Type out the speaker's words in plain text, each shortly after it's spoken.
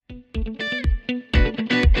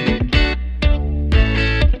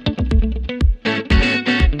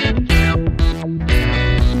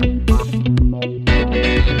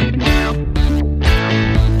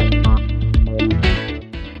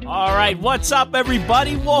What's up,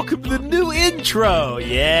 everybody? Welcome to the new intro.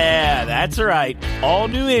 Yeah, that's right. All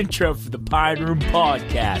new intro for the Pine Room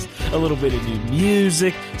Podcast. A little bit of new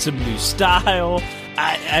music, some new style.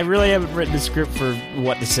 I really haven't written a script for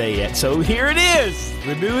what to say yet, so here it is,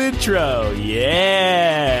 the new intro.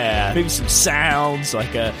 Yeah, maybe some sounds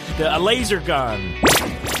like a laser gun.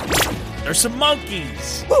 Or some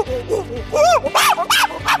monkeys.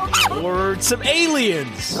 Or some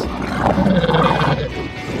aliens.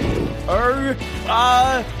 Or,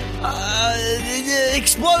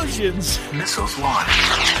 explosions. Missiles launched.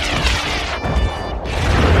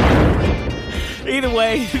 Either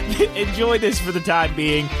way, enjoy this for the time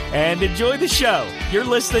being, and enjoy the show. You're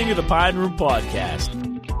listening to the Pine Room Podcast.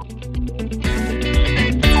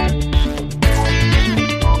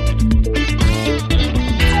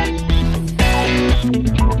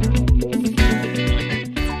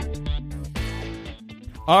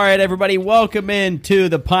 All right, everybody, welcome into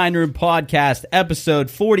the Pine Room Podcast, episode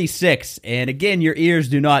 46. And again, your ears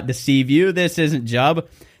do not deceive you. This isn't Jub.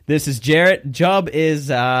 This is Jarrett. Jub is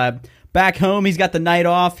back home. He's got the night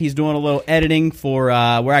off. He's doing a little editing for,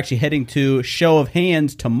 we're actually heading to Show of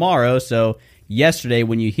Hands tomorrow. So yesterday,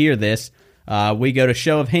 when you hear this, we go to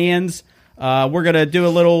Show of Hands. We're going to do a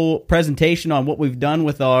little presentation on what we've done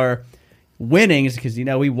with our winnings, because, you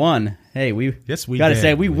know, we won. Hey, we got to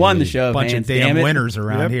say, we won the Show of Hands. Bunch of damn winners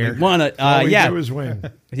around here. We won it. All we do is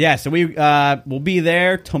win. Yeah, so we'll be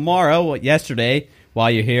there tomorrow, yesterday,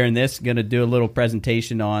 while you're hearing this. Going to do a little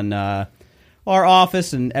presentation on our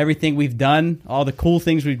office and everything we've done, all the cool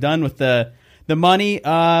things we've done with the money. Is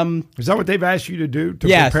that what they've asked you to do to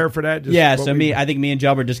prepare for that? So I think me and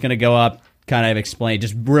Job are just going to go up, kind of explain,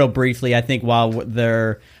 just real briefly. I think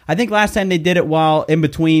last time they did it while in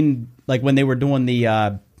between, like when they were doing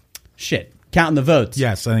the counting the votes.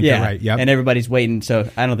 Yes, I think you're right. Yep. And everybody's waiting, so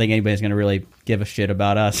I don't think anybody's going to really give a shit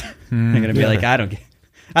about us. They're going to be like, I don't care.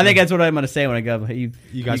 I think that's what I'm going to say when I go, you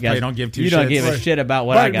guys probably don't give two shits. You don't give a shit about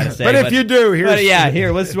what I got to say. But if you do,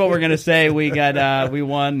 this is what we're going to say. We got, we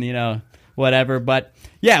won, whatever. But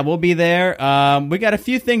yeah, we'll be there. We got a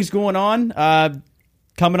few things going on.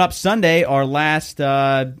 Coming up Sunday, our last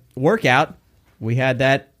workout. We had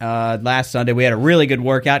that last Sunday. We had a really good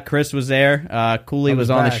workout. Chris was there. Cooley was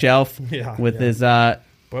on the shelf with his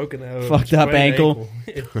broken, fucked up ankle.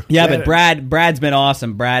 But Brad's been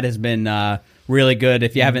awesome. Brad has been really good.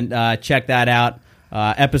 If you haven't checked that out,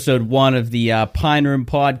 episode 1 of the Pine Room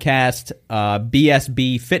Podcast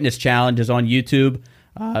BSB Fitness Challenge is on YouTube.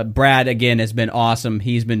 Brad, again, has been awesome.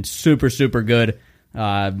 He's been super, super good.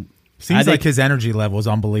 Seems like his energy level is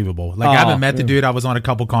unbelievable. Like, I haven't met the dude. I was on a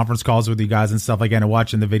couple conference calls with you guys and stuff like that, and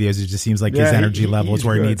watching the videos, it just seems like his energy level is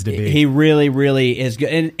where he needs to be. He really, really is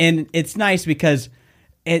good. And it's nice because,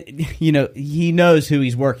 he knows who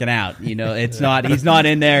he's working out. It's not, he's not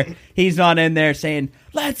in there saying,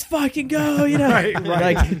 let's fucking go, Right.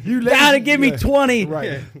 Like, you gotta give me 20.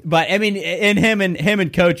 Right. But, I mean, and him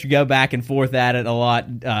and Coach go back and forth at it a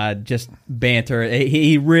lot, just banter.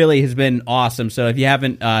 He really has been awesome. So if you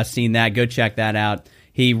haven't seen that, go check that out.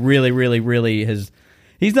 He really, really, really has...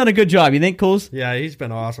 He's done a good job. You think, Cools? Yeah, he's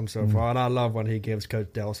been awesome so far, and I love when he gives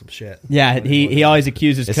Coach Dell some shit. Yeah, he always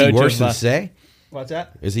accuses Coach of... Is he worse than Say? What's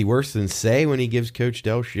that? Is he worse than Say when he gives Coach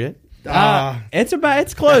Dell shit?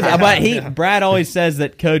 It's close. But Brad always says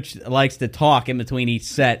that Coach likes to talk in between each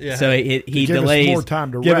set, so he delays. Give us more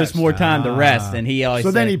time to rest. Give us more time to rest, and he always.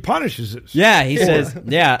 So then he punishes us. Yeah, he says.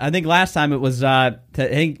 Yeah, I think last time it was.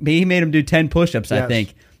 He made him do 10 push-ups. Yes. I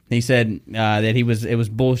think. He said that it was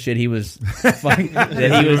bullshit. He was fucking,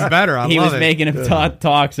 that he was better. He was making him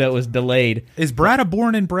talk, so it was delayed. Is Brad a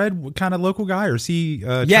born and bred kind of local guy, or is he?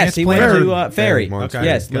 Yes, he went to Ferry. Okay.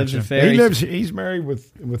 Yes, lives in Ferry. He's married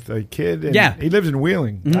with a kid. And yeah, he lives in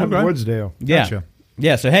Wheeling, Woodsdale. Yeah, gotcha.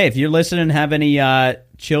 Yeah. So hey, if you're listening and have any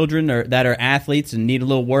children that are athletes and need a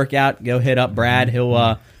little workout, go hit up Brad.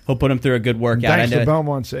 He'll put him through a good workout. Thanks to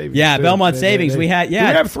Belmont Savings. Yeah, Belmont Savings. We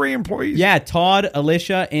have 3 employees. Yeah, Todd,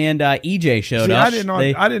 Alicia, and EJ showed up. I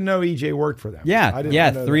didn't know EJ worked for them.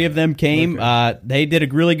 Yeah, 3 of them came. Okay. They did a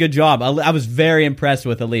really good job. I was very impressed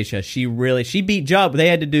with Alicia. She beat Job. They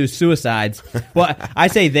had to do suicides. Well, I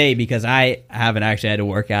say they because I haven't actually had to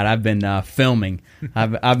work out. I've been filming.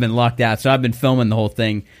 I've been locked out, so I've been filming the whole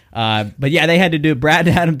thing. But yeah, they had to do. Brad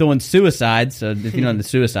had him doing suicide. So if you know what the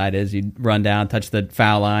suicide is, you run down, touch the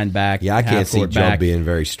foul line back. Yeah, I can't see Jubb being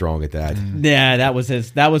very strong at that. Yeah, that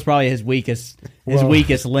was probably his weakest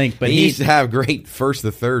link. But he used to have great first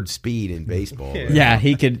to third speed in baseball. Yeah,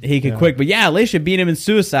 he could quick. But yeah, Alicia beat him in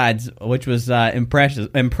suicides, which was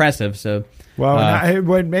impressive. So. Well,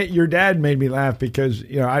 your dad made me laugh because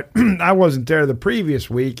I wasn't there the previous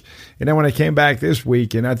week, and then when I came back this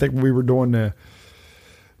week, and I think we were doing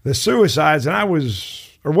the suicides, and I was,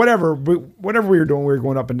 or whatever we were doing, we were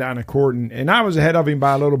going up and down the court, and I was ahead of him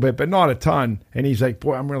by a little bit, but not a ton. And he's like,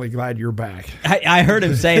 "Boy, I'm really glad you're back." I heard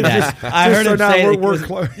him say that. I heard him say we're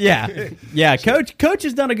close. Yeah. Coach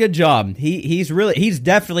has done a good job. He's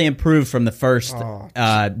definitely improved from the first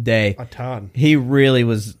day. A ton. He really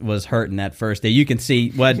was hurting that first day. You can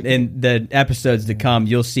see what in the episodes to come.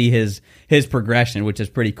 You'll see his progression, which is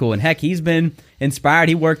pretty cool. And heck, he's been inspired.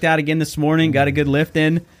 He worked out again this morning. Got a good lift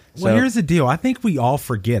in. Well, here's the deal. I think we all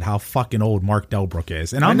forget how fucking old Mark Delbrook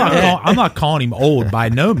is, and I'm not calling him old by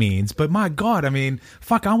no means. But my God, I mean,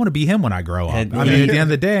 fuck, I want to be him when I grow up. I mean, at the end of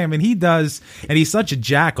the day, I mean, he does, and he's such a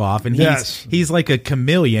jack off, and he's like a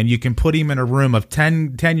chameleon. You can put him in a room of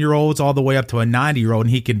 10-year-olds all the way up to a 90-year-old,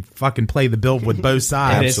 and he can fucking play the bill with both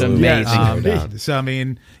sides. It is amazing. So I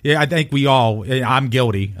mean, yeah, I think we all. I'm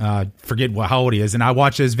guilty. Forget how old he is, and I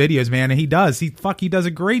watch those videos, man, and he does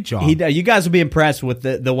a great job. You guys will be impressed with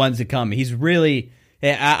the ones to come. He's really.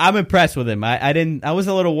 I'm impressed with him. I was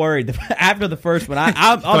a little worried after the first one.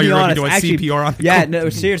 I'll be honest. Actually, CPR on the no,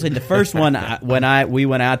 seriously, the first one we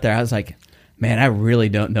went out there, I was like, man, I really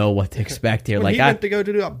don't know what to expect here. When he went to go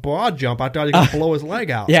do a broad jump, I thought he was going to blow his leg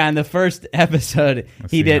out. Yeah, in the first episode,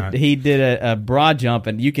 he did a broad jump,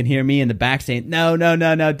 and you can hear me in the back saying, no, don't,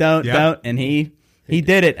 and he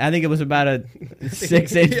did it. I think it was about a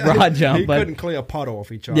 6-inch broad jump. He couldn't clear a puddle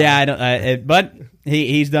off each other. Yeah, I don't. But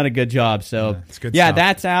he's done a good job. So stuff.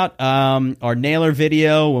 That's out. Our Naylor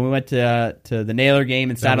video when we went to the Naylor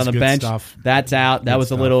game and sat on the bench. Stuff. That's out. That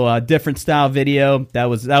was a little different style video. That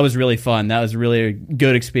was really fun. That was really a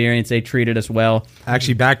good experience. They treated us well.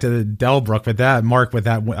 Actually, back to the Delbrook with that Mark with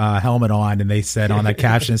that helmet on, and they said on that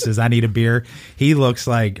caption, it says, "I need a beer." He looks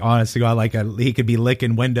like, honestly, he could be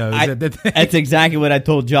licking windows. That's exactly what I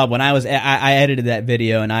told Jubb when I edited that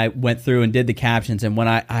video and I went through and did the captions, and when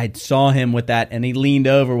I saw him with that, and he leaned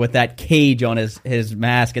over with that cage on his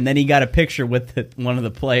mask, and then he got a picture with one of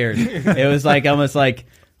the players. It was like almost like,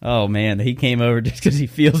 oh man, he came over just because he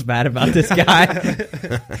feels bad about this guy.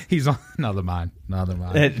 He's on another mind.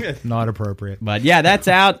 Not appropriate. But yeah, that's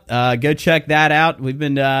out. Go check that out. We've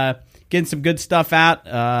been getting some good stuff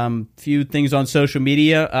out. Few things on social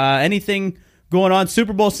media. Anything going on?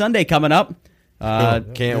 Super Bowl Sunday coming up.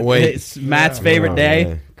 Can't wait. It's Matt's favorite day.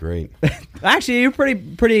 Yeah, great. Actually, you're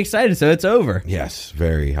pretty excited, so it's over. Yes,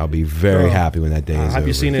 very. I'll be very happy when that day is over. Have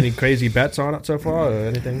you seen any crazy bets on it so far or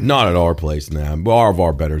anything? Not at our place now. All of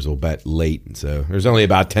our bettors will bet late, so there's only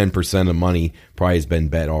about 10% of money probably has been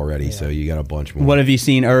bet already, so you got a bunch more. What have you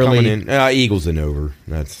seen early? Coming in, Eagles and over.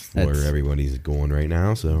 That's where everybody's going right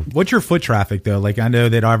now. So, what's your foot traffic though? Like, I know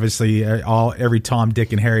that obviously every Tom,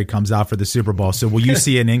 Dick, and Harry comes out for the Super Bowl. So will you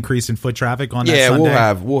see an increase in foot traffic on that Sunday?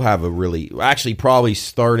 Yeah, we'll have a really probably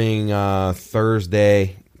starting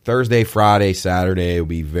Thursday, Friday, Saturday will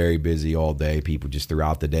be very busy all day. People just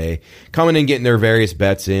throughout the day coming and getting their various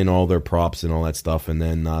bets in, all their props and all that stuff. And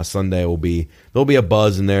then Sunday there'll be a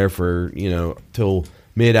buzz in there for till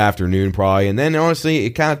mid-afternoon probably. And then honestly,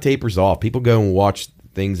 it kind of tapers off. People go and watch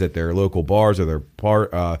things at their local bars or their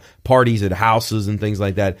parties at houses and things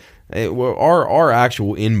like that. Our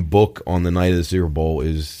actual in book on the night of the Super Bowl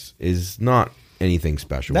is not anything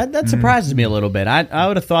special. That surprises me a little bit. I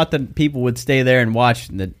would have thought that people would stay there and watch.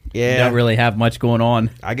 That don't really have much going on.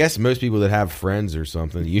 I guess most people that have friends or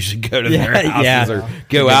something usually go to their houses or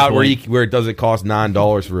go out where it doesn't cost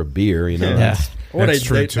 $9 for a beer. That's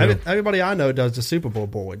true too. Everybody I know does the Super Bowl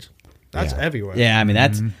boards. That's everywhere. Yeah, I mean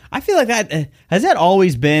that's. I feel like that has that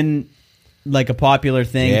always been like a popular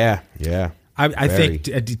thing. Yeah. I think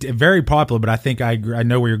very popular, but I think I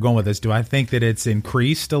know where you're going with this. Do I think that it's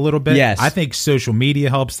increased a little bit? Yes. I think social media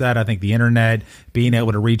helps that. I think the internet, being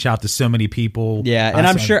able to reach out to so many people. Yeah, and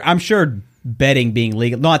I'm sure betting being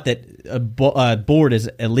legal. Not that a board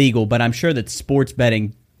is illegal, but I'm sure that sports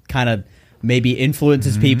betting kind of maybe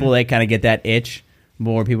influences people. They kind of get that itch.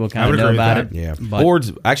 More people kind of know about it. Yeah,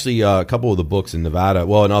 boards. Actually, a couple of the books in Nevada,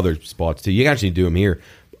 well, in other spots too. You can actually do them here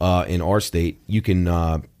in our state. You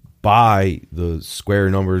can buy the square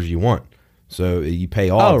numbers you want. So you pay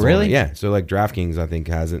odds. Oh, really? On it. Yeah. So like DraftKings, I think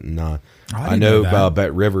has it, and I didn't know know that.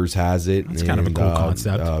 Bet Rivers has it. That's kind of a cool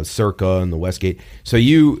concept. Circa and the Westgate. So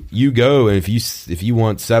you go, and if you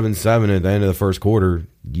want 7-7 at the end of the first quarter,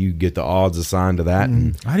 you get the odds assigned to that.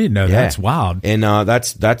 And, I didn't know that. That's wild. And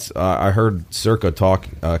that's I heard Circa talk,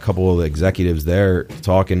 a couple of the executives there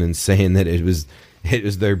talking and saying that it was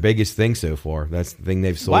their biggest thing so far. That's the thing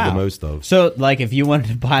they've sold the most of. So, like, if you wanted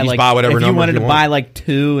to buy, like, buy whatever if you wanted you to want. buy like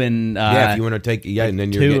 2 and if you want to take and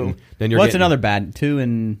then you're getting what's another bad 2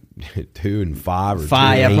 and 2 and 5 or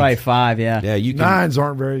 5? 2 Yeah, and 8. probably 5. Yeah, Yeah, you can, Nines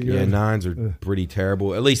aren't very good. Yeah, nines are pretty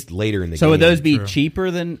terrible. At least later in the game. So would those be cheaper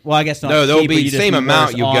than? Well, I guess not. No, they'll cheaper, be you the just same need amount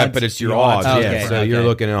worse you'll get, odds. but it's your odds. Okay, Yeah, so you're okay.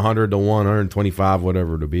 looking at 100 to 1, 125,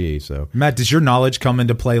 whatever to be. So Matt, does your knowledge come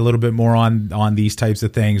into play a little bit more on these types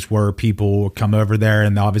of things where people come over there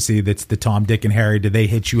and obviously it's the Tom, Dick, and Harry? Do they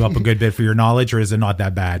hit you up a good bit for your knowledge, or is it not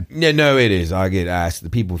that bad? yeah, no, it is. I get asked. The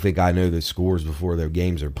people think I know the scores before their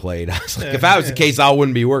games are played. I was like, if that was the case, I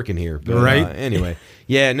wouldn't be working here. But, Right. Anyway,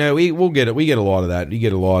 yeah, no, we'll get it. We get a lot of that. You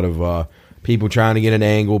get a lot of people trying to get an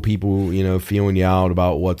angle, people feeling you out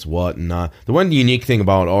about what's what, and the one unique thing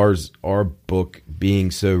about our book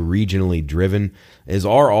being so regionally driven is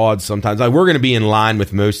our odds sometimes, like, we're going to be in line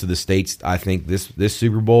with most of the states, I think, this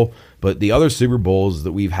Super Bowl, but the other Super Bowls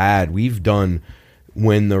that we've done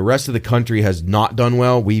when the rest of the country has not done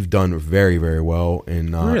well, we've done very, very well.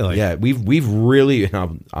 And Really? yeah, we've really,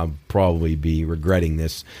 and I'll probably be regretting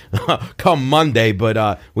this come Monday,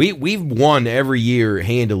 but we've won every year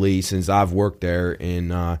handily since I've worked there,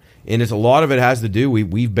 and it's a lot of it has to do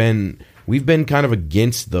we've been kind of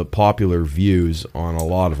against the popular views on a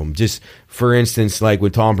lot of them. Just for instance, like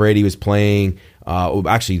when Tom Brady was playing.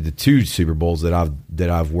 Actually, the 2 Super Bowls that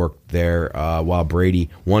I've worked there while Brady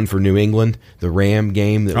won for New England, the Ram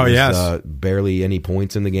game that was barely any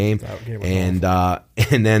points in the game, and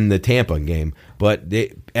then the Tampa game. But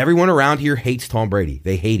everyone around here hates Tom Brady.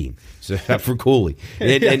 They hate him. So for Cooley,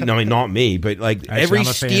 and I mean, not me, but like Actually, every I'm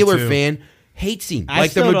a fan, Steeler too. fan hates him. I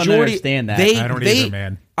Like still the don't majority, understand that. I don't either,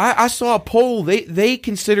 man. I saw a poll. They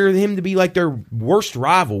consider him to be like their worst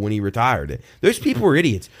rival when he retired. Those people were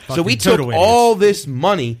idiots. So we took total all this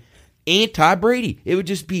money anti-Brady. It would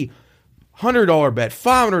just be $100 bet,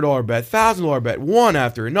 $500 bet, $1,000 bet, one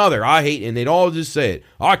after another. I hate, and they'd all just say it.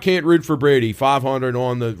 I can't root for Brady. 500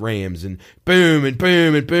 on the Rams, and boom and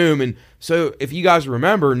boom and boom. And so, if you guys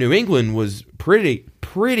remember, New England was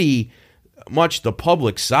pretty much the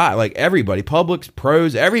public side. Like everybody, publics,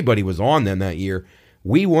 pros, everybody was on them that year.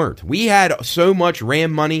 We weren't. We had so much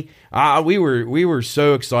Ram money. We were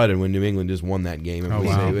so excited when New England just won that game. And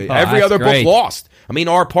wow. Every other great. book lost. I mean,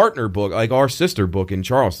 our partner book, like our sister book in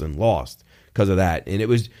Charleston, lost because of that. And it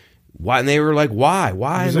was why. And they were like, "Why?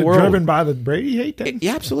 Why Is in it the world?" driven by the Brady hate? Then?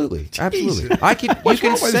 Yeah, absolutely, absolutely. I can. You What's can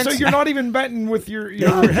wrong with it? sense. So you're not even betting with your head.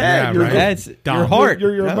 Yeah, You're right. That's Dumb. your heart.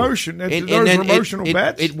 Your No. emotion. That's, And those then are emotional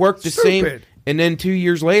bets. It worked the Stupid. same. And then 2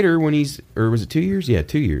 years later, when or was it 2 years? Yeah,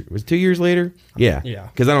 2 years. Was it 2 years later? Yeah. Yeah.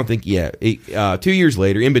 Because I don't think, 2 years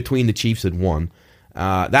later, in between the Chiefs had won,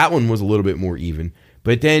 that one was a little bit more even.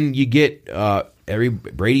 But then you get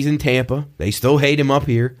Brady's in Tampa. They still hate him up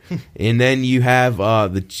here. And then you have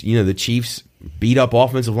the Chiefs beat up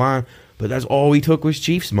offensive line. But that's all we took was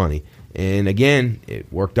Chiefs money. And again,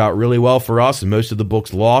 it worked out really well for us. And most of the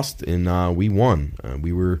books lost, and we won.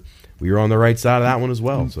 We were on the right side of that one as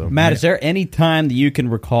well. So Matt, is there any time that you can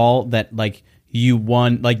recall that like you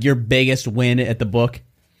won like your biggest win at the book?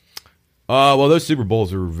 Well, those Super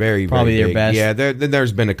Bowls are very, Probably very their big. best. Yeah,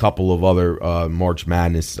 there's been a couple of other March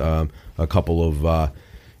Madness, a couple of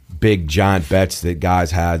big giant bets that guys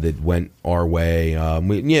had that went our way. A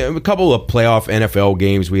couple of playoff NFL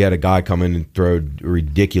games. We had a guy come in and throw a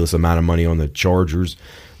ridiculous amount of money on the Chargers.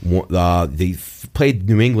 They played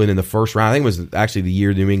New England in the first round. I think it was actually the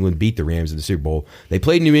year New England beat the Rams in the Super Bowl. They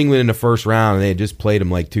played New England in the first round, and they had just played them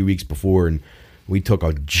like 2 weeks before, and we took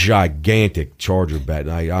a gigantic Charger bet.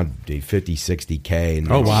 I did 50, 60K.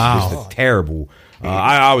 And Oh, wow. Just a terrible.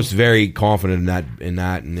 I was very confident in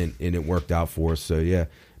that, and it worked out for us. So, yeah.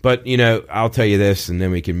 But, I'll tell you this, and then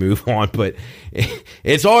we can move on. But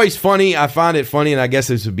it's always funny. I find it funny, and I guess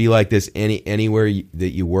this would be like this anywhere that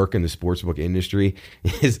you work in the sportsbook industry,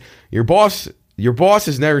 is your boss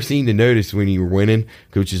has never seemed to notice when you're winning,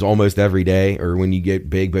 which is almost every day, or when you get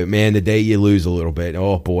big. But, man, the day you lose a little bit,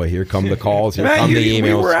 oh, boy, here come the calls, here come the emails.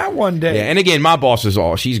 We were out one day. Yeah, and again, my boss is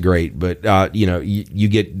she's great, but, you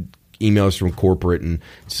get emails from corporate, and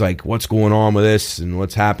it's like, what's going on with this, and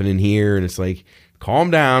what's happening here, and it's like, calm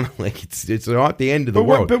down. Like it's not the end of the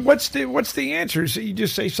world. But what's the answer? So you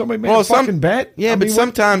just say somebody made a some- fucking bet? Yeah, I but mean,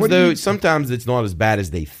 sometimes what do though, you- sometimes it's not as bad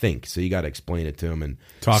as they think. So you got to explain it to them and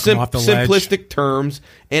Talk 'em off the ledge. simplistic terms.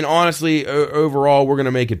 And honestly, overall, we're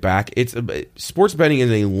gonna make it back. Sports betting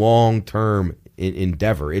is a long term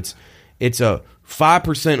endeavor. It's a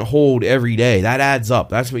 5% hold every day. That adds up.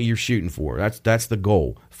 That's what you're shooting for. That's the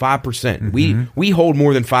goal. 5%. We hold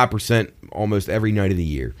more than 5% almost every night of the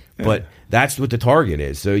year. But that's what the target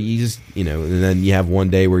is. So you just, and then you have one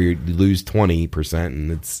day where you lose 20%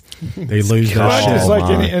 and They lose their Well, shit. it's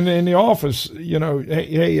like in the office,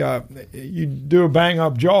 hey, you do a bang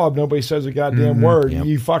up job, nobody says a goddamn word. Yep.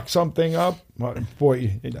 You fuck something up,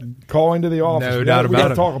 boy, call into the office. No doubt we about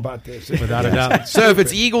gotta it. talk about this. Without a doubt. So if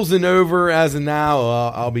it's Eagles and over as of now,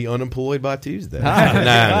 I'll be unemployed by Tuesday.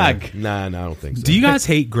 Nah, I don't think so. Do you guys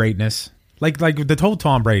hate greatness? Like the whole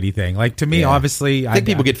Tom Brady thing. Like to me, Yeah. obviously, I think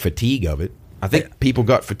people get fatigue of it. I think people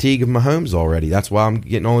got fatigue of Mahomes already. That's why I'm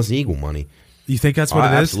getting all this Eagle money. You think that's what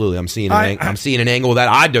it is? Absolutely. I'm seeing an angle that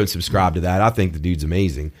I don't subscribe to that. I think the dude's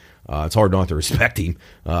amazing. It's hard not to respect him.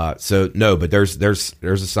 So no, but there's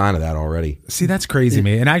a sign of that already. See, that's crazy,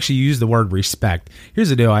 man. And I actually use the word respect. Here's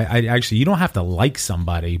the deal. I actually, you don't have to like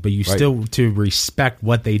somebody, but you still to respect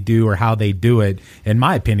what they do or how they do it. In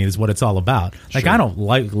my opinion, is what it's all about. Like I don't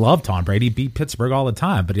love Tom Brady. He beat Pittsburgh all the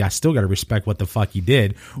time, but I still got to respect what the fuck he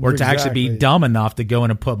did, or to actually be dumb enough to go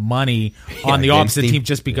in and put money on the opposite team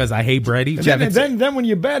just because I hate Brady. And then when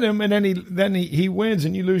you bet him and then he wins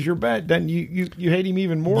and you lose your bet, then you hate him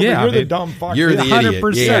even more. Yeah, but you're the man. dumb fuck. You're the idiot.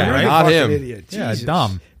 100%, Yeah, right? not Fucking him. idiot. Yeah, Jesus.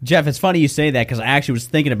 dumb. Jeff, it's funny you say that because I actually was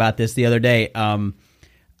thinking about this the other day. An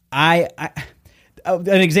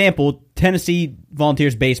example: Tennessee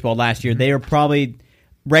Volunteers baseball last year. They were probably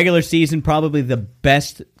regular season, probably the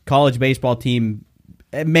best college baseball team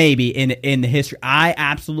maybe in the history. I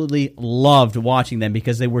absolutely loved watching them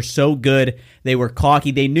because they were so good. They were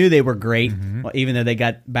cocky. They knew they were great, well, even though they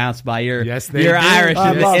got bounced by your Yes, they your did. Irish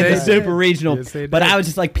I love in the that. Super Regional. Yes, they But did. I was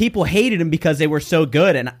just like, people hated them because they were so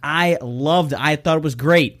good, and I loved it. I thought it was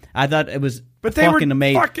great. I thought it was But they were fucking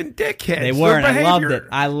amazing. fucking dickheads. They Their weren't. I loved behavior- it.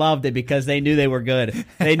 I loved it because they knew they were good.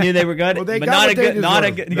 They knew they were good, Well, they but got not what a they good, not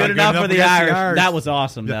a deserved. good, Not good enough for the against Irish. That was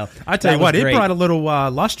awesome, though. I tell you That what, was it great. brought a little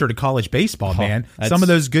luster to college baseball, man. that's- Some of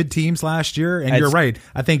those good teams last year, and you're right.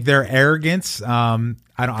 I think their arrogance. I'm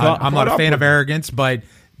not a fan of arrogance, but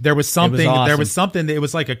there was something. awesome. There was something. It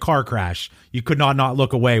was like a car crash. You could not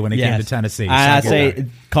look away when it came to Tennessee. So I get say that.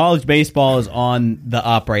 college baseball is on the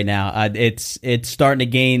up right now. It's starting to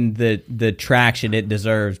gain the traction it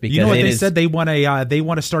deserves because You know what it they is- said? They want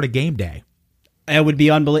to start a game day. It would be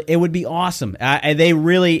unbelievable. It would be awesome.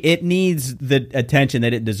 It needs the attention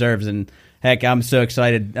that it deserves. And heck, I'm so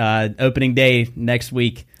excited. Opening day next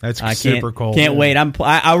week. That's I super cool. Can't wait.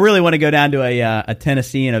 I really want to go down to a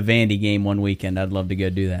Tennessee and a Vandy game one weekend. I'd love to go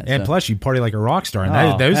do that. And so. plus, you party like a rock star in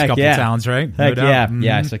Oh, those heck couple yeah. towns, right? No Heck doubt. yeah, Mhm.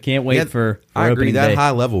 yeah. So can't wait for I agree. opening That day. high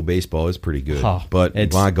level baseball is pretty good, Oh, but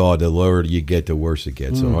it's- my God, the lower you get, the worse it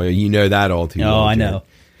gets. So you know that all too well. Oh, I Jared. know.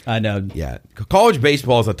 I know. Yeah, college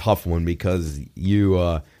baseball is a tough one because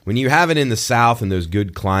when you have it in the South and those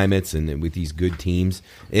good climates and with these good teams,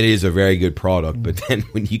 it is a very good product. But then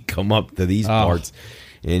when you come up to these parts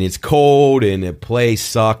and it's cold and the play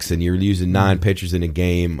sucks and you're using 9 pitchers in a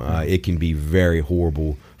game, it can be very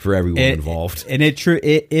horrible for everyone involved. And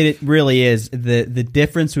it really is the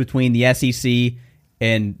difference between the SEC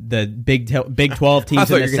and the Big 12 teams I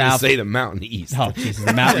thought in you the were going to South. say the Mountain East. Oh, Jesus,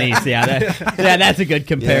 the Mountain East. Yeah, that's a good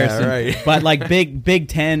comparison. Yeah, right. But like Big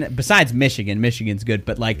 10, besides Michigan's good.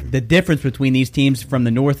 But like the difference between these teams from the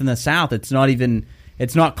North and the South, it's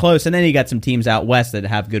not close. And then you got some teams out west that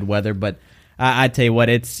have good weather. But I tell you what,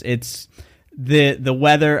 it's the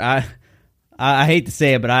weather. I hate to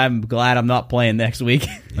say it, but I'm glad I'm not playing next week.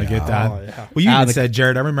 I get that. yeah. Well, you even said,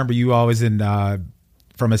 Jared, I remember you always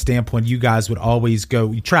from a standpoint, you guys would always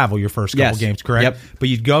you travel your first couple Yes. games, correct? Yep. But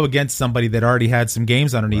you'd go against somebody that already had some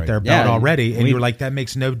games underneath their belt Yeah. already, and We- you were like, that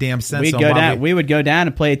makes no damn sense. We'd on go why down. We would go down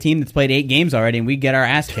and play a team that's played 8 games already, and we'd get our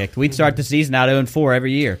ass kicked. We'd start the season out 0-4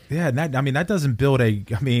 every year. Yeah, and that doesn't build a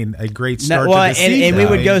great start Well, to the season. and we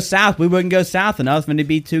would I go mean, south. We wouldn't go south enough, and it'd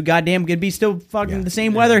be too goddamn. It'd be still fucking the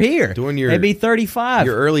same weather here. Doing your- it'd be 35.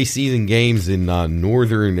 Your early season games in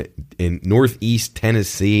northeast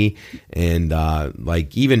Tennessee and like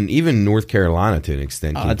even North Carolina to an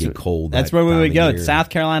extent can get cold. That's that where we time would of go. year. South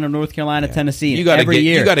Carolina, North Carolina, Tennessee. You got to every get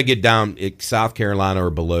year. you got to get down South Carolina or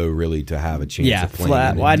below really to have a chance Yeah, of playing.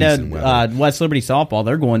 in well, I decent know weather. West Liberty softball.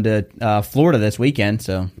 They're going to Florida this weekend,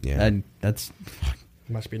 so Yeah. that's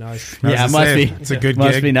Must be nice. I was yeah, it gonna must say, be. it's a good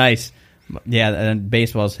must gig. be nice. Yeah, and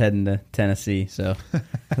baseball's heading to Tennessee, so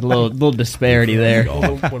a little disparity there.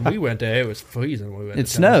 When we went there, it was freezing. When we went It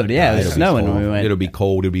to snowed. Tennessee. Yeah, it was It'll be snowing cold. when we went. It'll be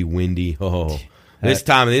cold. It'll be windy. Oh, this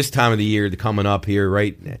time of the year coming up here,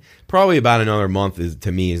 right? Probably about another month is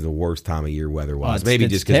the worst time of year weather-wise. Oh, Maybe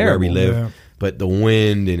it's just because where we terrible. live, Yeah. but the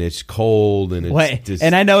wind and it's cold and it's just,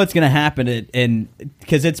 And I know it's going to happen, and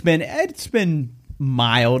because it's been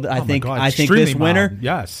mild. I think God, I think extremely this winter. mild,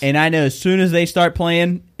 yes. And I know as soon as they start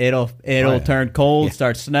playing, it'll turn cold,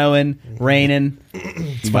 start snowing, raining.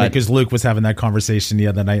 It's funny because Luke was having that conversation the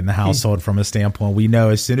other night in the household from a standpoint. We know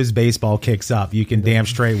as soon as baseball kicks up, you can damn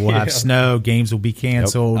straight we'll have snow, games will be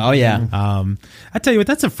canceled. Oh, yeah. I tell you what,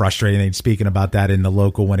 that's a frustrating thing, speaking about that in the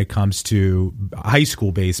local when it comes to high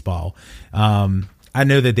school baseball. I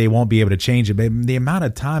know that they won't be able to change it, but the amount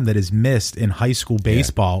of time that is missed in high school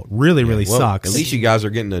baseball really well, sucks. At least you guys are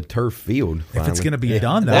getting a turf field. if it's finally. going to be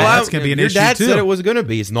done, though, Well, that's going to be an your issue dad too. said it was going to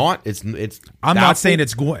be. It's not. It's. I'm not doubtful. saying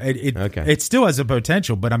it's going. Okay. It still has a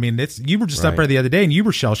potential, but I mean, you were just up Right. there the other day, and you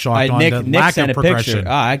were shell shocked on the Nick lack sent of a progression. picture.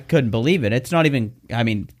 I couldn't believe it. It's not even. I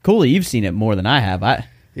mean, Cooley, you've seen it more than I have.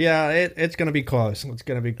 Yeah, it's going to be close. It's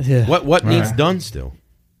going to be. What needs done still?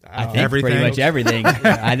 I think Everything. pretty much everything.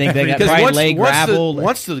 I think they got Because probably laid gravel.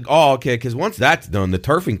 Because once that's done, the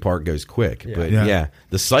turfing part goes quick. But Yeah.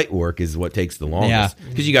 the site work is what takes the longest. Yeah.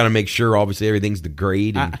 Because you got to make sure, obviously, everything's the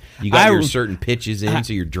grade and you got your certain pitches in,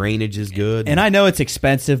 so your drainage is good. And I know it's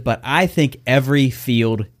expensive, but I think every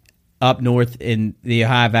field up north in the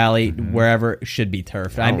Ohio Valley, wherever, should be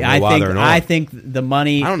turfed. I don't know why they're not. I think the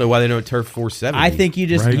money. I don't know why they don't turf 470. I think you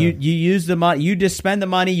just Right. you use the money. You just spend the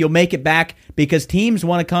money. You'll make it back because teams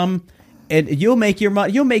want to come, and you'll make your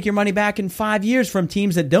money. You'll make your money back in 5 years from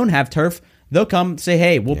teams that don't have turf. They'll come say,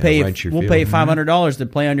 "Hey, we'll pay rent your we'll field. pay $500 to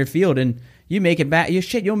play on your field," and you make it back.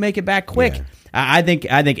 You'll make it back quick. Yeah. I think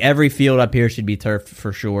every field up here should be turfed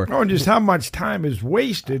for sure. Oh, and just how much time is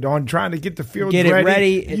wasted on trying to get the field Get it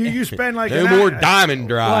ready. You spend like no more diamond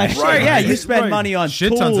drive. Right. Yeah, you spend Right. money on Shit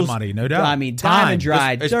tools, tons of money, no doubt. I mean, Time. diamond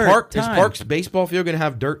dry, Is dirt, is time. Park's baseball field going to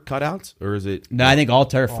have dirt cutouts, or is it? No, I think all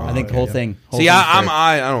turf. I think the whole thing. See,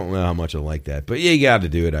 I don't know how much I like that, but yeah, you got to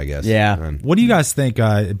do it, I guess. Yeah. And What do you guys think,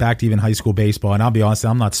 back to even high school baseball, and I'll be honest,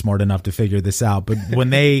 I'm not smart enough to figure this out, but when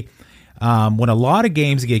when a lot of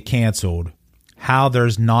games get canceled, how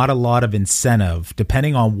there's not a lot of incentive,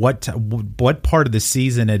 depending on what part of the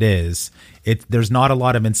season it is, there's not a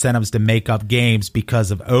lot of incentives to make up games because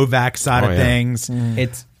of OVAC side of yeah. things.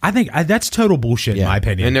 It's I think that's total bullshit in my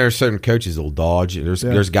opinion. And there are certain coaches that'll dodge.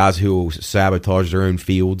 There's guys who will sabotage their own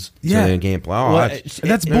fields so Yeah. they can't play. Oh, Well,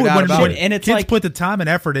 that's no bull. doubt When, about when it. and it's kids like- put the time and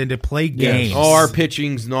effort in to play games. Oh, our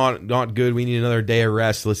pitching's not good. We need another day of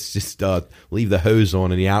rest. Let's just leave the hose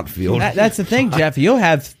on in the outfield. that's the thing, Jeff. You'll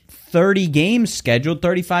have 30 games scheduled,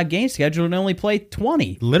 35 games scheduled, and only play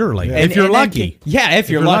 20. Literally, And- if you're and lucky. If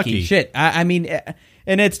you're lucky. lucky. Shit. I mean,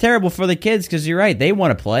 and it's terrible for the kids because you're right. They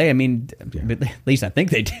want to play. I mean, but at least I think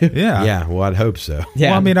they do. Yeah. Yeah, well, I'd hope so. Yeah.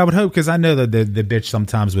 Well, I mean, I would hope because I know that the bitch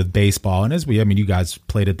sometimes with baseball, and you guys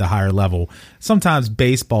played at the higher level. Sometimes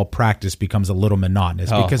baseball practice becomes a little monotonous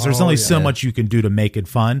because there's only so much you can do to make it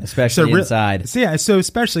fun, Especially inside. So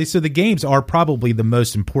the games are probably the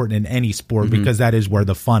most important in any sport because that is where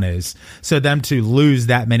the fun is. So them to lose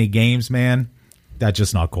that many games, man, that's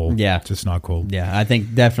just not cool. Yeah. just not cool. Yeah, I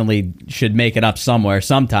think definitely should make it up somewhere,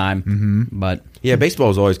 sometime. But Yeah,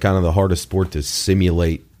 baseball is always kind of the hardest sport to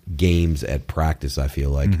simulate games at practice, I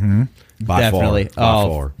feel like. By definitely.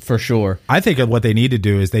 far. For sure. I think what they need to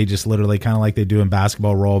do is they just literally kind of like they do in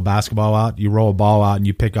basketball, roll a basketball out. You roll a ball out and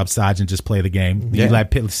you pick up sides and just play the game. Yeah.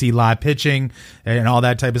 You see live pitching and all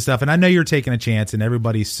that type of stuff. And I know you're taking a chance and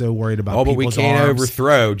everybody's so worried about Oh, but we people's can't arms.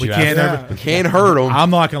 overthrow, We Jeff. can't We can't hurt them.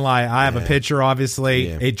 I'm not going to lie. I have a pitcher, obviously.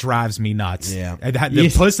 Yeah. It drives me nuts. Yeah. And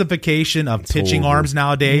the pussification of pitching horrible. arms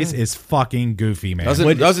nowadays is fucking goofy, man.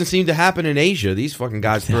 Doesn't seem to happen in Asia. These fucking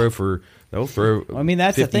guys they'll throw. I mean,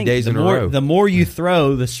 that's 50 the thing. days in a row. The more you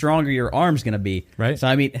throw, the stronger your arm's going to be. Right. So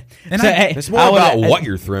I mean, And It's more about what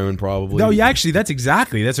you're throwing, probably. No, yeah, actually, that's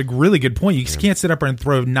a really good point. You just can't sit up and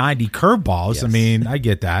throw 90 curveballs. Yes. I mean, I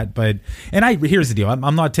get that, but here's the deal.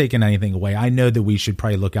 I'm not taking anything away. I know that we should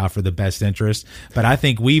probably look out for the best interest, but I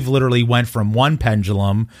think we've literally went from one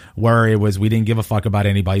pendulum where it was we didn't give a fuck about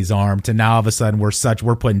anybody's arm to now all of a sudden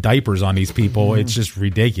we're putting diapers on these people. It's just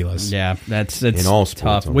ridiculous. Yeah, it's In all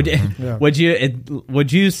sports, tough. Would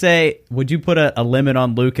you put a limit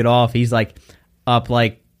on Luke at all if he's like up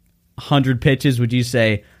like 100 pitches? Would you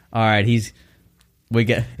say, all right, he's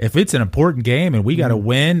if it's an important game and we got to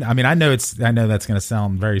win. I mean, I know that's going to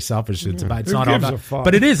sound very selfish. It's not all about,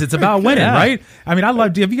 but it is. It's about winning, right? I mean,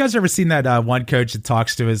 have you guys ever seen that one coach that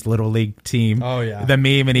talks to his little league team? Oh yeah, the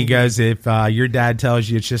meme, and he goes, "If your dad tells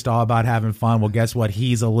you it's just all about having fun, well, guess what?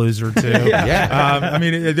 He's a loser too." I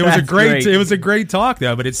mean, it was a great talk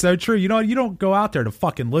though, but it's so true. You don't go out there to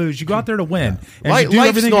fucking lose. You go out there to win. And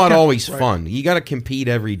life's not always fun. You got to compete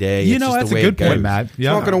every day. It's just that's the way a good it point, goes. Matt. It's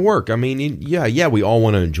not going to work. I mean, we all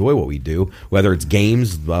want to enjoy what we do, whether it's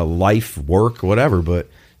games, life, work, whatever, but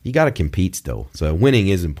you got to compete still. So winning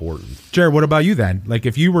is important. Jared, what about you then? Like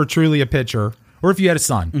if you were truly a pitcher, or if you had a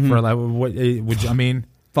son, for like, what would you, I mean,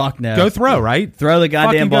 fuck no, go throw, right? Throw the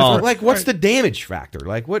goddamn ball. Like, what's the damage factor?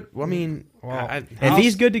 Like, what? I mean, if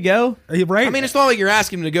he's good to go, right? I mean, it's not like you're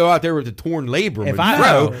asking him to go out there with a torn labrum and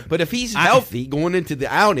throw. But if he's healthy going into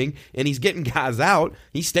the outing and he's getting guys out,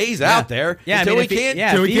 he stays out there until he can't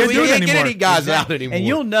get any guys out anymore. And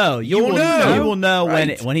you'll know. You will know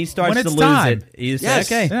when he starts to lose it. You say,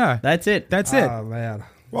 okay, that's it. Oh man.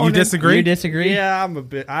 Well, you disagree? You disagree? Yeah,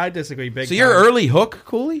 I disagree big time. So you're early hook,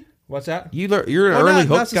 Cooley? What's that? You're an early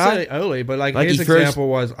hook guy? Early, but like his example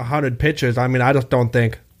was 100 pitches. I mean, I just don't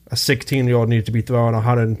think a 16-year-old needs to be throwing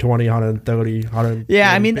 120, 130, 100.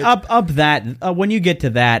 Yeah, I mean, up that, when you get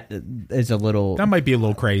to that, is a little... That might be a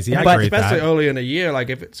little crazy. I agree with that. Especially early in the year. Like,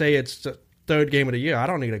 if it's the third game of the year, I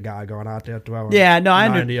don't need a guy going out there throwing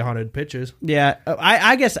 90, 100 pitches. Yeah,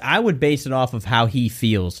 I guess I would base it off of how he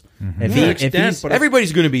feels. If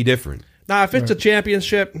everybody's going to be different. Now, if it's a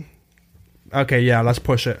championship... Okay, yeah, let's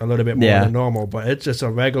push it a little bit more than normal, but it's just a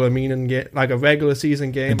regular like a regular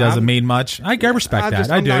season game. It doesn't mean much. I respect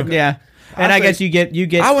that. I do. Yeah. And I guess you get.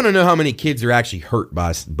 I want to know how many kids are actually hurt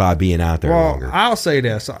by being out there longer. I'll say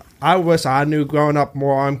this: I wish I knew growing up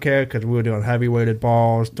more arm care because we were doing heavy weighted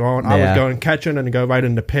balls, throwing. I was going catching and go right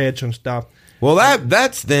into pitch and stuff. Well,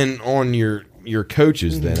 that's then on your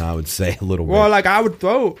coaches. Then I would say a little bit. Well, like I would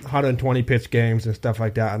throw 120 pitch games and stuff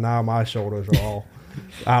like that, and now my shoulders are all.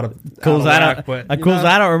 I don't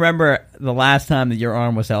remember the last time that your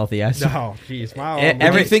arm was healthy. No, jeez, my arm.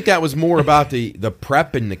 Do you think that was more about the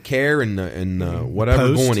prep and the care and the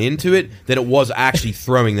whatever going into it than it was actually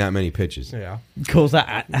throwing that many pitches? Yeah,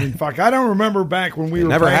 I don't remember back when we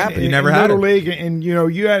were playing in Little League, and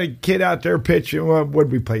you had a kid out there pitching. What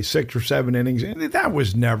did we play 6 or 7 innings? And that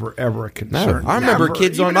was never ever a concern. No, I remember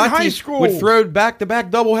kids on my team would throw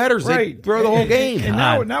back-to-back doubleheaders. Right. They'd throw the whole game. And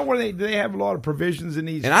now they have a lot of provisions in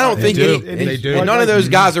these. And I don't think they do. And none of those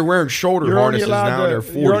guys are wearing shoulder harnesses now. They're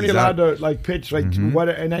 40s. You're only allowed to pitch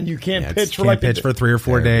and then you can't pitch for 3 or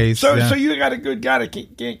 4 days. So you got a good guy that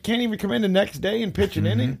can't even come in the next day and pitch an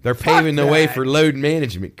inning. They're paving the way for load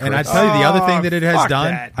management. Chris. And I tell you the other thing that it has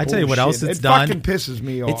done. I tell you what else it's done. It fucking pisses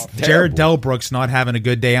me off. It's Jarrett Delbrook's not having a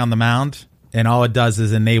good day on the mound. And all it does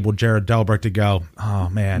is enable Jarrett Delbrook to go, oh,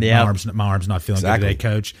 man, my arm's not feeling good today,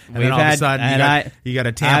 coach. And then all of a sudden, you got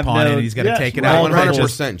a tampon and he's got to take it out.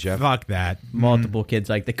 100%, Jeff. Fuck that. Multiple kids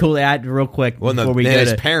like the cool. Real quick. Well,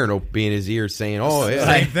 his parent will be in his ear saying, oh, yeah,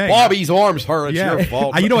 same thing. Bobby's arms hurt. It's your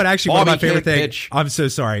fault. You know what? Actually, one of my favorite things. I'm so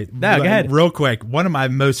sorry. No, go ahead. Real quick. One of my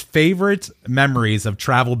most favorite memories of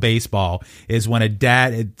travel baseball is when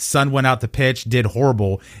son went out to pitch, did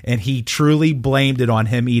horrible, and he truly blamed it on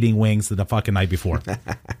him eating wings the fucking night before.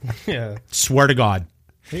 Yeah, swear to God.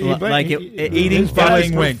 Eating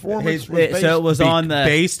fucking wings. So it was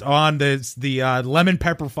based on the lemon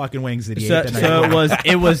pepper fucking wings that he ate. So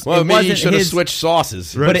it was. Well, maybe you should have switched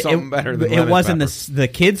sauces. But something better than it wasn't the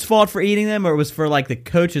kid's fault for eating them, or it was for like the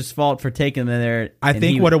coach's fault for taking them there. I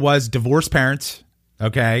think what it was, divorced parents.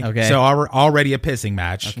 Okay. So already a pissing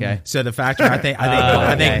match. Okay. So the factor, I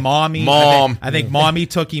think mommy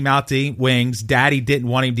took him out to eat wings. Daddy didn't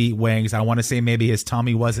want him to eat wings. I want to say maybe his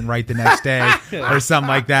tummy wasn't right the next day or something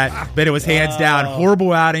like that. But it was hands down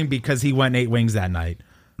horrible outing because he went and ate wings that night.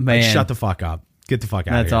 Man, shut the fuck up. Get the fuck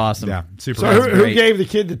out of here. That's awesome. Yeah. Super. So who gave the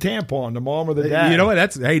kid the tampon? The mom or the dad? You know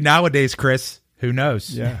what? Nowadays, Chris. Who knows?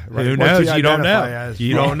 Yeah, right. Who knows? You don't know.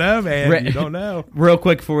 You don't know, man. You don't know. Real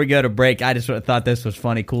quick before we go to break, I just thought this was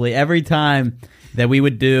funny, Cooley. Every time that we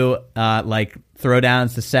would do like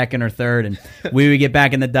throwdowns to second or third, and we would get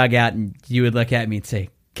back in the dugout, and you would look at me and say,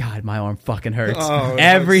 God, my arm fucking hurts.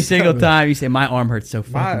 Every single time you say, my arm hurts so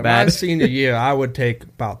fucking bad. My senior year, I would take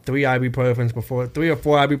about 3 or 4 ibuprofens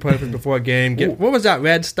before a game. What was that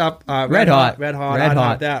red stuff? Red Hot.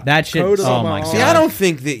 That shit. Oh my God. See, I don't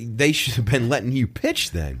think that they should have been letting you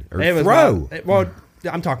pitch then or throw.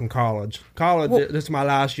 I'm talking college. This is my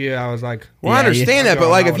last year. I was like, well, I understand that, but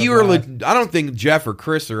like if you were, I I don't think Jeff or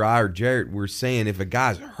Chris or I or Jarrett were saying if a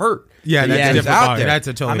guy's hurt. Yeah, that's he's different. out there. That's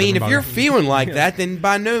a totally I mean, if different you're ballgame. feeling like that, then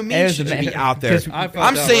by no means should you be out there.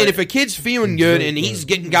 I'm saying if a kid's feeling good and he's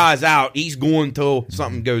getting guys out, he's going till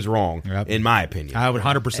something goes wrong, in my opinion. I would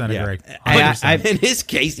 100% agree. 100%. In his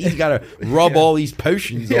case, he's got to rub all these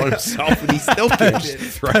potions on himself, and he still can't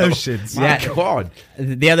throw. Potions. My God.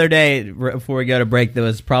 The other day, before we go to break, that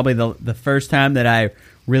was probably the first time that I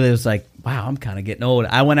really was like, wow, I'm kind of getting old.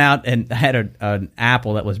 I went out and I had an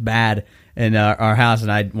apple that was bad in our house,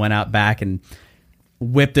 and I went out back and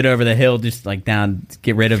whipped it over the hill, just like down to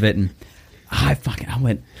get rid of it, and I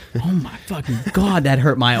went, oh my fucking God, that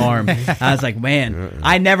hurt my arm. I was like, man,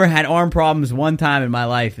 I never had arm problems one time in my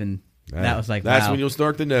life, and that was like, that's wow. when you'll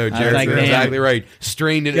start to know, Jared. Like, you're exactly right.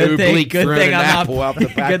 Strained an oblique, throwing an apple out the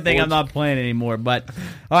back. Good thing I'm not playing anymore. But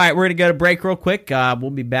all right, we're gonna go to break real quick.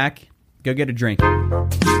 We'll be back. Go get a drink.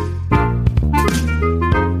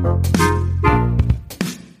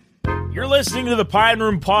 You're listening to the Pine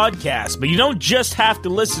Room Podcast, but you don't just have to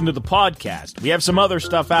listen to the podcast. We have some other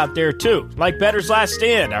stuff out there, too, like Bettor's Last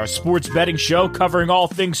Stand, our sports betting show covering all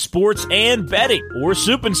things sports and betting, or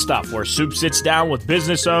Soup and Stuff, where Soup sits down with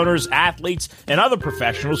business owners, athletes, and other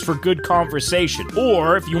professionals for good conversation.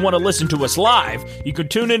 Or, if you want to listen to us live, you can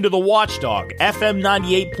tune into The Watchdog, FM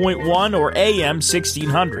 98.1 or AM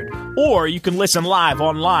 1600. Or you can listen live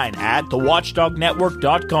online at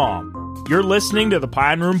thewatchdognetwork.com. You're listening to the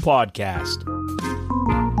Pine Room Podcast.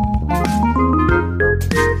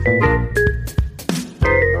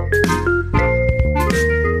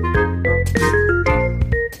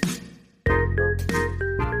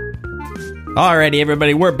 Alrighty,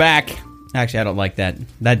 everybody, we're back. Actually, I don't like that.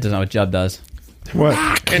 That doesn't know what Jubb does.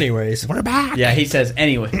 What? Anyways, We're back. Yeah, he says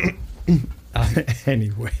anyway.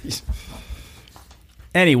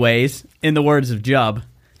 Anyways, in the words of Jubb.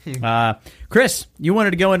 Chris, you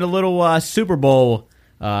wanted to go into a little Super Bowl.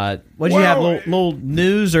 What did you have? Little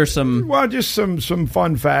news or some? Well, just some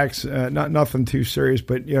fun facts. Nothing too serious,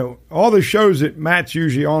 but all the shows that Matt's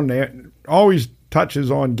usually on there always touches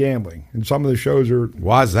on gambling, and some of the shows are.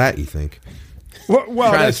 Why is that, you think? Well,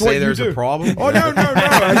 Trying that's to say what there's you do. a problem? Oh no!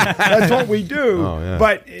 That's what we do. Oh, yeah.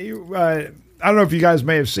 But I don't know if you guys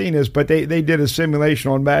may have seen this, but they did a simulation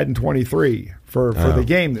on Madden 23 for the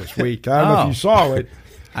game this week. I don't know if you saw it.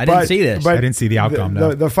 I didn't see this. But I didn't see the outcome.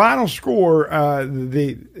 The final score.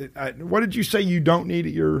 What did you say you don't need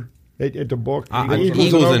at the book?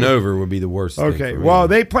 Eagles and over would be the worst. Okay. Well,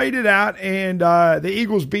 they played it out, and the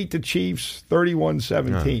Eagles beat the Chiefs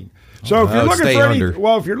 31-17. So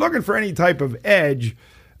if you're looking for any type of edge,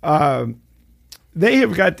 they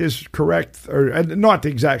have got this correct, or not the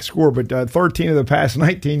exact score, but 13 of the past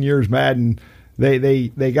 19 years Madden.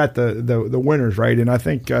 They got the winners right, and I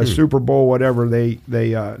think Super Bowl whatever they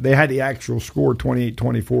had the actual score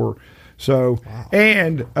 28-24. So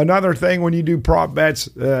and another thing when you do prop bets,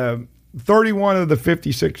 31 of the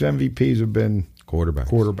 56 MVPs have been quarterbacks.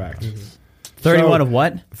 Mm-hmm. 31 of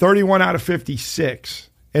what? 31 out of 56.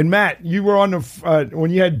 And Matt, you were on the when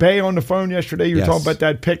you had Bay on the phone yesterday. You were talking about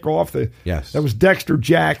that pick off Yes, that was Dexter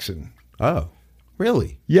Jackson. Oh,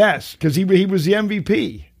 really? Yes, because he was the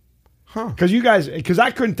MVP. Huh. Because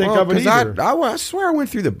I couldn't think of it either. I swear I went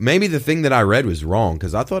through maybe the thing that I read was wrong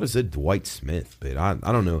because I thought it said Dwight Smith, but I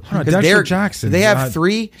don't know. Dexter Jackson. Did they have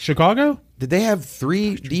three? Chicago? Did they have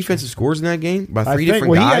three defensive scores in that game by three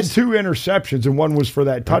different guys? He had two interceptions and one was for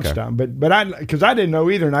that touchdown. Okay. But because I didn't know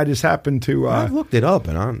either, and I just happened to I looked it up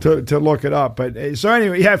and to look it up. But so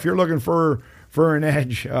anyway, if you're looking for an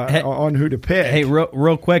edge on who to pick, hey,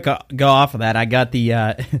 real quick, go off of that. I got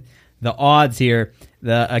the the odds here.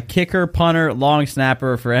 A kicker, punter, long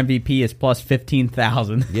snapper for MVP is plus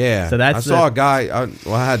 15,000. Yeah, so that's I saw a guy.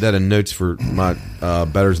 I had that in notes for my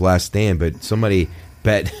Bettor's Last Stand, but somebody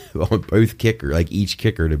bet on both kicker, like each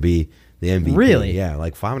kicker, to be the MVP. Really? Yeah,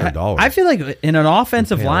 like $500. I feel like in an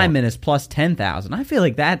offensive lineman is plus 10,000. I feel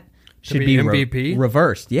like that should be MVP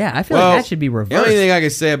reversed. Yeah, I feel like that should be reversed. The only thing I can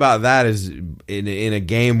say about that is in a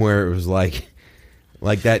game where it was like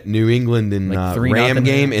that New England and Ram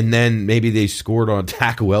game, and then maybe they scored on a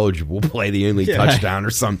tackle eligible play, the only touchdown or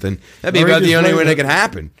something. That'd be about the only way that could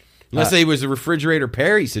happen. Unless it was a refrigerator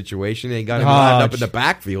Perry situation, they got him lined up in the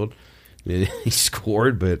backfield. He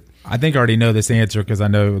scored, but I think I already know this answer because I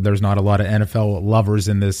know there's not a lot of NFL lovers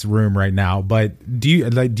in this room right now. But do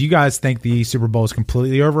you guys think the Super Bowl is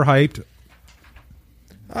completely overhyped?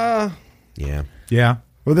 Yeah. Yeah.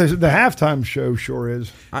 Well, the halftime show sure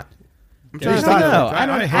is.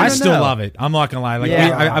 I still love it. I'm not gonna lie. Like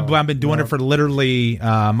I've been doing it for literally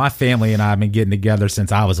my family and I have been getting together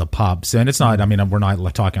since I was a pup. So, and it's not. I mean, we're not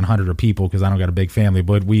talking 100 of people because I don't got a big family.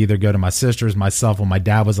 But we either go to my sister's, myself when my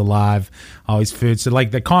dad was alive. Always food. So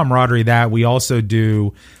like the camaraderie that we also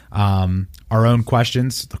do. Our own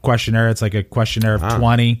questions, the questionnaire. It's like a questionnaire of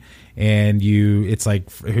 20, and it's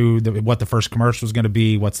like what the first commercial is going to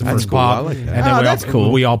be, what's the first pop, like that. And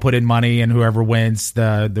then we all put in money, and whoever wins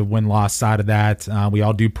the win loss side of that, we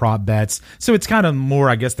all do prop bets. So it's kind of more,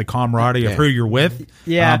 I guess, the camaraderie of who you're with.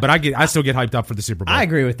 Yeah, but I still get hyped up for the Super Bowl. I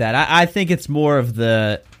agree with that. I think it's more of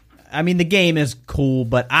the. I mean, the game is cool,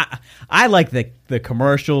 but I like the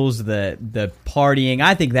commercials, the partying.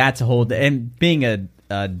 I think that's a whole. And being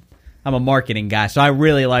I'm a marketing guy, so I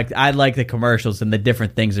really like the commercials and the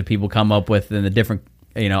different things that people come up with and the different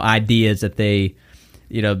ideas that they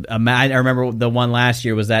I remember the one last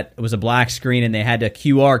year was that it was a black screen and they had a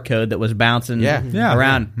QR code that was bouncing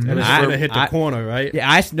around. And it was going to hit the corner, right?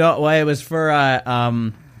 Yeah, it was for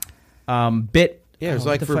Bit. Yeah, it was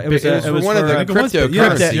like it was one of the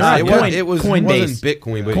cryptocurrencies. It wasn't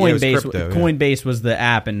Bitcoin, but it was crypto. Coinbase was the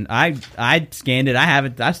app, and I scanned it.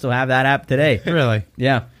 I still have that app today. Really?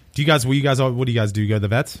 Yeah. What do you guys do? You go to the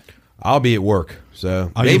vets? I'll be at work,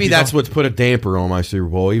 so maybe that's what's put a damper on my Super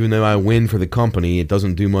Bowl. Even though I win for the company, it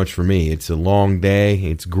doesn't do much for me. It's a long day,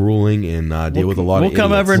 it's grueling, and I deal with a lot of idiots. We'll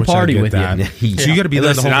come over and party with you. So you got to be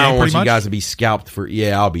there the whole game. I don't want you guys to be scalped for.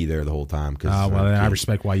 Yeah, I'll be there the whole time. Well, then I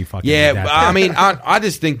respect why you fucking. Yeah, I mean, I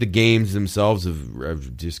just think the games themselves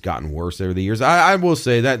have just gotten worse over the years. I will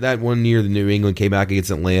say that one year the New England came back against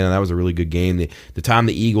Atlanta, that was a really good game. The time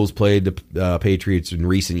the Eagles played the Patriots in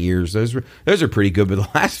recent years, those are pretty good. But the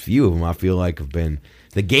last few of them, I feel like, have been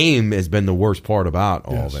the game has been the worst part about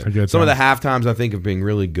all of it. Some of the halftimes I think have been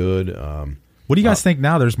really good. What do you guys think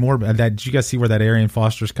now? There's more. Did you guys see where that Arian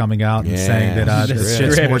Foster's coming out and saying that this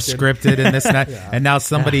shit's more scripted and this and that? And now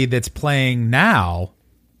somebody that's playing now,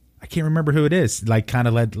 I can't remember who it is, like kind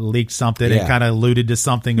of leaked something and kind of alluded to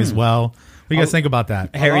something as well. What do you guys think about that?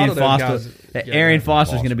 Arian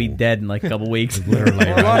Foster's going to be dead in like a couple weeks. Literally,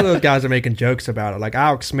 a lot of those guys are making jokes about it. Like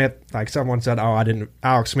Alex Smith, like someone said,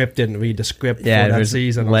 Alex Smith didn't read the script for that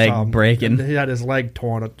season. Leg breaking. He had his leg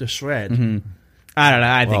torn up to shreds. Mm-hmm. I don't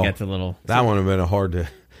know. I think that's a little. That one would have been hard to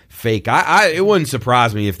fake. It wouldn't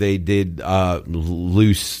surprise me if they did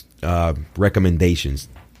loose recommendations,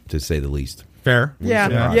 to say the least. Fair.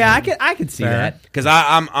 Yeah. I could see that, because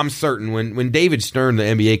I'm certain when David Stern, the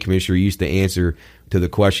NBA commissioner, used to answer to the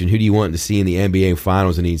question, "Who do you want to see in the NBA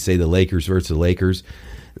Finals?" and he'd say the Lakers versus the Lakers.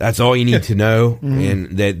 That's all you need to know,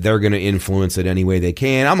 and that they're going to influence it any way they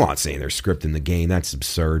can. I'm not saying they're scripting the game; that's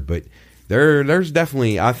absurd, but. There's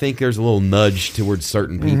definitely, I think there's a little nudge towards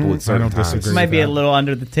certain people at certain times. This might be a little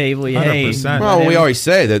under the table. Well, we always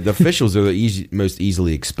say that the officials are the most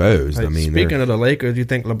easily exposed. Hey, I mean, speaking of the Lakers, you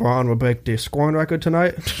think LeBron will break the scoring record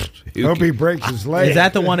tonight? Hope he breaks his leg. Is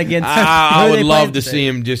that the one against? I would love to see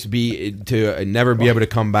him just never be able to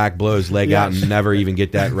come back, blow his leg out, and never even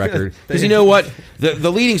get that record. Because you know what, the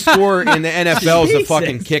leading scorer in the NFL is the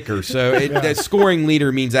fucking kicker. So that scoring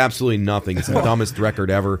leader means absolutely nothing. It's the dumbest record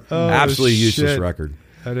ever. Absolutely useless record.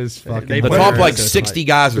 That is fucking. The top 60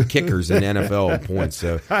 guys are kickers in NFL points.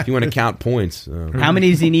 So if you want to count points, how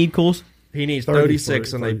many does he need, Cools? He needs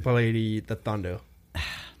 36, and they play the Thunder.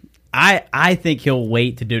 I think he'll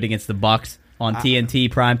wait to do it against the Bucks on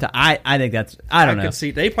TNT primetime. I think that's. I don't know.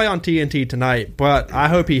 See, they play on TNT tonight, but I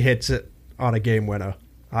hope he hits it on a game winner.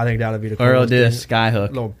 I think that'll be the. Or he'll do a skyhook.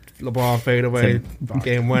 Little LeBron fadeaway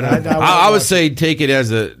game winner. I would say take it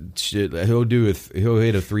as a shit. He'll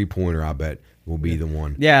hit a 3-pointer. I bet will be the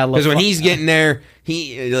one. Yeah, because when he's getting there,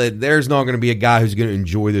 there's not going to be a guy who's going to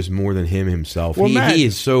enjoy this more than him himself. Well, he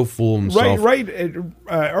is so full of himself.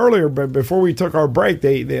 Earlier, but before we took our break,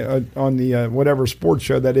 they on the whatever sports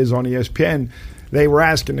show that is on ESPN, they were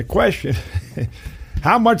asking the question.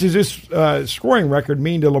 How much does this scoring record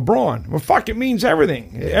mean to LeBron? Well, fuck, it means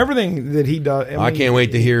everything. Everything that he does. I can't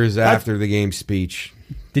wait to hear his after the game speech.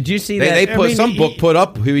 Did you see that? They put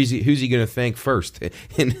up who's he going to thank first,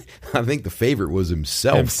 and I think the favorite was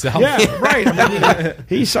himself. Yeah, right. I mean,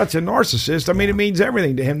 he's such a narcissist. I mean, it means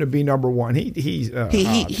everything to him to be number one.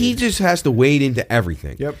 He just has to wade into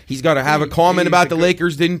everything. Yep. He's got to have a comment about the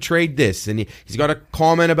Lakers didn't trade this, and he's got a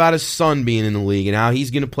comment about his son being in the league and how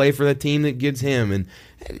he's going to play for the team that gives him. And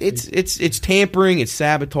it's tampering, it's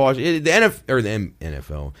sabotage. The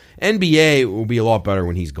NFL, NBA will be a lot better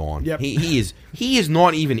when he's gone. Yep. He is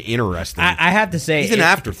not even interested. I have to say, he's an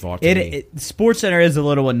afterthought. To me. SportsCenter is a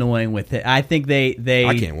little annoying with it. I think they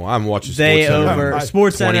I can't. Well, I'm watching SportsCenter. over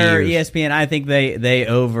SportsCenter, ESPN. I think they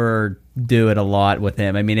over do it a lot with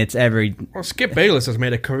him. I mean, it's every... Well, Skip Bayless has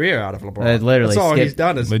made a career out of LeBron. Literally, that's all he's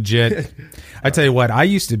done is... Legit. I tell you what, I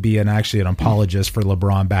used to be an apologist for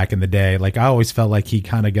LeBron back in the day. Like, I always felt like he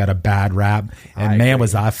kind of got a bad rap, and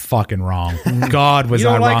was I fucking wrong. God, was I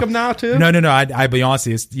wrong. You don't like him now, too? No. I be honest,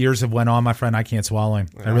 as years have went on, my friend, I can't swallow him.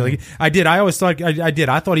 I did. I always thought, I did.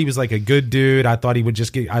 I thought he was like a good dude. I thought he would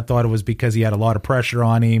just I thought it was because he had a lot of pressure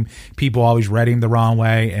on him. People always read him the wrong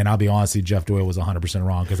way, and I'll be honest with you, Jeff Doyle was 100%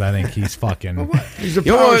 wrong, because I think he's fucking... He's a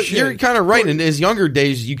you're kind of right. In his younger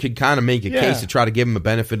days, you could kind of make a case to try to give him a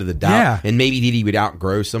benefit of the doubt, and maybe he would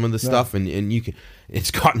outgrow some of the stuff, and you can. It's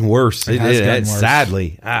gotten worse. It has gotten worse.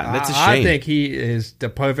 Sadly, that's a shame. I think he is the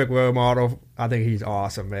perfect role model. I think he's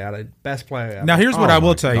awesome, man. The best player ever. Now, here's what I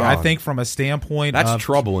will tell you. I think from a standpoint that's of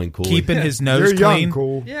troubling, cool. keeping his nose clean,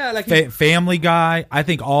 cool. Yeah, like family guy. I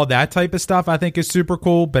think all that type of stuff I think is super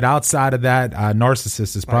cool. But outside of that,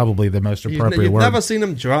 narcissist is probably the most appropriate you've word. Never seen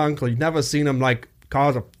him drunk, or you've never seen him like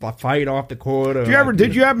cause a fight off the court. Or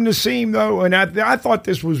did you happen to see him though? And I thought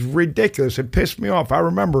this was ridiculous. It pissed me off. I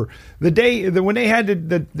remember the day when they had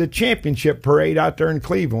the championship parade out there in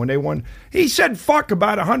Cleveland when they won. He said "fuck"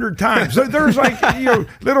 about 100 times. So there's like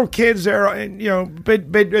little kids there, and but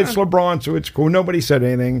it's LeBron, so it's cool. Nobody said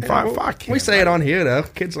anything. Fuck him. We say it on here though.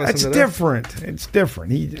 Kids listen to That's different. It's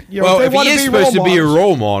different. If he is supposed to be a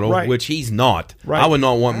role model, which he's not, I would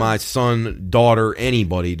not want my son, daughter,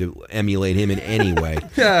 anybody to emulate him in any way.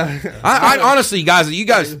 I honestly, guys, you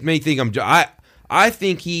guys may think I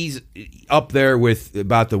think he's up there with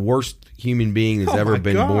about the worst human being that's ever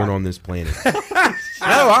been born on this planet.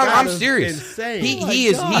 No, I'm serious. He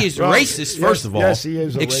is racist. First of all, yes, he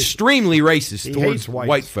is extremely racist towards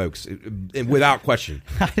white folks, without question.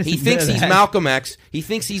 He thinks he's Malcolm X. He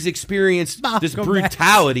thinks he's experienced this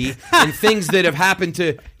brutality and things that have happened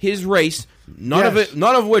to his race.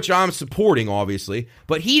 None of which I'm supporting, obviously,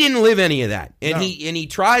 but he didn't live any of that, and he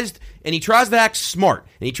tries to act smart,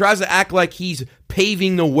 and he tries to act like he's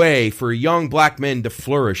paving the way for young black men to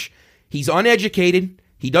flourish. He's uneducated.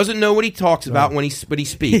 He doesn't know what he talks about when he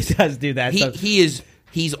speaks. He does do that.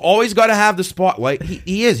 He's always got to have the spotlight.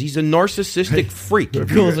 He's a narcissistic freak.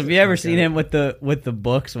 Cools, have you ever seen him with the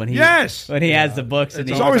books when he has the books and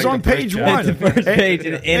he's always on page one, the first page,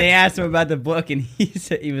 and they asked him about the book, and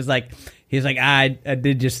he was like, I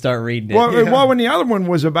did just start reading it. Well, when the other one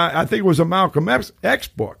was about, I think it was a Malcolm X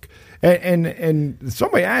book. And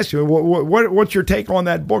somebody asked him, what's your take on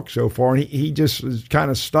that book so far? And he just was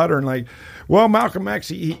kind of stuttering like, well, Malcolm X,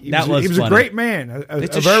 he was a great man, a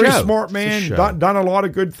very smart man, done a lot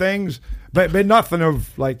of good things, but nothing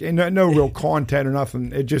of like, no real content or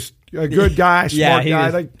nothing. It just a good guy, smart guy.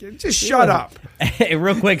 Like, just shut up. Hey,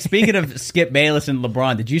 real quick, speaking of Skip Bayless and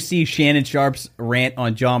LeBron, did you see Shannon Sharp's rant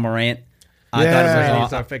on John Morant? I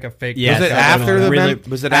thought it was a fake. Yeah, was it after the really,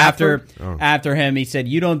 was it after? After him, he said,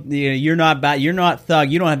 "You're not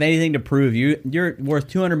thug. You don't have anything to prove. You're worth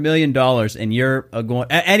 $200 million, and you're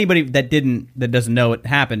going." Anybody that doesn't know what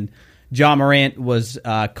happened, John Morant was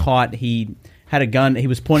caught. He had a gun. He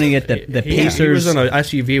was pointing at the Pacers. He was in an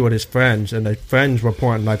SUV with his friends, and the friends were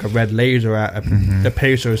pointing like a red laser at the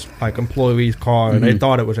Pacers like employee's car, and they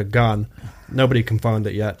thought it was a gun. Nobody confirmed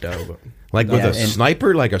it yet, though. But. Like with a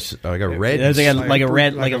sniper, like a red,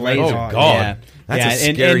 like a laser. Oh God, that's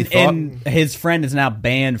a scary thought. And his friend is now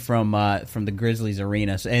banned from the Grizzlies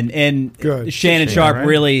arenas. And Shannon Sharp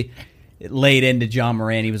really laid into John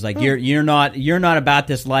Morant. He was like, "You're not about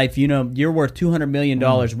this life. You're worth $200 million.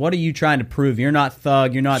 What are you trying to prove? You're not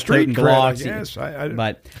thug. You're not toting Glocks." Yes,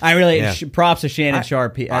 but I really props to Shannon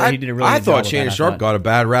Sharp. He did a really. I thought Shannon Sharp got a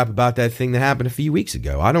bad rap about that thing that happened a few weeks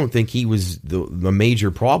ago. I don't think he was the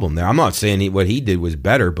major problem there. I'm not saying what he did was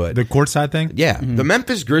better, but the courtside thing. Yeah, the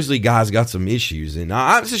Memphis Grizzly guys got some issues, and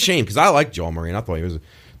it's a shame because I like John Morant. I thought he was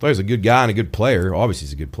a good guy and a good player. Obviously,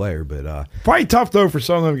 he's a good player, but probably tough though for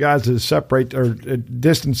some of them guys to separate or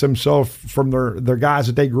distance themselves from their guys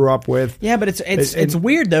that they grew up with. Yeah, but it's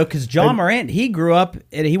weird though because John Morant, he grew up.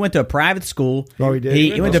 He went to a private school. Oh, he did.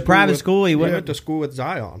 He went to private school. He went to school with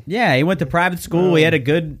Zion. Yeah, he went to private school. He had a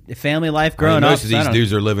good family life growing up. Most of these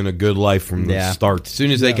dudes are living a good life from the start. As soon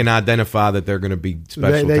as they can identify that they're going to be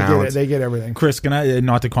special talents, they get everything. Chris, can I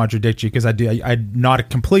not to contradict you because I not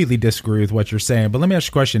completely disagree with what you're saying, but let me ask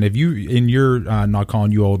you a question. If you you're not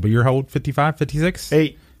calling you old, but you're how old? 55, 56?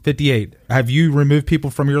 58. Have you removed people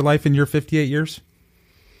from your life in your 58 years?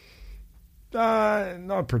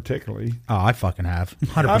 Not particularly. Oh, I fucking have.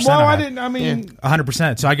 100%. Well, I didn't. I mean,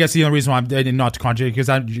 100%. So I guess the only reason why I'm not to contradict because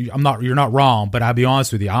I'm not. You're not wrong, but I'll be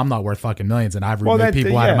honest with you. I'm not worth fucking millions, and I've removed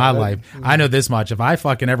people out of my life. I know this much: if I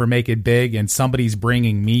fucking ever make it big and somebody's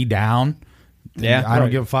bringing me down, Yeah. I don't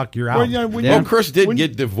give a fuck. You're out. Well, Chris did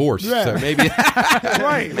get divorced, so maybe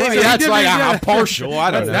right. maybe that's like a partial.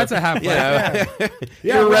 I don't know. That's a half. Yeah.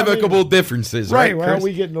 Yeah, Irrevocable differences, right? Well, Chris?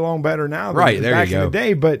 we getting along better now than Right, there back you go. in the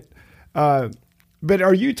day. But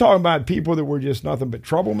are you talking about people that were just nothing but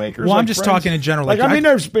troublemakers? Well, I'm like just friends? talking in general. Like, I mean,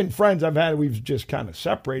 there's been friends I've had we've just kind of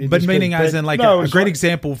separated. But just meaning 'cause as in like no, a it's great like-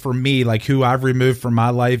 example for me, like who I've removed from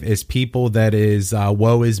my life is people that is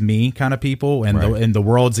woe is me kind of people, and the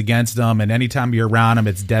world's against them. And anytime you're around them,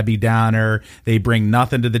 it's Debbie Downer. They bring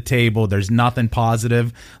nothing to the table. There's nothing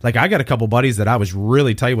positive. Like I got a couple buddies that I was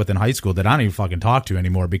really tight with in high school that I don't even fucking talk to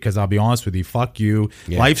anymore because I'll be honest with you, fuck you.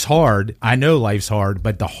 Yeah. Life's hard. I know life's hard,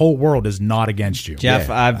 but the whole world is not against you. Jeff,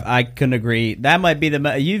 I couldn't agree. That might be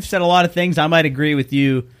you've said a lot of things. I might agree with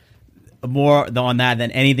you more on that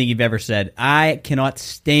than anything you've ever said. I cannot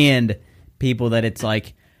stand people that it's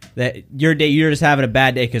like that you're just having a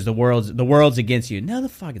bad day because the world's against you. No, the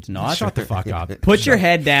fuck it's not. Shut the fuck up. Put your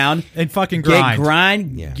head down And fucking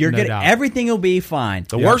grind. Get Yeah. You're No gonna doubt. everything will be fine.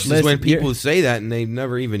 The worst is Listen, when people you're- say that and they've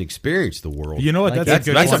never even experienced the world. You know what? Like, That's a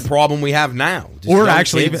good That's one. a problem we have now. Just Or young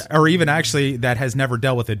actually, kids. or even actually that has never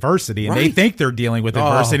dealt with adversity, and they Right. think they're dealing with Oh,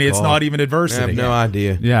 adversity. It's God. not even I adversity. have no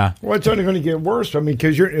idea. Yeah, Well, it's only going to get worse. I mean,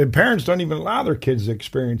 because parents don't even allow their kids to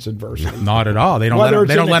experience adversity. not at all. They don't Whether let them. it's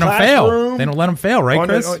They in don't the let them fail. classroom, They don't let them fail, right,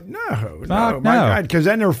 Chris? No, Fuck my no. God, because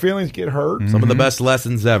then their feelings get hurt. Some of the best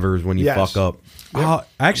lessons ever is when you Yes. fuck up.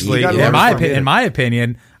 Actually, You gotta in learn my from it.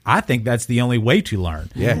 opinion, I think that's the only way to learn.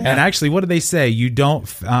 Yeah. And actually, what do they say? You don't.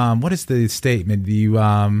 What is the statement?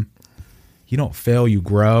 You don't fail, you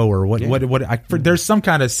grow, or what? Yeah. There's some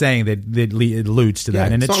kind of saying that alludes to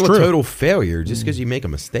that, and it's it's not true. a total failure just because you make a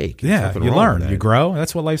mistake. There's Yeah, nothing you wrong learn, with that. you grow.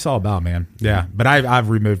 That's what life's all about, man. Yeah, but I've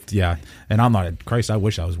removed, and I'm not. Christ, I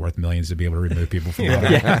wish I was worth millions to be able to remove people from my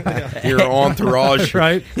life. Your entourage,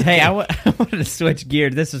 Right? Hey, I wanted to switch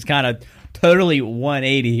gears. This is kind of totally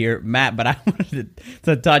 180 here, Matt, but I wanted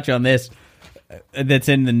to touch on this that's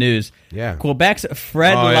in the news. Yeah. Quebec's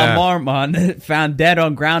Fred Oh, yeah. Lamarmont found dead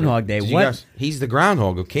on Groundhog Day. Did you What? guys- he's the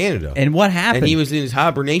groundhog of Canada. And what happened? And he was in his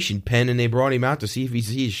hibernation pen, and they brought him out to see if he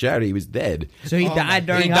sees his shadow. He was dead. So he died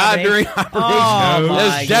during He died during hibernation? hibernation. Oh, That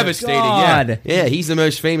my was devastating. God. Yeah, he's the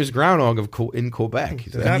most famous groundhog in Quebec.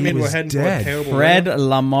 Does that mean we're was heading for a dead. terrible Fred winter?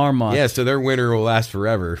 Lamarmont. Yeah, so their winter will last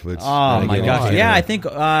forever. Which, Oh my gosh! Yeah, I think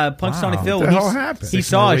Punxsutawney Wow. Phil. What the hell he's- happened? He 6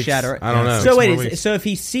 saw more a weeks. shadow. I don't know. So 6 wait, more weeks. so if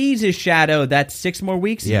he sees his shadow, that's 6 more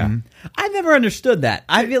weeks. Yeah. I've never understood that.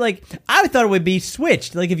 I feel like I thought it would be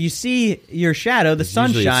switched. Like if you see your shadow, the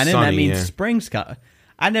sun's usually it's shining. That sunny, means yeah. spring's coming.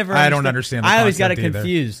 I never. I don't understand the I always got it concept either.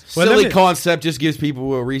 confused. Well, Silly let me- concept just gives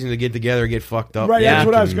people a reason to get together and get fucked up. Right, Yeah. that's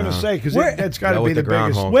what I was And, going to say, because Where- that's got to Go be with the the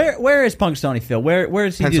biggest. groundhog. Where is Punxsutawney Phil? Where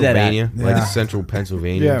does he do that at? Pennsylvania, like Yeah. central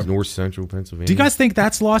Pennsylvania, Yeah. north central Pennsylvania. Do you guys think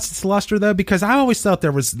that's lost its luster though? Because I always thought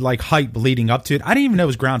there was like hype leading up to it. I didn't even know it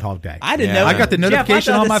was Groundhog Day. I didn't Yeah. know. I got the Jeff,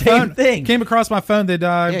 notification I thought on my the same phone. Thing. Came across my phone that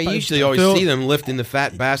Yeah, you usually always see them lifting the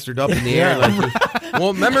fat bastard up in the air.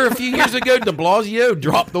 Well, remember a few years ago, de Blasio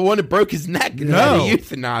dropped the one that broke his neck and had No. to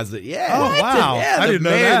euthanize it. Yeah. Oh, wow. Yeah, I the didn't know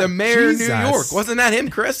mayor, that. The mayor of New Jesus. York. Wasn't that him,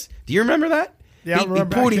 Chris? Do you remember that? Yeah, I he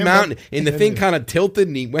remember. pulled I him came out, up and the and thing the- kind of tilted,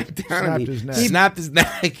 and he went down Snapped and his neck. he snapped his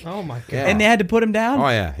neck. Oh my god! Yeah. And they had to put him down. Oh,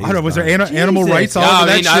 yeah. I don't know. Was there done. animal Jesus. rights all Yeah, over I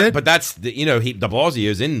that mean, shit? but that's de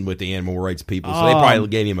Blasio's in with the animal rights people, so they Oh. probably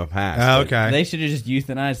gave him a pass. Oh, but- okay. They should have just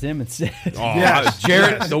euthanized him instead. Oh, Yes.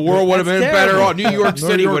 Jarrett, the world would have been That's better terrible. off. New York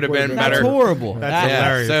City York would have would have been been That's better. horrible. That's Yeah.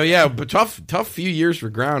 hilarious. So yeah, but tough few years for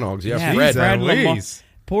groundhogs. Yeah, Yeah, Fred. Fred Lamar- Louise.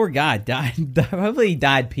 Poor guy died. Hopefully he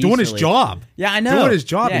died peacefully. Doing his job. Yeah, I know. Doing his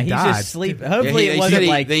job, Yeah, he he's died. just sleep. Yeah, Hopefully they it said wasn't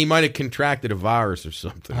like. he might have contracted a virus or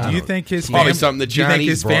something. I Do you don't think his Probably fam- something the do you think Chinese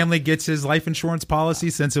his brought. family gets his life insurance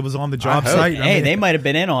policy since it was on the job hope. site? Hey, they might have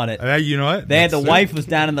been in on it. You know what? They had the That's- wife was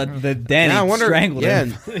down in the den Yeah, I and wonder. strangled Yeah,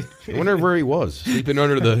 him. I wonder where he was, sleeping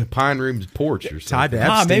under the pine room's porch or tied something. to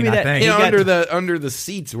Epstein. maybe I that- think. You know, he got- under the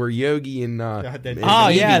seats where Yogi and they- Oh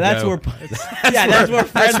Evie yeah, that's go. where. That's where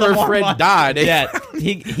Fred, that's where Lamar- Fred died. Yeah,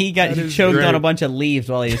 he choked great. on a bunch of leaves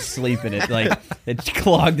while he was sleeping. It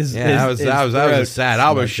clogged his. Yeah, his, that was throat. sad. I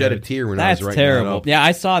almost shed a tear when I was That's writing terrible. that up. Yeah,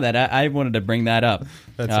 I saw that. I wanted to bring that up.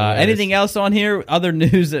 That's hilarious. Anything else on here? Other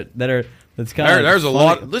news that's kind of There's a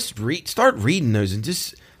lot. Let's start reading those and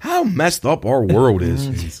just how messed up our world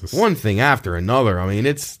is. One thing after another. I mean,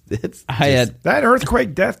 it's. I had. That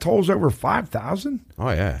earthquake death tolls over 5,000. Oh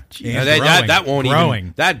yeah, And that won't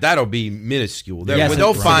growing. even that'll be minuscule. Yes, They'll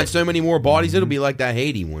it's find so many more bodies. It'll be like that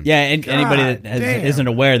Haiti one. Yeah, and anybody that damn. isn't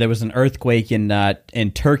aware, there was an earthquake in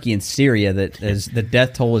Turkey and Syria that is the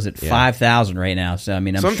death toll is at 5,000 right now. So I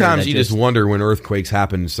mean, I'm sure Sometimes that you just wonder when earthquakes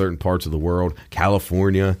happen in certain parts of the world.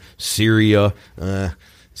 California, Syria.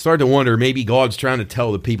 started to wonder, maybe God's trying to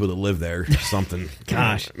tell the people that live there something.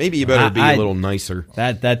 Gosh. Maybe you better be a little nicer.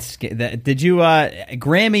 Did you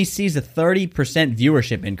Grammy sees a 30%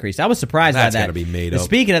 viewership increase? I was surprised by that. That's got to be made up.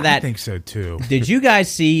 Speaking of that, I think so too. Did you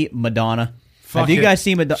guys see Madonna? Have you guys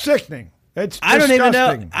seen Madonna? Sickening. It's I don't even know.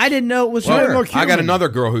 disgusting. I didn't know it was Well, her. look, I got another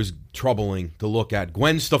girl who's troubling to look at.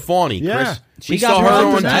 Gwen Stefani. Yeah. Chris, She we got saw her her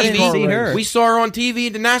on on I didn't see TV. her. We saw her on TV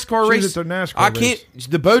at the NASCAR She race. was at the NASCAR I can't.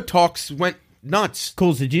 The Botox went nuts.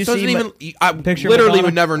 Cool. Did you Doesn't see? even. I picture of literally Madonna?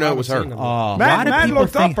 would never know it was her. Oh, Matt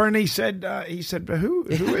looked think- up her and he said, who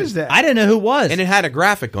is that? I didn't know who it was. And it had a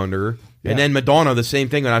graphic under her. And then Madonna, the same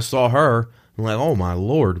thing. When I saw her, I'm like, oh my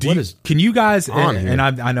Lord, Can you guys? on And,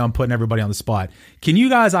 here? I know I'm putting everybody on the spot. Can you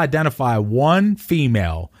guys identify one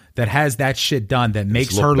female that has that shit done that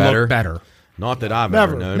makes her look better? Not that I've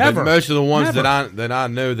Never. ever known. Never. But most of the ones Never. that I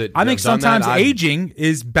know that I think have done sometimes that, aging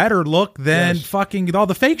is better look than fucking all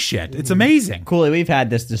the fake shit. It's amazing. Cooley, we've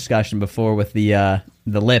had this discussion before with the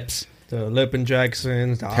lips. The lip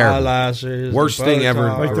injections, the Terrible. eyelashes. Worst the thing ever.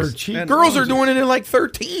 Botox. Like their cheek. Girls are doing it at like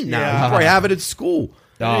 13 now. Yeah. You probably have it at school.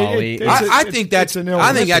 Oh, I think that's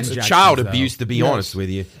injections, child though. abuse. To be honest with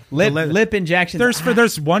you, lip injections.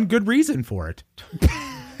 There's one good reason for it.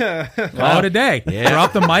 Call it a day. Yeah.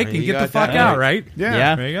 Drop the mic and You get the got fuck that out, right. right?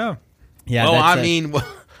 Yeah. There you go. Yeah. well, that's I it. mean,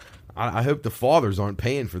 I hope the fathers aren't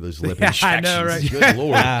paying for those lip Yeah, injections. I know, right? Good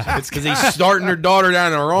Lord, it's because he's starting their daughter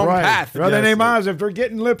down the wrong Right. path. Well, then they might as if they're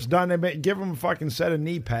getting lips done, they give them a fucking set of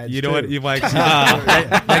knee pads. You know too. what? You like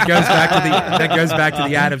that goes back to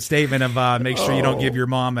the Adam statement of make sure you don't give your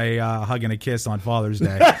mom a hug and a kiss on Father's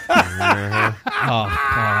Day. Oh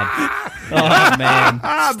God. Oh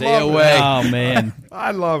man. Stay away. Oh man.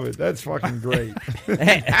 I love it. That's fucking great.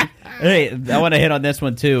 Hey, I want to hit on this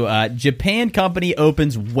one too. Japan company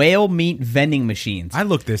opens whale meat vending machines. I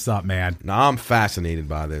looked this up, man. No, I'm fascinated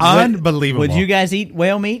by this. Unbelievable. Would you guys eat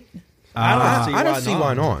whale meat? I don't see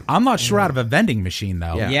why not. I'm not sure out of a vending machine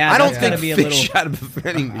though. Yeah, I don't that's think gotta be a fish little- out of a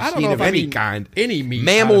vending I don't machine know of if I any mean kind. any meat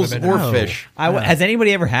mammals out of a or vending machine. fish. Has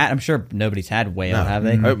anybody ever had? I'm sure nobody's had whale, have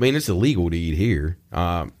they? I mean, it's illegal to eat here.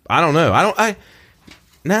 I don't know.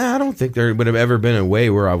 I don't think there would have ever been a way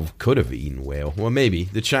where I could have eaten whale. Well, maybe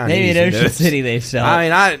the Chinese. Maybe in who Ocean knows? City they sell. I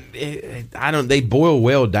mean, I don't. They boil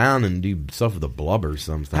whale down and do stuff with the blubber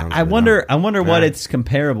sometimes. I wonder what it's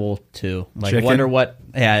comparable to. Like, Chicken? wonder what.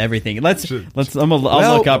 Yeah, everything.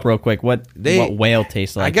 I'll look up real quick what whale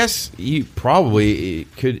tastes like. I guess you probably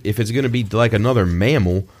could if it's going to be like another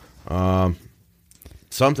mammal.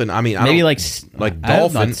 Something. I mean, Maybe like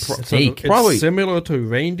dolphin. steak. Probably. It's similar to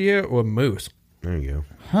reindeer or moose. There you go.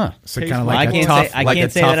 Huh? So kind of Well, like I a can't tough, say- I like can't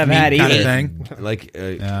a say tough that I've meat had kind either. of thing. Like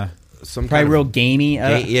some Probably kind real of gamey.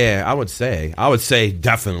 yeah, I would say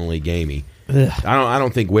definitely gamey. I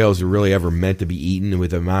don't think whales are really ever meant to be eaten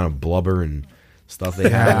with the amount of blubber and stuff they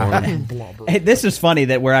have on them. Hey, this is funny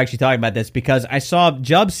that we're actually talking about this because I saw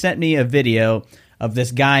Jubb sent me a video of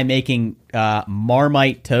this guy making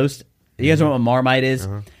Marmite toast. You guys know what Marmite is?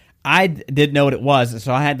 I didn't know what it was,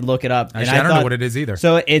 so I had to look it up. Actually, I don't know what it is either.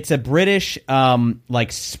 So it's a British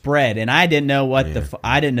like spread, and I didn't know what the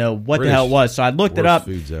hell it was. So I looked it worst up.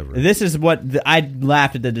 foods ever. This is what I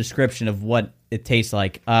laughed at the description of what it tastes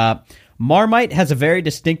like. Marmite has a very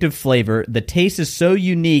distinctive flavor. The taste is so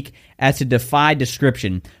unique as to defy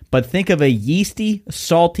description. But think of a yeasty,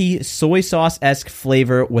 salty, soy sauce-esque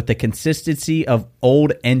flavor with the consistency of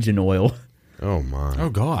old engine oil. Oh my! Oh How the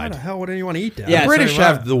God! hell would anyone eat that? Yeah, The British so,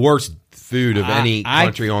 have the worst food of any I-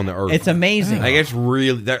 country on the earth. It's amazing. Like it's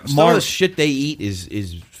really some of the shit they eat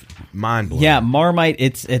is mind blowing. Yeah, Marmite.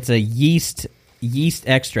 It's a yeast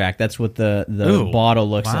extract. That's what the Ooh, bottle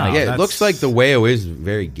looks wow. like. Yeah, it That's- looks like the whale is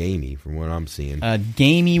very gamey from what I'm seeing. A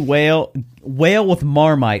gamey whale with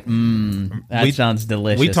Marmite. That sounds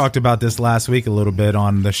delicious. We talked about this last week a little bit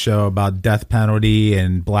on the show about death penalty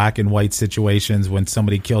and black and white situations when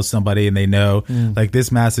somebody kills somebody and they know, like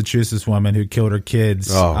this Massachusetts woman who killed her kids.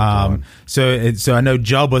 Oh, God. So I know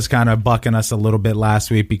Jubb was kind of bucking us a little bit last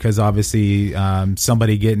week because obviously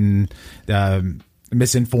somebody getting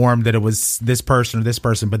misinformed that it was this person or this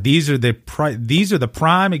person, but these are the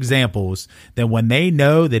prime examples that when they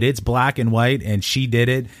know that it's black and white and she did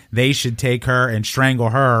it, they should take her and strangle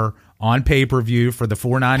her on pay-per-view for the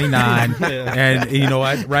 $4.99. And you know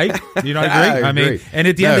what, right? You know, I agree. I mean, agree. and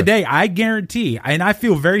at the end of the day, I guarantee, and I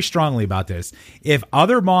feel very strongly about this, if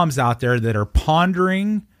other moms out there that are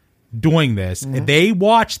pondering doing this, if they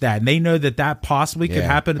watch that and they know that possibly could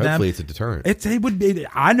happen to them. Hopefully it's a deterrent. It would be.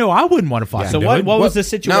 I know I wouldn't want to fucking So do what it. was the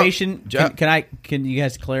situation? No, Can you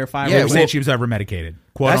guys clarify? Yeah, Who said she was over medicated?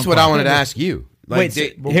 That's what I wanted to ask you.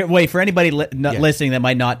 Like, wait for anybody listening that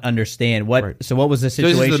might not understand what. Right. So what was the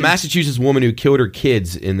situation? So this is the Massachusetts woman who killed her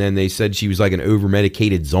kids, and then they said she was like an over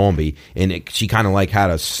medicated zombie, and she kind of like had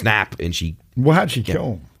a snap, and she. Well, how'd she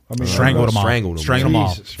kill him? I mean, strangled them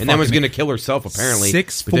all. And then was going to kill herself, apparently.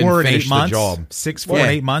 6, 4, and 8 months. 6, 4, and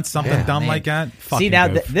 8 months, something dumb like that. See, now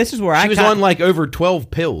this is where she was on like over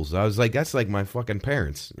 12 pills. I was like, that's like my fucking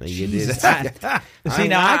parents. See,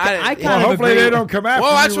 now I kind of hopefully agree. They don't come after.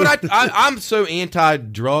 Well, that's what I'm so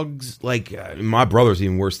anti-drugs. Like my brother's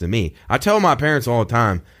even worse than me. I tell my parents all the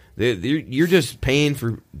time, you're just paying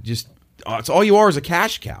for just. It's all you are is a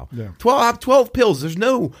cash cow. Yeah. 12 pills. There's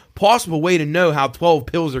no possible way to know how 12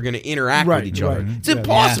 pills are going to interact with each other. It's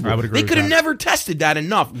impossible. I would agree they could have never tested that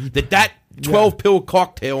enough. That 12 pill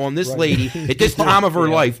cocktail on this lady at this time of her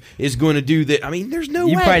life is going to do that. I mean, there's no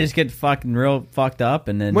way. You probably just get fucking real fucked up,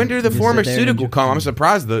 and then when did the pharmaceutical come? I'm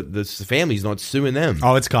surprised the family's not suing them.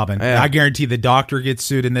 Oh, it's coming. Yeah. I guarantee the doctor gets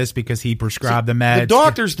sued in this because he prescribed the meds. The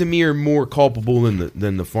doctors, to me, are more culpable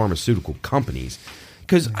than the pharmaceutical companies.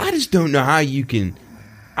 Because I just don't know how you can.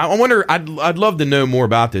 I wonder. I'd love to know more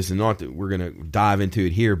about this, and not that we're gonna dive into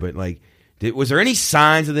it here. But like, was there any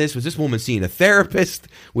signs of this? Was this woman seeing a therapist?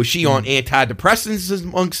 Was she on antidepressants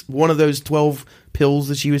amongst one of those 12 pills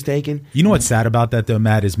that she was taking? You know what's sad about that though,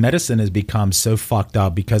 Matt, is medicine has become so fucked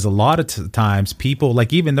up because a lot of times people,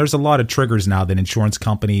 like, even there's a lot of triggers now that insurance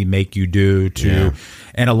company make you do to,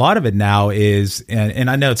 and a lot of it now is, and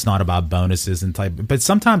I know it's not about bonuses and type, but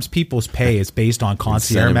sometimes people's pay is based on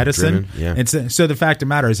concierge medicine. And so the fact of the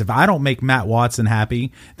matter is, if I don't make Matt Watson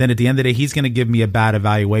happy, then at the end of the day, he's going to give me a bad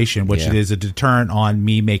evaluation, which is a deterrent on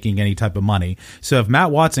me making any type of money. So if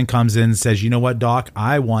Matt Watson comes in and says, you know what, doc,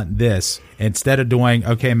 I want this, instead of doing,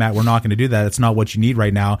 okay, Matt, we're not going to do that. It's not what you need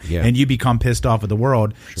right now. Yeah. And you become pissed off at the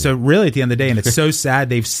world. Sure. So really at the end of the day, and it's so sad,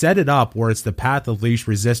 they've set it up where it's the path of least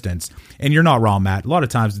resistance. And you're not wrong, Matt. A lot of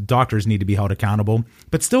times doctors need to be held accountable.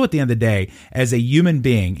 But still at the end of the day, as a human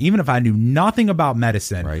being, even if I knew nothing about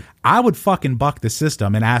medicine, I would fucking buck the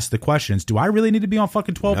system and ask the questions, do I really need to be on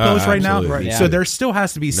fucking 12 pills right now? Right. Yeah. So there still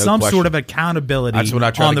has to be some sort of accountability on the person.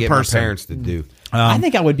 That's what I try to get my parents to do. I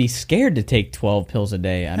think I would be scared to take 12 pills a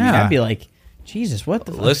day. I mean, I'd be like, Jesus, what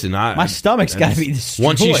the fuck? Listen, my stomach's got to be destroyed.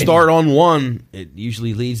 Once you start on one, it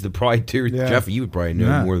usually leads to probably two. Jeff, you would probably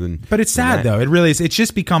know more than. But it's sad though. It really is. It's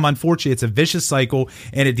just become, unfortunately, it's a vicious cycle.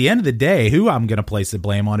 And at the end of the day, who I'm going to place the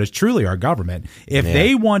blame on is truly our government. If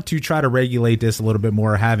they want to try to regulate this a little bit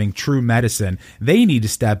more, having true medicine, they need to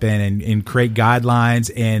step in and create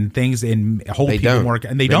guidelines and things and hold people more.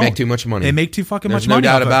 And they don't make too much money. They make too fucking much money.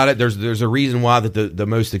 There's no doubt about it. There's a reason why that the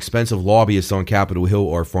most expensive lobbyists on Capitol Hill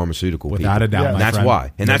are pharmaceutical people. Without a doubt, and that's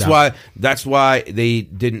why. And that's why they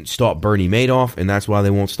didn't stop Bernie Madoff, and that's why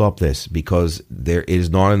they won't stop this, because it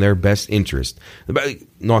is not in their best interest.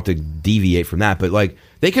 Not to deviate from that, but like,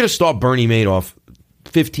 they could have stopped Bernie Madoff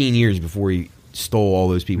 15 years before he stole all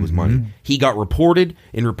those people's money. He got reported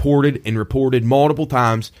and reported and reported multiple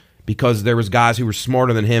times because there was guys who were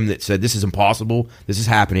smarter than him that said, this is impossible, this is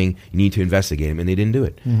happening, you need to investigate him, and they didn't do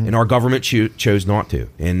it. And our government chose not to,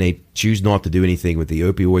 and they choose not to do anything with the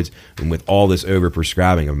opioids and with all this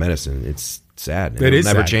overprescribing of medicine. It's sad. It'll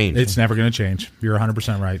never change. It's never going to change. You're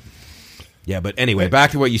 100% right. Yeah, but anyway,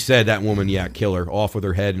 back to what you said. That woman, kill her, off with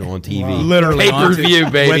her head and on TV. Wow. Literally.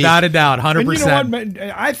 Pay-per-view, baby. Without a doubt, 100%. And you know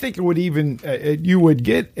what, I think it would even, you would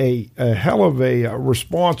get a hell of a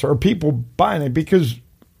response, or people buying it, because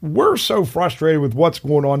we're so frustrated with what's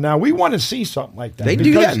going on now. We want to see something like that. They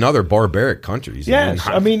do that in other barbaric countries. Yes,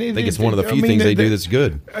 I think it's one of the few things they do that's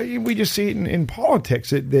good. We just see it in politics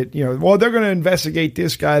that well, they're going to investigate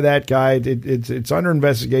this guy, that guy. It's under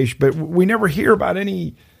investigation, but we never hear about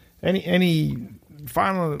any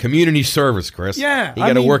final community service, Chris. Yeah, you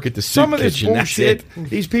got to work at the soup kitchen. That's it.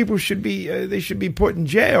 These people should be put in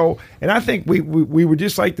jail, and I think we would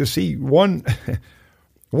just like to see one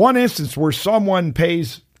instance where someone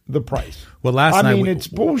pays the price. Well, last night, it's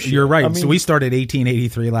bullshit. You're right. So we started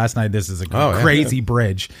 1883 last night. This is a crazy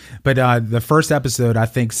bridge. But the first episode, I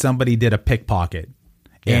think somebody did a pickpocket.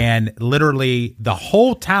 Yeah. And literally the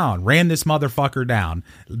whole town ran this motherfucker down,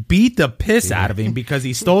 beat the piss out of him because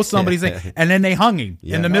he stole somebody's thing, and then they hung him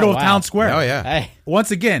in the middle of town square. Oh, yeah. Hey,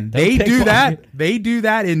 once again, they do that. They do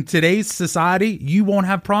that in today's society. You won't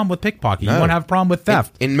have a problem with pickpocket. You won't have a problem with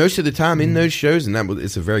theft. And most of the time in those shows, and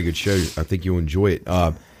it's a very good show, I think you'll enjoy it.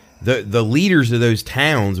 The leaders of those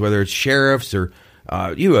towns, whether it's sheriffs or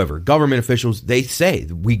whoever, government officials, they say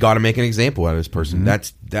we got to make an example out of this person.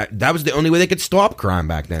 That was the only way they could stop crime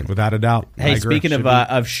back then. Without a doubt. Hey, speaking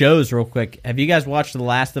of shows, real quick, have you guys watched The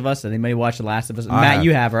Last of Us? Anybody watched The Last of Us? Matt,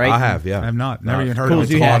 you have, right? I have, yeah. I have not. Never even heard Cool,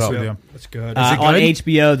 of it. you have. That's good. On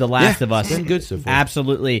HBO, The Last of Us. It's been good so far.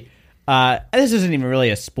 Absolutely. This isn't even really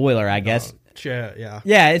a spoiler, I guess. Yeah.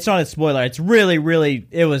 Yeah, it's not a spoiler. It's really, really.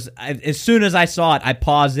 It was as soon as I saw it, I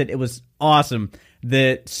paused it. It was awesome.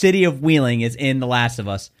 The city of Wheeling is in The Last of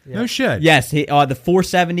Us. No shit. Yes, the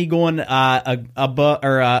 470 going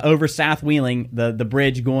over South Wheeling, the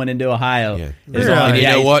bridge going into Ohio. Yeah. is Really? on. And you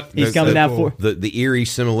know what? He's coming down for. The eerie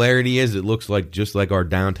similarity is it looks like just like our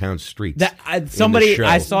downtown streets. I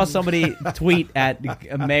saw somebody tweet at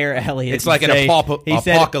Mayor Elliott. It's like an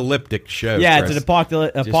apocalyptic show. Yeah, Chris. it's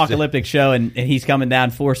an apocalyptic show, and he's coming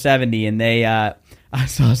down 470, and they. I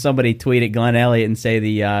saw somebody tweet at Glenn Elliott and say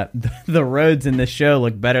the roads in this show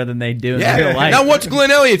look better than they do in real life. Now, what's Glenn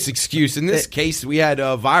Elliott's excuse? In this case, we had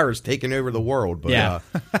a virus taking over the world. But, yeah,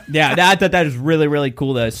 I thought that was really, really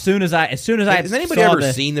cool. Though, as soon as I has anybody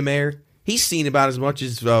ever seen the mayor? He's seen about as much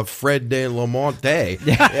as Fred de La Monte.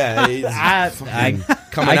 Yeah, he's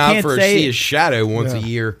coming out for see his shadow once a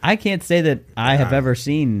year. I can't say that I have ever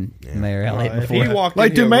seen Mayor Elliott before.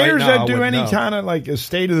 Like, do mayors that do any kind of like a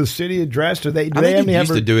state of the city address? Do they? Do they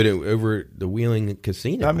used to do it over the Wheeling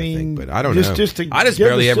Casino. I mean, but I don't know. I just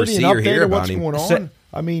barely ever see or hear about him. What's going on?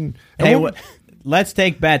 I mean, hey, let's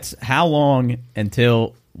take bets. How long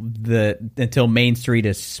until Main Street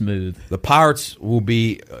is smooth? The Pirates will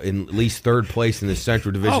be in at least third place in the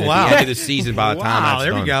Central Division at the end of the season by the time that's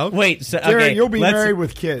there done. we go. Wait, so, Jared, you'll be married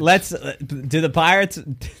with kids. Do the Pirates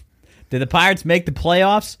make the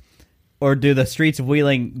playoffs, or do the streets of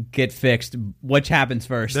Wheeling get fixed? Which happens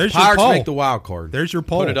first? There's Pirates your poll. make the wild card. There's your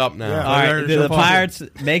poll. Put it up now. Yeah. All right, do the Pirates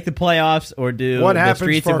make the playoffs, or do the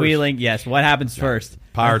streets of Wheeling? Yes, what happens first?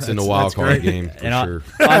 Pirates in the wild card game for And sure.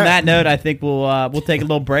 On that note, I think we'll take a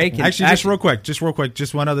little break. And Actually, just real quick,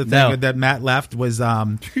 just one other thing that Matt left was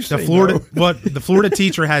the Florida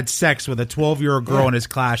teacher had sex with a 12-year-old girl in his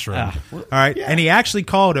classroom. All right, and he actually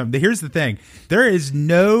called him. Here's the thing: there is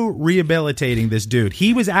no rehabilitating this dude.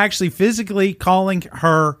 He was actually physically calling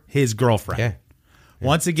her his girlfriend. Yeah.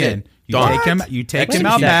 Once again, you take him Wait a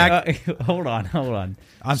out second. back. Hold on.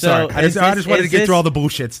 I'm sorry. I just wanted to get through all the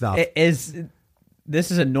bullshit stuff.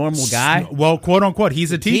 This is a normal guy? Well, quote unquote,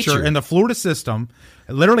 he's a teacher in the Florida system.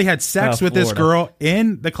 Literally had sex with this girl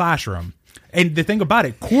in the classroom, and the thing about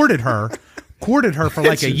it, courted her for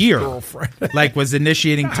like a year. Like was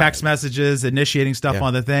initiating text messages, initiating stuff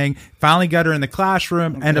on the thing. Finally got her in the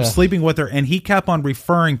classroom, ended up sleeping with her, and he kept on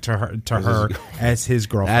referring to her as his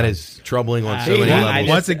girlfriend. That is troubling on so many levels.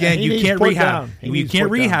 Once again, you can't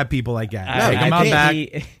rehab people like that. Take them out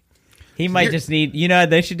back. He might just need,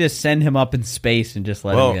 they should just send him up in space and just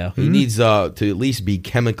let him go. He needs to at least be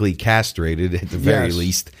chemically castrated at the very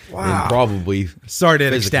least. Wow. And probably sorry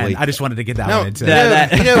to physically. extend. I just wanted to get that one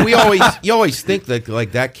into. You always think that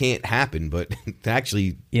like that can't happen, but it's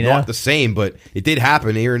actually not the same. But it did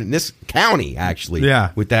happen here in this county, actually.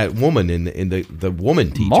 Yeah. With that woman and the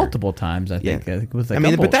woman teacher. Multiple times, I think. Yeah. It was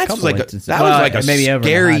but that was like a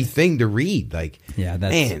scary thing to read. Like, yeah,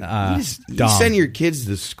 that's man, you send your kids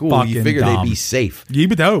to school, you figure they'd be safe. You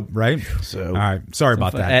would hope, right? So, all right. Sorry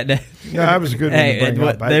about that. Yeah, that was a good one.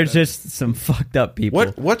 Hey, there's just some fucked up people.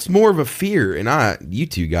 What's more of a fear? And you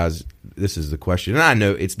two guys, this is the question. And I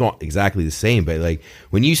know it's not exactly the same, but like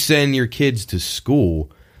when you send your kids to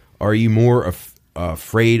school, are you more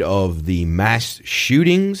afraid of the mass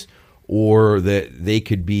shootings, or that they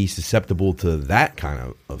could be susceptible to that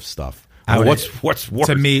kind of stuff? What's worse?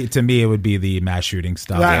 To me, it would be the mass shooting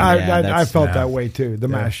stuff. I felt that way too. The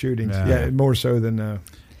mass shootings, more so than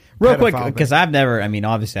real quick, because I've never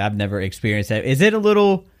experienced that. Is it a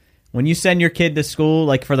little when you send your kid to school,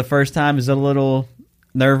 like for the first time? Is it a little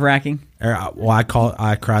nerve-wracking? Well, I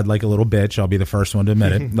cried like a little bitch. I'll be the first one to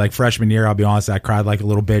admit it. Like freshman year, I'll be honest, I cried like a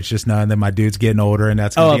little bitch just knowing that my dude's getting older, and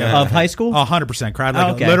that's of high school. 100% cried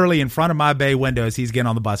like literally in front of my bay windows. He's getting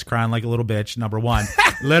on the bus, crying like a little bitch. Number one,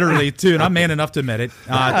 literally. Two, and I'm man enough to admit it.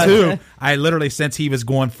 Two, I literally, since he was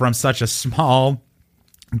going from such a small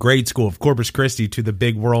grade school of Corpus Christi to the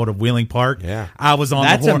big world of Wheeling Park, I was on the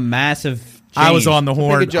horn. That's a massive. I was on the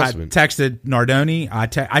horn. I texted Nardoni. I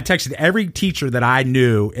texted every teacher that I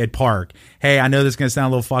knew at Park. Hey, I know this is going to sound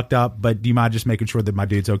a little fucked up, but do you mind just making sure that my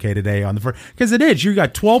dude's okay today on the first? Because it is. You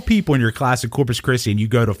got 12 people in your class at Corpus Christi, and you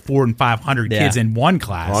go to 400 and 500 kids in one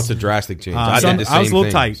class. Oh, that's a drastic change. I was a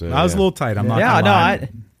little tight. So, I was a little tight. I'm not gonna lie.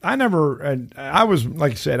 I never. I was,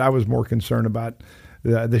 like I said, I was more concerned about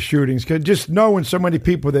the shootings, because just knowing so many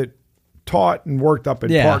people that taught and worked up at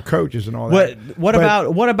park coaches and all that.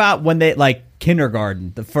 What about when they like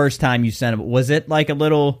kindergarten? The first time you sent them, was it like a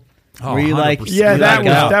little? Oh, were you like? 100%. Yeah,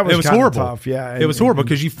 that was horrible. Tough. Yeah, it was horrible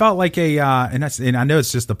because you felt like and I know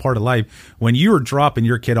it's just a part of life when you were dropping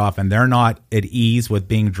your kid off and they're not at ease with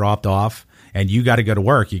being dropped off. And you got to go to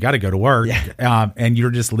work. You got to go to work. Yeah. And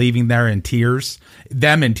you're just leaving there in tears.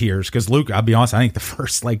 Them in tears. Because Luke, I'll be honest, I think the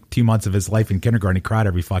first 2 months of his life in kindergarten, he cried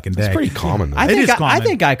every fucking day. It's pretty common, though. I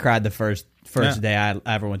think I cried the first day I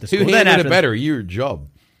ever went to school. Who handled it better, you or Job?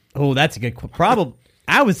 Oh, that's a good problem.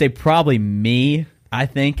 I would say probably me, I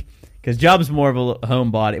think. Because Job's more of a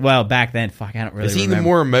homebody. Well, back then, I don't really remember. Is he the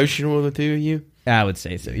more emotional of the two of you? I would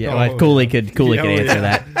say so. Yeah, Cooley could answer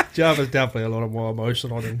that. Job is definitely a little more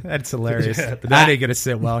emotional than. That's hilarious. That ain't gonna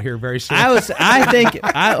sit well here very soon.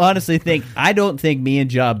 I honestly think I don't think me and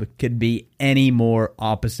Job could be any more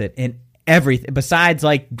opposite in everything besides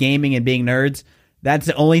like gaming and being nerds. That's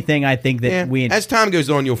the only thing I think that we. As time goes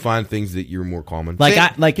on, you'll find things that you're more common.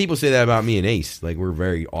 Like people say that about me and Ace. Like we're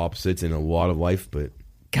very opposites in a lot of life, but.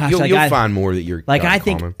 Gosh, you'll find more that you're like. I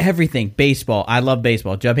think everything baseball. I love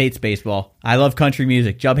baseball. Job hates baseball. I love country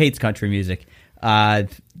music. Job hates country music.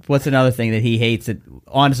 What's another thing that he hates? That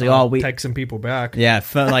honestly, all we texting people back. Yeah,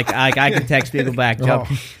 I can text people back. Job,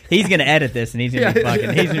 he's gonna edit this and he's gonna be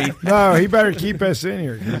fucking. He's gonna be, no, he better keep us in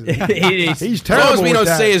here. He's terrible. As long as we don't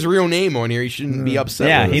say his real name on here, he shouldn't be upset.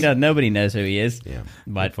 Yeah, with us. he does. Nobody knows who he is. Yeah,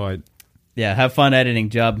 but yeah, have fun editing,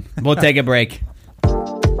 Job. We'll take a break.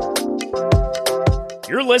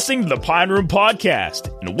 You're listening to the Pine Room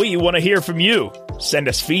Podcast, and we want to hear from you. Send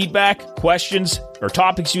us feedback, questions, or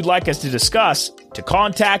topics you'd like us to discuss to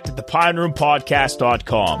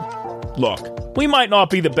contact@thepineroompodcast.com. Look, we might not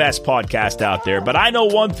be the best podcast out there, but I know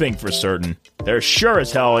one thing for certain. There's sure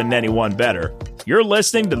as hell ain't anyone better. You're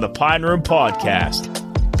listening to the Pine Room Podcast.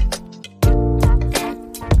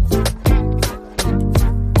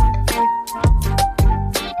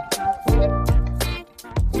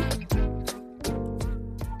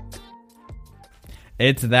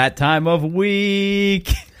 It's that time of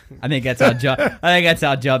week. I think that's how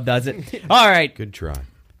Job does it. All right. Good try.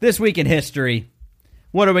 This week in history.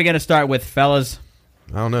 What are we going to start with, fellas?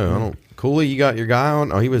 I don't know. Cooley, you got your guy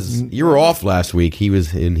on? Oh, you were off last week. He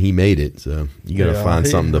made it. So you got to find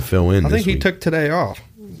something to fill in. I think he week. took today off.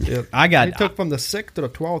 Yeah. He took from the 6th to the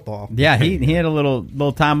 12th off. Yeah, he had a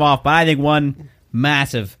little time off, but I think one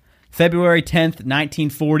massive. February 10th,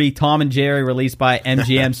 1940, Tom and Jerry released by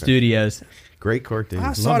MGM Studios. Great cartoon.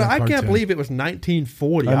 I saw that. I can't believe it was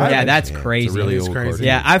 1940. Yeah, that's crazy. It's a really old cartoon.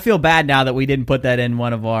 Yeah, I feel bad now that we didn't put that in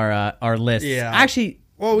one of our lists. Yeah. Actually,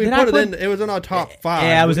 well, we put it in. It was in our top 5.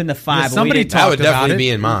 Yeah, it was in the 5. Somebody that would definitely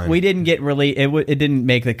be in mine. We didn't get it didn't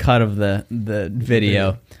make the cut of the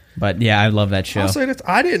video. But yeah, I love that show. I'll say this: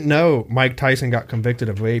 I didn't know Mike Tyson got convicted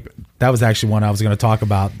of rape. That was actually one I was going to talk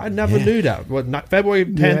about. I never knew that. What, February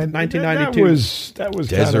 10th, 1992. That was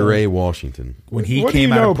Desiree Washington. When he what came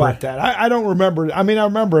do you out know of about that? I don't remember. I mean, I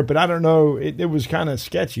remember it, but I don't know. It was kind of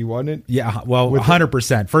sketchy, wasn't it? Yeah, well,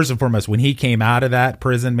 100%. First and foremost, when he came out of that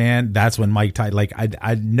prison, man, that's when Mike Tyson,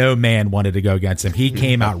 no man wanted to go against him. He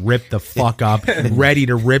came out, ripped the fuck up, ready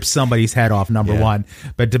to rip somebody's head off, number one.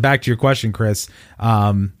 But back to your question, Chris,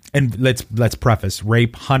 and let's preface,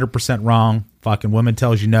 rape, 100% wrong. Fucking woman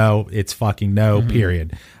tells you no, it's fucking no,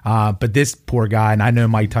 period. But this poor guy, and I know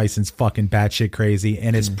Mike Tyson's fucking batshit crazy,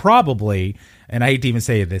 and it's probably, and I hate to even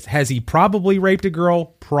say this, has he probably raped a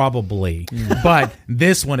girl? Probably. But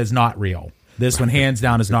this one is not real. This one, hands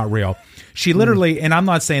down, is not real. She literally, and I'm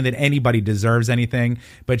not saying that anybody deserves anything,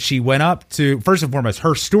 but she went up to, first and foremost,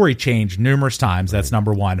 her story changed numerous times. That's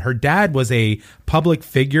number one. Her dad was a public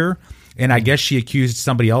figure, and I guess she accused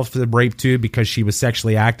somebody else of rape too because she was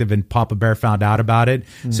sexually active and Papa Bear found out about it.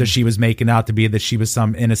 So she was making out to be that she was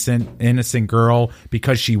some innocent girl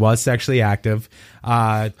because she was sexually active.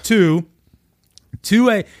 They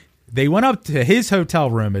went up to his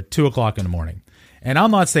hotel room at 2:00 in the morning. And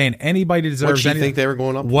I'm not saying anybody deserves anything. What did she think they were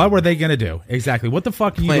going up to? What were they going to do? Exactly. What the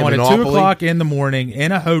fuck are you doing at Monopoly? 2:00 in the morning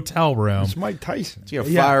in a hotel room? It's Mike Tyson. You're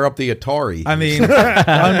going to fire up the Atari. I mean,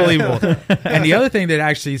 unbelievable. And the other thing that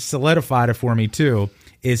actually solidified it for me, too,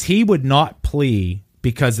 is he would not plea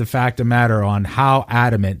because the fact of the matter on how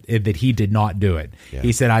adamant that he did not do it. Yeah.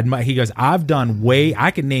 He said, he goes, I've done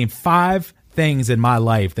I can name 5 things in my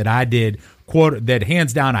life that I did, quote, that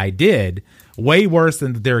hands down I did, way worse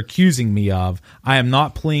than they're accusing me of. I am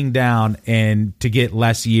not pleading down and to get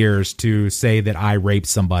less years to say that I raped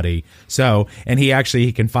somebody. So, and he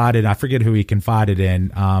confided, I forget who he confided in,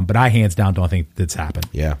 but I hands down don't think that's happened.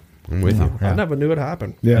 Yeah, I'm with you. I never knew it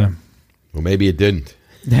happened. Yeah. Well, maybe it didn't.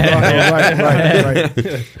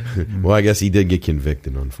 Right. Well, I guess he did get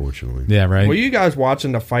convicted, unfortunately. Yeah, right. Were you guys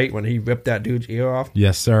watching the fight when he ripped that dude's ear off?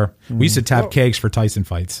 Yes, sir. We used to tap kegs for Tyson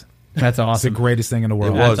fights. That's It's the awesome. greatest thing in the It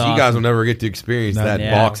world. was. That's You guys awesome. will never get to experience that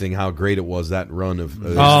Yeah. boxing, how great it was, that run of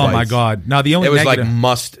those Oh my fights. God! Now the only It was negative, like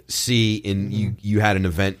must see, and you had an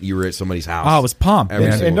event, you were at somebody's house. I was pumped. Every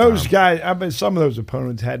man. single And those time. guys, I bet some of those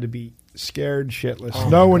opponents had to be scared shitless,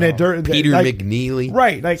 knowing that they're Peter like, McNeely.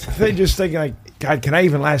 right? Like they just thinking, like, God, can I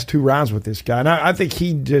even last 2 rounds with this guy? And I think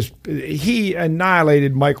he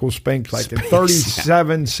annihilated Michael Spinks like in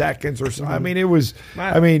 37 seconds or so. I mean, it was.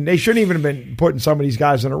 I mean, they shouldn't even have been putting some of these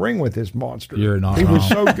guys in a ring with this monster. You're not He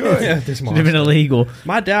was wrong. so good. This Should have been illegal.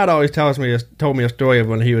 My dad always told me a story of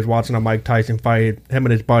when he was watching a Mike Tyson fight. Him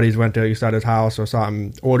and his buddies went to his house or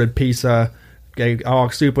something, ordered pizza, all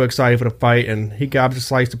super excited for the fight, and he grabs a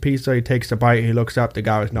slice of pizza, he takes a bite, he looks up, the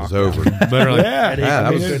guy was It knocked was out. over. Literally. Yeah, Yeah,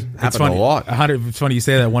 that was It's happened funny. a lot. It's funny you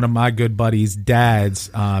say that. One of my good buddies' dads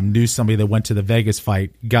knew somebody that went to the Vegas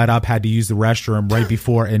fight, got up, had to use the restroom right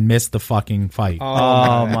before, and missed the fucking fight.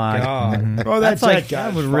 Oh, my God. Oh, That's that's like- that that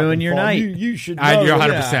guy's would ruin fucking your fault. night. You should. You're know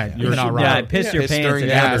 100%. You're not Yeah, wrong. piss your Piss pants during at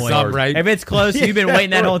the that after point. party. Right. If it's close, you've been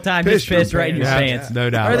waiting that whole time. Piss Just piss your right in your pants. pants. No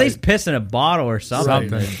doubt. Or at least piss in a bottle or something.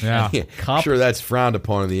 Something. Yeah. Yeah, Cup. sure, that's frowned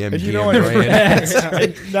upon in the MGM. And you know what?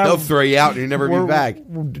 brand. Now, They'll throw you out and you'll never be back.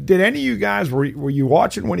 Did any of you guys were you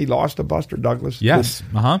watching when he lost to Buster Douglas? Yes.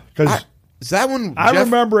 Because Is that when I Jeff-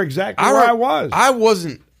 remember exactly where I was. I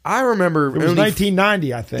wasn't. I remember. It was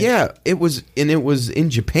 1990, I think. Yeah, it was, and it was in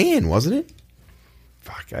Japan, wasn't it?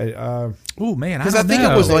 Fuck. Oh man, Because I think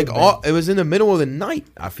it was like it was in the middle of the night.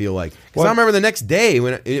 I feel like because I remember the next day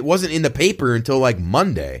when it wasn't in the paper until like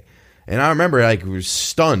Monday, and I remember like we were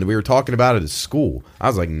stunned. We were talking about it at school. I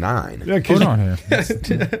was like 9. Yeah, 'cause- Hold on here. Let's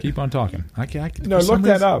keep on talking. I can no, for some look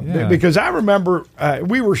that reason- up yeah. because I remember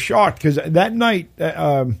we were shocked because that night.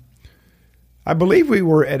 I believe we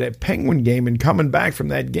were at a Penguin game, and coming back from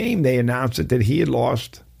that game, they announced that he had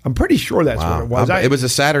lost. I'm pretty sure that's what it was. It was a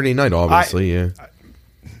Saturday night, obviously. Yeah.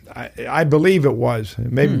 I believe it was.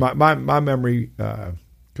 Maybe my memory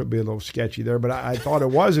could be a little sketchy there, but I thought it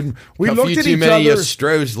was. And we A looked few at too each many other.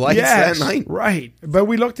 Stroh's lights Yes, that night. right. But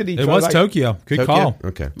we looked at each It other. was like, Tokyo. Good Tokyo? call.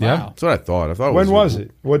 Okay. Yeah. That's what I thought. I thought. When it was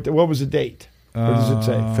it? What was the date? What does it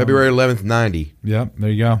say? February 11th, 90. Yep. There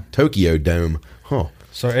you go. Tokyo Dome. Huh.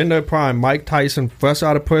 So in their prime, Mike Tyson fresh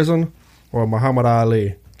out of prison or Muhammad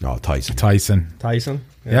Ali? Oh, Tyson. Tyson. Tyson?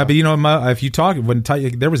 Yeah, but you know, if you talk when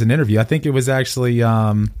there was an interview, I think it was actually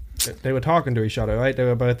They were talking to each other, right? They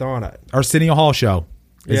were both on it. Arsenio Hall show.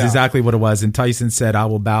 Is Yeah. exactly what it was, and Tyson said, "I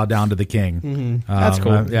will bow down to the king." That's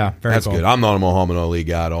cool. Yeah, very That's cool. good. I'm not a Muhammad Ali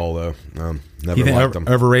guy at all, though. Never You think liked him.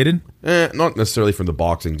 overrated? Not necessarily from the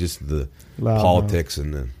boxing, just the politics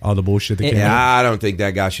and the. All the bullshit that came Yeah, out. I don't think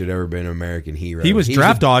that guy should have ever been an American hero. He was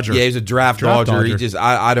draft dodger. Yeah, he was a draft Draft dodger. He dodger. just,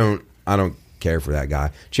 I don't care for that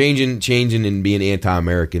guy. Changing and being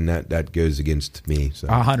anti-American, that goes against me. So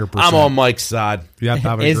 100%. I'm on Mike's side. Yeah,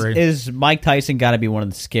 I would agree. Is Mike Tyson got to be one of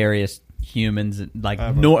the scariest humans? Like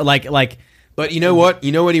But you know what?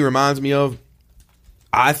 You know what he reminds me of?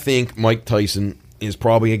 I think Mike Tyson is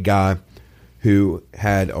probably a guy who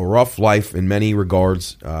had a rough life in many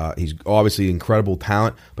regards. He's obviously incredible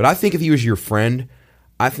talent, but I think if he was your friend,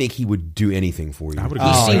 I think he would do anything for you. would He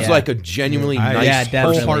agree. seems yeah. like a genuinely nice yeah,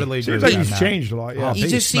 definitely. wholeheartedly agree Seems with like that, he's Matt. changed a lot. Yeah. Oh, He He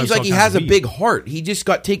just smokes seems all like he kinds has a of weed. big heart. He just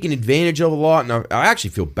got taken advantage of a lot, and I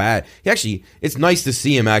actually feel bad. It's nice to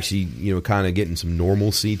see him actually, kind of getting some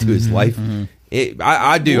normalcy to his life.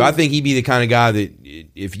 I do. I think he'd be the kind of guy that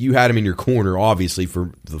if you had him in your corner, obviously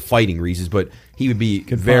for the fighting reasons, but he would be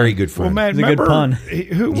very good Well, friend. man, It's a good remember pun.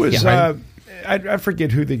 who was? Yeah, right. I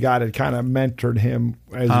forget who the guy that kind of mentored him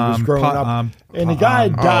as he was growing Pa- up, and the guy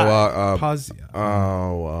died. Pause.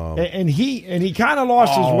 And he kind of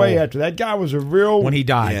lost his way after that. Guy was a real When he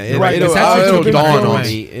died. Yeah, Right, it'll, it's actually it'll took him dawn a on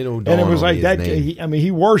few me. It'll dawn and it was on like me, that. his name.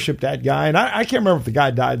 He worshipped that guy, and I can't remember if the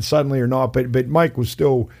guy died suddenly or not. But Mike was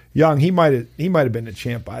still young. He might have been a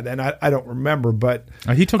champ by then. I don't remember, but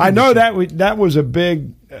He took I him know to- that was a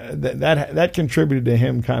big that contributed to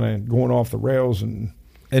him kind of going off the rails.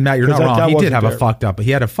 And Matt, you're not 'Cause that guy wrong. He did wasn't have there.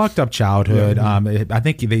 he had a fucked up childhood. I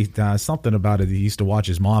think they something about it. He used to watch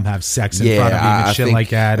his mom have sex in front of him and shit think, like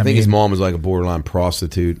that. I think his mom was like a borderline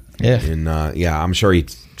prostitute. Yeah. And I'm sure he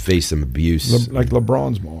face some abuse. Like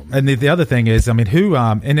LeBron's mom. And the other thing is, I mean, who?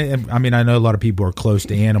 I mean, I know a lot of people are close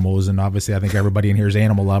to animals, and obviously, I think everybody in here is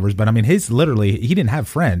animal lovers. But I mean, he didn't have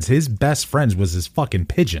friends. His best friends was his fucking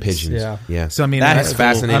pigeons. Yeah. So I mean, that's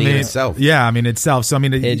fascinating in itself. Yeah, I mean itself. So I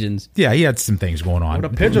mean, pigeons. Yeah, he had some things going on. Well,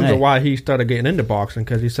 the pigeons are why he started getting into boxing,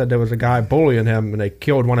 because he said there was a guy bullying him, and they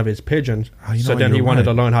killed one of his pigeons. So then he wanted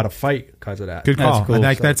to learn how to fight because of that. Good call. That's cool.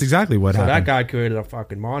 That's exactly what happened. That guy created a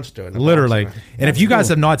fucking monster. Literally. And if you guys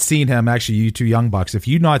have not seen him, actually, you two young bucks, if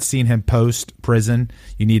you've not seen him post prison,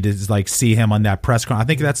 you need to like see him on that press conference. I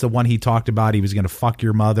think that's the one he talked about. He was going to fuck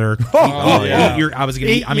your mother. Yeah.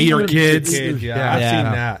 Eat your kids. Yeah, I've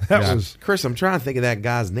seen that. That was Chris, I'm trying to think of that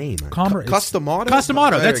guy's name.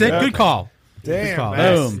 Customato. That's it. Good call. damn. Good call.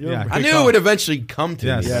 Man. Boom. Yeah, I good knew call. it would eventually come to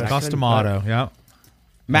Yes, me. Customato. Yeah.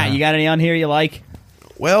 Matt, you got any on here you like?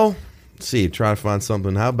 Well, let's see, try to find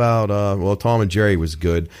something. How about, Tom and Jerry was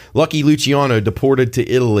good. Lucky Luciano deported to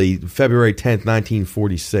Italy February 10th,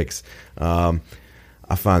 1946.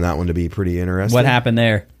 I find that one to be pretty interesting. What happened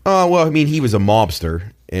there? Well, I mean, he was a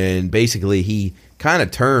mobster, and basically he kind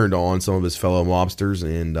of turned on some of his fellow mobsters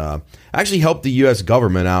and actually helped the U.S.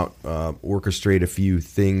 government out, orchestrate a few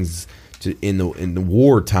things in the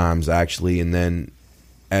war times, actually, and then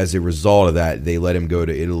as a result of that, they let him go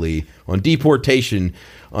to Italy on deportation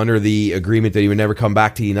under the agreement that he would never come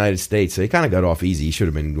back to the United States. So he kind of got off easy. He should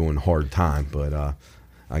have been going hard time, but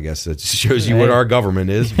I guess it shows you what our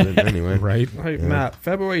government is. But anyway, Right. Hey, Matt,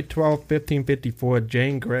 February 12th, 1554,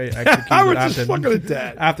 Jane Grey executed I was just looking at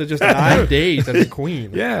that. after just 9 days as a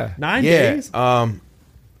queen. Yeah. 9 days?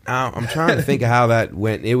 I'm trying to think of how that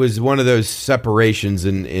went. It was one of those separations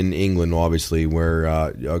in England, obviously, where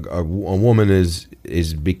a woman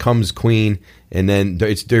becomes queen, and then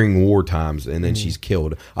it's during war times, and then she's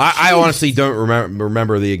killed. I honestly don't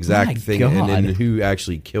remember the exact thing and who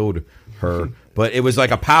actually killed her, but it was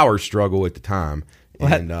like a power struggle at the time.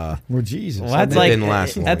 And Well, Jesus. Well, that's it like didn't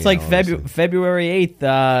last long, that's like obviously. February 8th,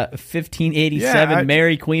 1587. Yeah,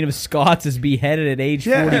 Mary, Queen of Scots, is beheaded at age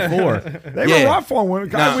 44. They were rough on women.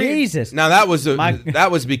 God, Jesus. Now that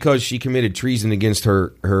was because she committed treason against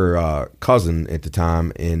her cousin at the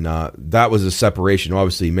time, and that was a separation.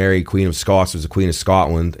 Obviously, Mary, Queen of Scots, was the Queen of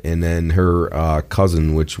Scotland, and then her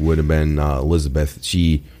cousin, which would have been Elizabeth,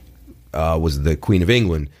 she was the Queen of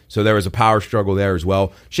England. So there was a power struggle there as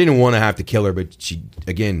well. She didn't want to have to kill her, but she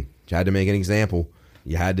had to make an example.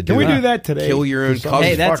 You had to do Can we it. do that today? Kill your own For some cousin.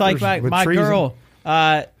 Hey, that's like fuckers with my treason. girl.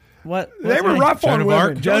 What? They were rough Joan on of women.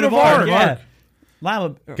 Arc? Joan of Arc, Arc. yeah.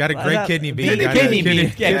 Lima, Got a great kidney bean. Kidney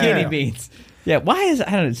beans. Yeah, Yeah. kidney beans. Yeah, why is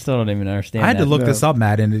still don't even understand. I had to that. look this up,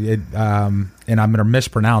 Matt, and I'm going to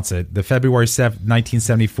mispronounce it. The February 7th,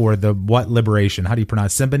 1974, the what liberation? How do you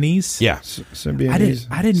pronounce it? Symbionese? Yeah. Symbionese.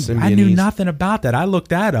 I knew Symbionese. nothing about that. I looked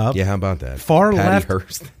that up. Yeah, how about that? Far Patty left.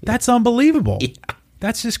 Hearst. That's unbelievable. Yeah.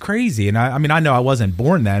 That's just crazy. And I mean, I know I wasn't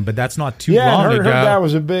born then, but that's not too Yeah, long and her ago. dad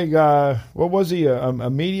was a big, what was he, a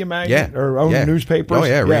media magnate? Yeah. Or owned newspapers? Oh,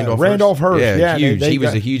 yeah, Randolph Hearst. Yeah, and huge. He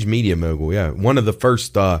was a huge media mogul, yeah. One of the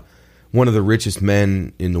first, one of the richest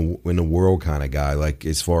men in the world kind of guy, like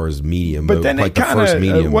as far as media mogul. But then like they the first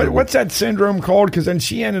media kind of, mogul. what's that syndrome called? Because then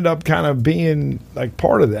she ended up kind of being like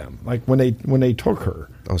part of them, like when they took her.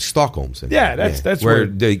 Oh, Stockholm syndrome. Yeah, that's where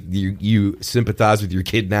where- you sympathize with your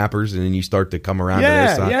kidnappers and then you start to come around to Yeah,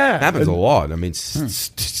 their side. yeah. It happens a lot. I mean,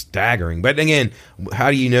 it's staggering. But again, how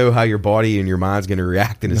do you know how your body and your mind's going to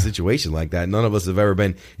react in a situation like that? None of us have ever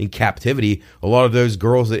been in captivity. A lot of those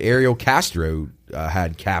girls that Ariel Castro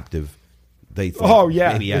had captive, they thought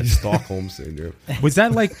maybe had Stockholm syndrome. Was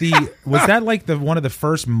that like the one of the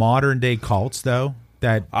first modern day cults though?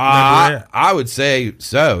 That I would say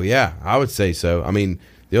so. Yeah, I would say so. I mean,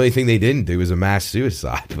 the only thing they didn't do was a mass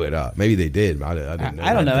suicide, but maybe they did. I didn't know.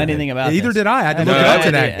 I don't know anything about Either this. did I. I had to No, look it up I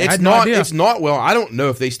today. didn't. I It's had no not. idea. It's not. Well, I don't know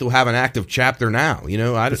if they still have an active chapter now. You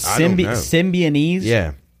know, I don't know. Symbionese?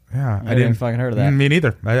 Yeah. Yeah, I didn't fucking heard of that. Me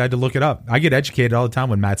neither. I had to look it up. I get educated all the time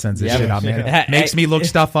when Matt sends this Yeah. shit out, man. Yeah. It makes me look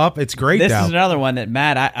stuff up. It's great. This though. is another one that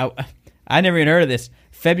Matt, I never even heard of this.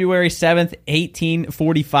 February 7th,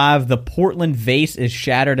 1845, the Portland vase is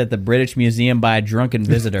shattered at the British Museum by a drunken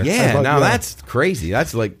visitor. Yeah, now that's crazy.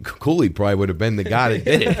 That's like Cooley probably would have been the guy that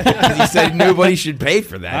did it. 'Cause he said nobody should pay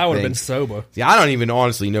for that. I would have thing. been sober. See, I don't even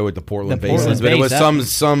honestly know what the Portland vase Portland is, but it was vase,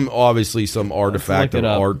 some obviously some artifact look of it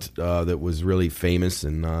up. art that was really famous,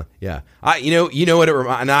 and yeah, you know what it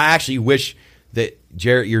reminds. And I actually wish that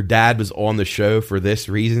Jarrett, your dad, was on the show for this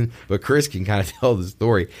reason, but Chris can kind of tell the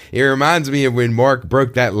story. It reminds me of when Mark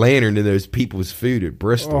broke that lantern in those people's food at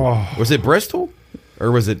Bristol. Oh. Was it Bristol?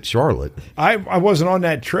 Or was it Charlotte? I wasn't on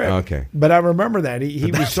that trip. Okay. But I remember that.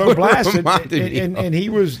 He was so blasted, and he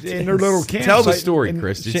was in their little campsite. Tell the story,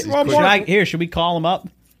 Chris. Should we call him up?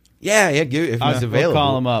 Yeah, if he's available. We'll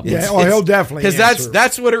call him up. Yeah, he'll definitely because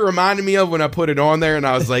that's what it reminded me of when I put it on there, and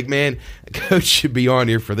I was like, man, Coach should be on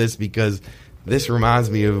here for this because this reminds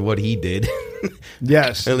me of what he did.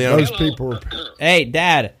 Yes, those people. Hey,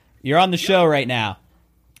 Dad, you're on the show right now.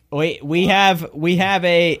 We have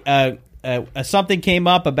a something came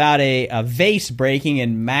up about a vase breaking,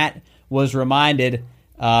 and Matt was reminded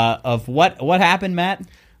of what happened, Matt.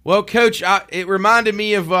 Well, Coach, it reminded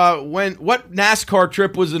me of what NASCAR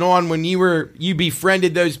trip was it on when you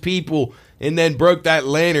befriended those people and then broke that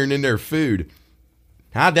lantern in their food.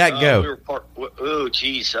 How'd that go?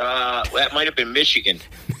 That might have been Michigan.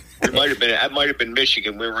 That might have been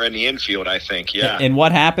Michigan. We were in the infield, I think. Yeah. And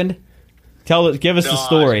what happened? Give us the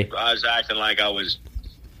story. I was acting like I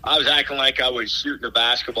was shooting a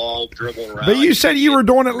basketball, dribbling around. But you said you were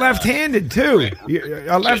doing it left-handed too.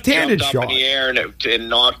 A left-handed shot. Up in the air and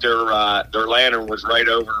knocked their lantern was right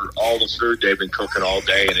over all the food they've been cooking all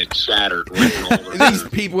day, and it shattered. These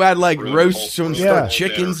people had like roasts and stuff,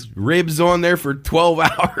 chickens, ribs on there for 12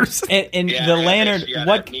 hours. And the lantern,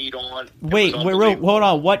 what? Meat on. Wait, hold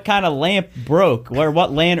on. What kind of lamp broke?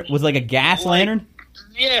 What lantern was like a gas lantern?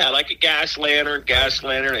 Yeah, like a gas lantern,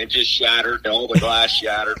 it just shattered. All the glass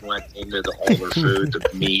shattered, went into all their food, the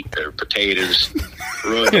meat, their potatoes,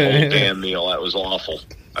 ruined the whole damn meal. That was awful.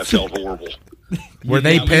 I felt horrible. Were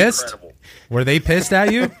they pissed? Were they pissed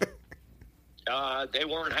at you? They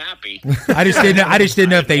weren't happy. I just didn't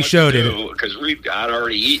know if they showed it. Because I'd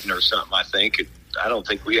already eaten or something, I think. I don't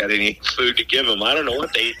think we had any food to give them. I don't know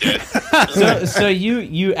what they did. So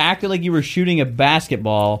you acted like you were shooting a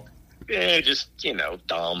basketball. Yeah, just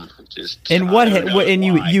dumb. And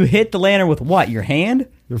you hit the lantern with what? Your hand?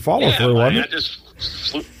 Your follow through, wasn't it? I just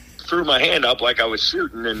threw my hand up like I was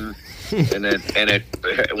shooting, and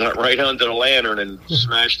it went right under the lantern and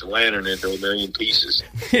smashed the lantern into a million pieces.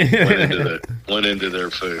 Went into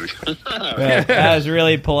their food. That was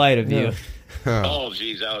really polite of you. Oh,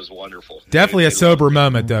 geez, that was wonderful. Definitely a sober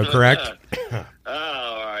moment, though. Correct.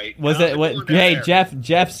 All right. Was it? Hey,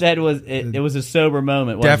 Jeff said it was a sober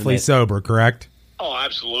moment. Wasn't Definitely sober. Correct. Oh,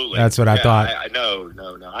 absolutely. That's what I thought. No.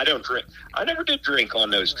 I don't drink. I never did drink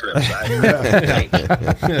on those trips. No,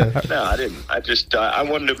 I didn't. I just I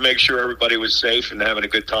wanted to make sure everybody was safe and having a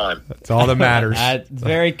good time. That's all that matters. It's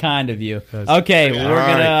very kind of you. Okay,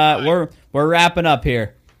 we're wrapping up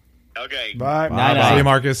here. Okay. Bye. See you,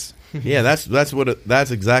 Marcus. Yeah, that's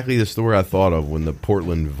exactly the story I thought of when the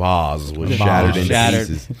Portland vase was shattered into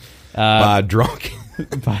pieces by a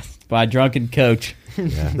drunken coach.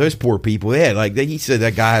 Yeah, those poor people. Yeah, he said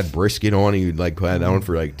that guy had brisket on. He had on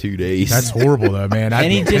for 2 days. That's horrible, though, man. And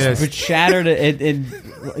he just shattered it,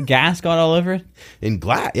 and gas got all over it. In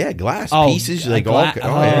glass, pieces. You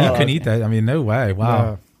couldn't eat that. I mean, no way.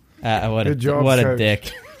 Wow. What Good job, what a Coach.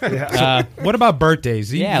 dick. What about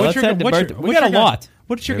birthdays? Yeah, let's hit the birthday. We got a lot.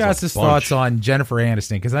 What's your guys' thoughts on Jennifer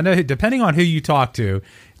Aniston? Because I know, depending on who you talk to,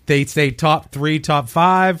 they say top 3, top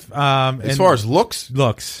 5. As far as looks,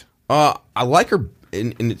 I like her.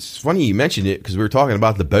 And it's funny you mentioned it because we were talking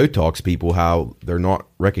about the Botox people, how they're not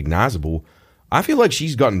recognizable. I feel like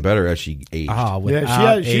she's gotten better as she aged.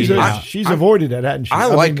 She's avoided it, hasn't she? I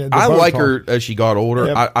like her as she got older.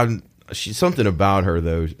 Yep. She's something about her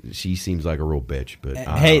though. She seems like a real bitch. But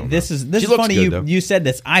hey, this is funny. You said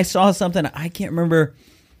this. I saw something. I can't remember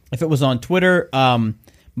if it was on Twitter.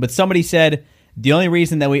 But somebody said the only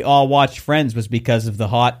reason that we all watched Friends was because of the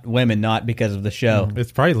hot women, not because of the show.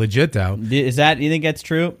 It's probably legit though. Is that? You think that's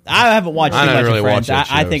true? I haven't watched too much of Friends.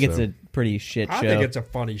 I think it's a pretty shit show. I think it's a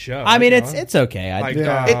funny show. I mean, it's okay.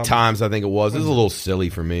 At times, I think it was. It was a little silly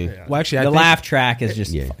for me. Yeah. Well, actually, the laugh track is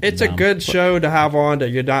just. It's dumb. A good show to have on that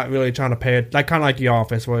you're not really trying to pay it. Like kind of like The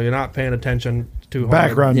Office, where you're not paying attention to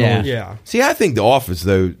background noise. Yeah. See, I think The Office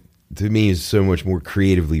though, to me, is so much more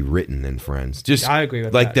creatively written than Friends. Just I agree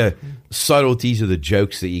with that. The subtleties of the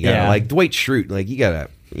jokes that you got, like Dwight Schrute, you gotta.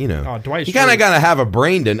 You kind of got to have a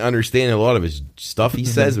brain to understand a lot of his stuff he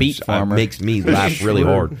says, which makes me laugh really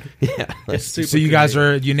hard. Yeah. So you guys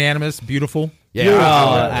are unanimous, beautiful?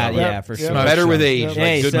 Yeah. For sure. Better with age.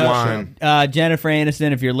 Hey, good wine. Jennifer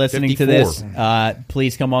Aniston, if you're listening 54. to this,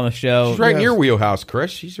 please come on the show. She's right in your wheelhouse,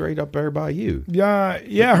 Chris. She's right up there by you.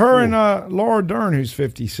 Yeah, her and Laura Dern, who's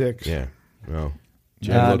 56. Yeah. Well.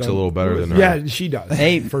 Jen looks a little better than her. Yeah, she does.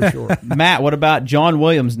 Hey, for sure. Matt, what about John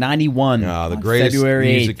Williams, 91? The greatest February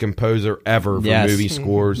music 8th. composer ever for movie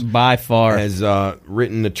scores. By far. Has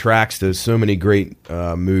written the tracks to so many great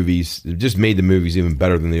movies. It just made the movies even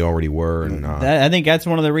better than they already were. And I think that's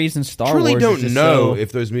one of the reasons Star Wars. I Wars don't is know so...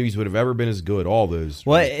 if those movies would have ever been as good. All those.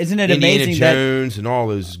 Well, isn't it Indiana amazing Jones and all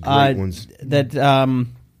those great ones. That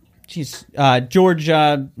George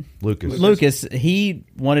Lucas, he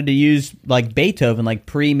wanted to use like Beethoven, like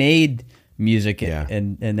pre-made music,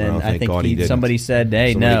 and then I think somebody said,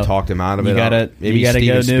 "Hey, somebody talked him out of it." Maybe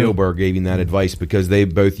Steven Spielberg gave him that advice because they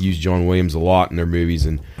both used John Williams a lot in their movies,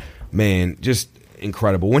 and man, just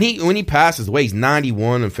incredible. When he passes away, he's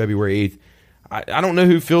 91 on February 8th. I don't know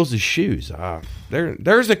who fills his shoes.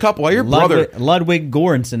 There's a couple. Your brother Ludwig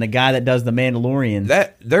Göransson, the guy that does The Mandalorian.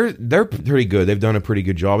 They're pretty good. They've done a pretty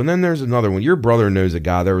good job. And then there's another one. Your brother knows a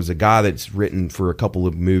guy. There was a guy that's written for a couple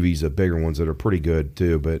of movies, bigger ones that are pretty good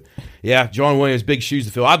too. But yeah, John Williams, big shoes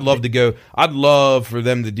to fill. I'd love to go. I'd love for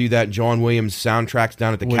them to do that John Williams soundtracks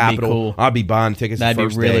down at the Capitol. Cool. I'd be buying tickets. That'd the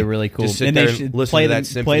first be really day. really cool. Just sit and there they should and listen play to that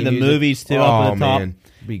symphony the music. movies too up at the top. Man.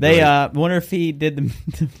 They wonder if he did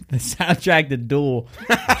the soundtrack to Duel.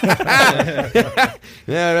 Yeah,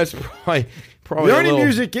 that's probably the only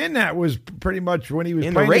music in that was pretty much when he was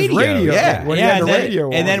in playing the radio. his radio. Yeah, when he had the radio.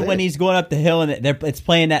 And then when he's going up the hill and it's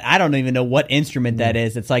playing that, I don't even know what instrument that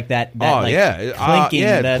is. It's like that clinking,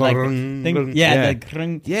 thing.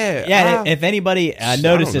 Yeah. If anybody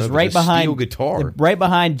notices, right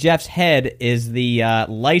behind Jeff's head is the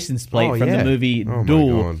license plate from the movie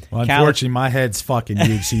Duel. Well, unfortunately, my head's fucking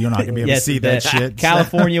huge, so you're not gonna be able to see that shit.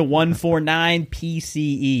 California 149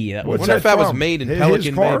 PCE. I wonder if that was made in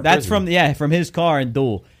Pelican Bay. That's from his car in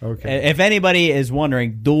Duel. Okay. If anybody is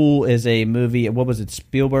wondering, Duel is a movie. What was it?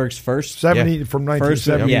 Spielberg's first from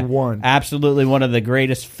 1971. Absolutely one of the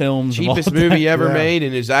greatest films. Cheapest of all time. movie ever made,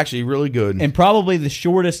 and is actually really good. And probably the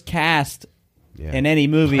shortest cast in any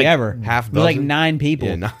movie ever. Half dozen. Like 9 people.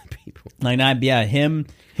 Yeah, 9 people. Like 9. Yeah, him.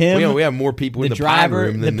 We have more people in the driver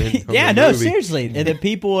room than the movie. Seriously. And the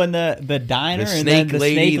people in the diner, the and snake then the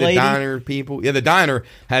lady, snake lady. the diner people. Yeah, the diner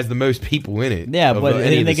has the most people in it. Yeah, but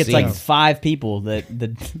I think it's like 5 people.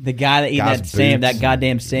 The guy that eating that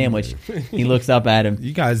goddamn sandwich, he looks up at him.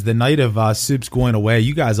 You guys, the night of Soup's going away,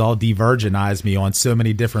 you guys all de-virginized me on so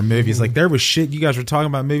many different movies. Like there was shit you guys were talking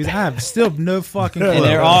about movies. I have still no fucking clue. And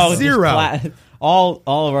they're all zero. All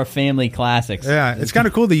of our family classics. Yeah, it's kind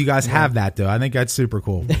of cool that you guys have that, though. I think that's super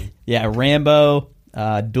cool. Yeah, Rambo,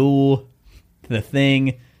 Duel, The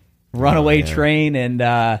Thing, Runaway Train, and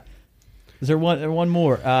is there one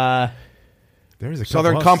more? There's a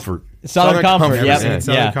Southern Comfort. Southern Comfort.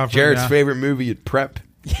 Southern Comfort. Jared's favorite movie at prep.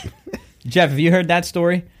 Jeff, have you heard that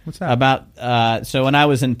story? What's that? About so when I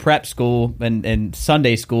was in prep school and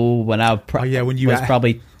Sunday school when I was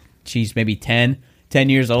probably maybe 10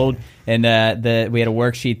 years old, and we had a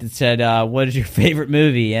worksheet that said, what is your favorite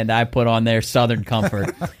movie? And I put on there Southern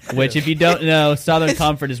Comfort, which if you don't know, Southern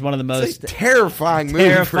Comfort is one of the most terrifying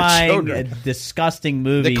movies for children. Disgusting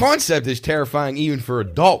movies. The concept is terrifying even for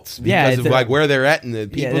adults because of like where they're at and the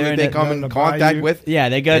people that they come in contact with. Yeah,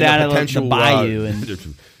 they go down to the bayou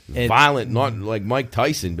and violent, not like Mike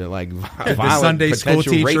Tyson, but like violent. The Sunday school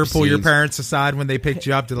teacher pull your scenes. parents aside when they picked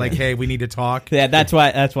you up to like, hey, we need to talk. Yeah, that's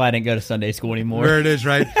why I didn't go to Sunday school anymore. There it is,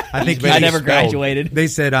 right? I think I never graduated. They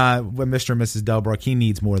said when Mr. and Mrs. Delbrook, he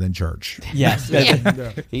needs more than church. Yes,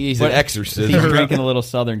 he's an exorcist. He's drinking a little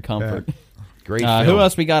Southern Comfort. Yeah. Great. Who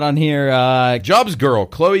else we got on here? Jobs Girl,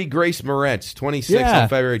 Chloe Grace Moretz, 26 on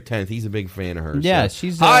February 10th. He's a big fan of hers. Yeah, so.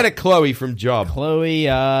 she's hi to Chloe from Job. Chloe,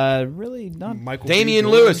 really not. Michael Damian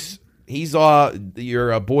Lewis. He's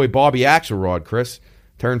your boy Bobby Axelrod, Chris.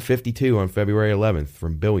 Turned 52 on February 11th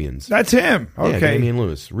from Billions. That's him. Okay. Yeah, Damian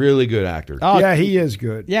Lewis. Really good actor. Oh, yeah, he is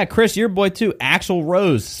good. Yeah, Chris, your boy too. Axl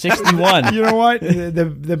Rose, 61. You know what?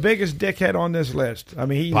 The biggest dickhead on this list. I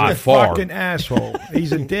mean, he's by a far. fucking asshole.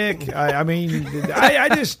 He's a dick. I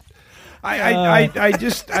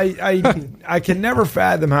can never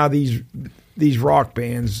fathom how these rock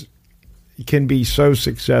bands can be so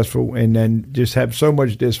successful and then just have so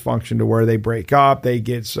much dysfunction to where they break up. They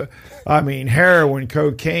get, heroin,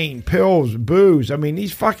 cocaine, pills, booze. I mean,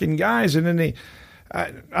 these fucking guys, and then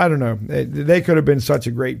I don't know. They could have been such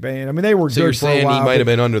a great band. I mean, they were so good you're for a saying while. He might have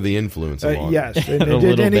been under the influence a lot. Yes.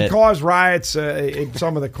 And he caused riots at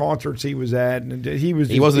some of the concerts he was at. And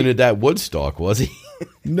he wasn't at that Woodstock, was he?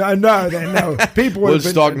 No. People would have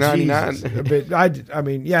Woodstock been 99. I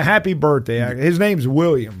mean, yeah. Happy birthday! His name's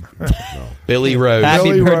William. Billy Rose. Happy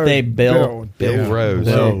Billy birthday, Rose. Bill. Bill Rose.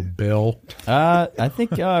 Whoa, Bill. I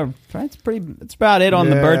think that's about it on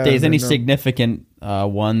the Yeah, birthdays. Any no. significant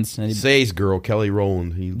ones? Say's girl, Kelly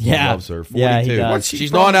Rowland. He Yeah. loves her. 42. Yeah, he does. What's she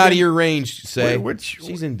She's from not out of again? your range, Say.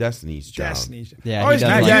 She's in Destiny's Child. Destiny's. Yeah, I he always does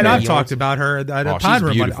get like Yeah, that- and her. I've talked about her at a she's Pine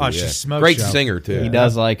Room. beautiful. She yeah. smokes. Great show. singer, too. He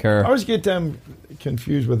does like her. I always get them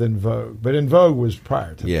confused with In Vogue, but In Vogue was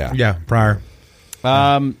prior to that. Yeah. Yeah, prior.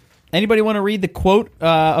 Anybody want to read the quote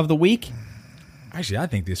of the week? Actually, I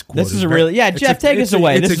think this quote This is a very- really- yeah, it's Jeff, take us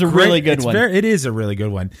away. it's This is a really good it's one. It is a really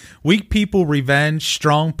good one. Weak people revenge,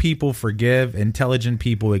 strong people forgive, intelligent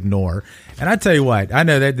people ignore. And I tell you what, I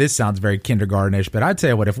know that this sounds very kindergartenish, but I tell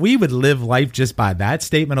you what, if we would live life just by that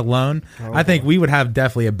statement alone, I think we would have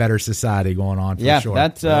definitely a better society going on. For sure.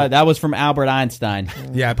 That was from Albert Einstein.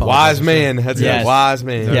 Yeah, I apologize. Wise man. That's Yes. a wise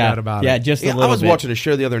man. No yeah, doubt about yeah, it. just a Yeah, little I was bit. watching a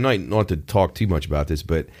show the other night, not to talk too much about this,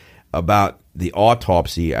 but about the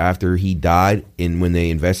autopsy after he died and when they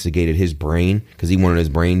investigated his brain, because he wanted his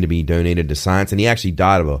brain to be donated to science, and he actually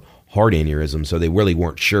died of a heart aneurysm, so they really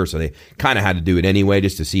weren't sure, so they kind of had to do it anyway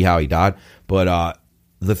just to see how he died. But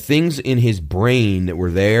the things in his brain that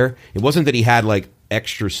were there, it wasn't that he had like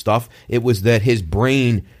extra stuff, it was that his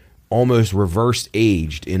brain almost reverse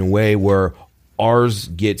aged in a way where ours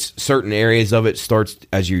gets certain areas of it starts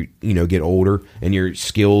as you get older, and your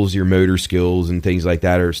skills, your motor skills and things like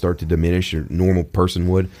that are start to diminish, or normal person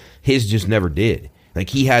would. His just never did. Like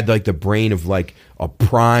he had like the brain of like a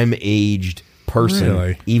prime aged person,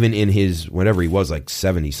 Really? even in his whatever he was, like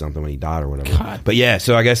 70 something when he died or whatever. But yeah,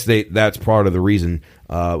 so I guess that's part of the reason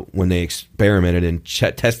when they experimented and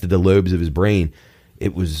tested the lobes of his brain.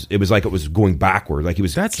 It was like it was going backward, like he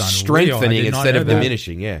was That's unreal. I strengthening did not instead know of that.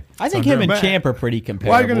 diminishing. Yeah, I think him and bad. Champ are pretty comparable.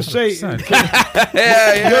 Well, I was going to say, I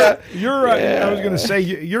was going to say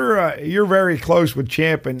you're very close with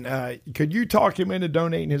Champ, and could you talk him into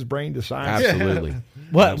donating his brain to science? absolutely.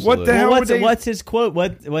 What the hell would they- what's his quote?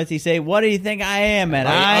 What's he say? What do you think I am? And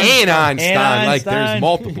And Einstein, like there's Einstein.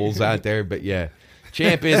 multiples out there, but yeah.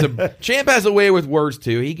 Champ has a way with words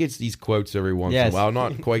too. He gets these quotes every once in a while.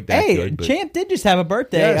 Not quite that Hey, good. But Champ did just have a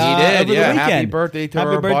birthday. Yes, he did. Over the Yeah, weekend. happy birthday to Happy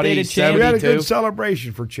our birthday buddy. to Champ. We had a 72. good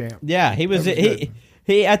celebration for Champ. Yeah, he was. That was good.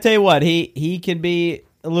 He. I tell you what, he can be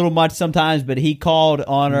a little much sometimes, but he called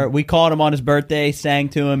on we called him on his birthday, sang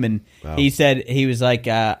to him, and he said he was like,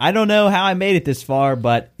 I don't know how I made it this far,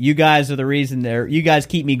 but you guys are the reason there. You guys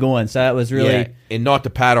keep me going. So that was really. Yeah, and not to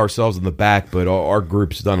pat ourselves on the back, but our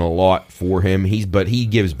group's done a lot for him. But he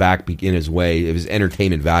gives back in his way. His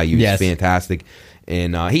entertainment value is fantastic,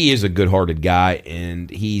 and he is a good-hearted guy, and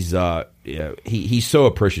he's so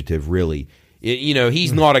appreciative, really.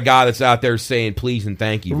 He's not a guy that's out there saying please and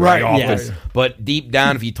thank you Right, often. yes. But deep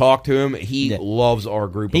down, if you talk to him, he loves our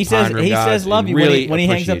group. He of Pine Room guys says love and you really when he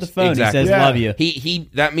hangs up the appreciates- phone. Exactly. He says Yeah. love you. He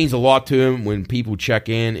that means a lot to him when people check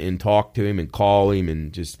in and talk to him and call him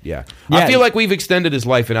and just I feel like we've extended his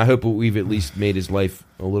life, and I hope we've at least made his life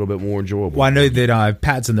a little bit more enjoyable. Well, I know that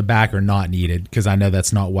pats in the back are not needed because I know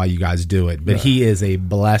that's not why you guys do it. But he is a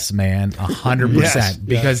blessed man, 100%. Yes,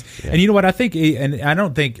 Because, and you know what? I think, and I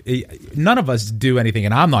don't think none of us do anything,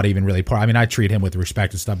 and I'm not even really part. I mean, I treat him with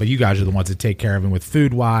respect and stuff, but you guys are the ones that take care of him with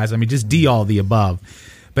food wise. I mean, just all the above.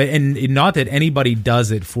 But and not that anybody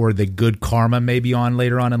does it for the good karma maybe on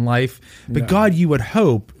later on in life. But God, you would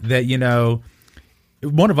hope that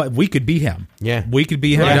one of us, we could be him. Yeah. We could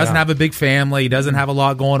be him. Right. He doesn't have a big family. He doesn't have a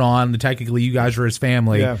lot going on. Technically, you guys are his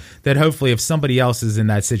family. Yeah. That hopefully, if somebody else is in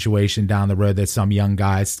that situation down the road, that some young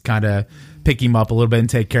guys kind of pick him up a little bit and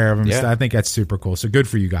take care of him. Yeah. So I think that's super cool. So good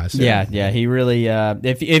for you guys. Yeah, he really.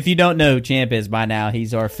 If you don't know who Champ is by now,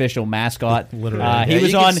 he's our official mascot. Literally. He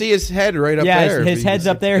was you on. can see his head right up Yeah, there. his head's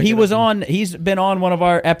up there. He was on. He's been on one of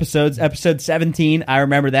our episodes, episode 17. I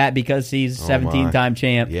remember that because he's 17-time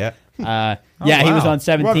champ. Yeah. He wow. was on We'll have to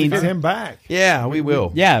 17. get him back. Yeah, we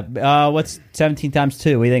will. Yeah. What's 17 times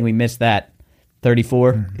 2? We think we missed that.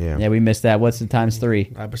 34. Yeah. we missed that. What's the times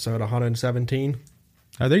 3? Episode 117.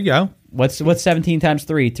 Oh, there you go. What's 17 times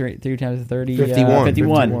 3? 3 times 30. 51.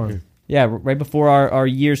 51. Yeah, right before our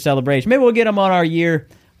year celebration. Maybe we'll get him on our year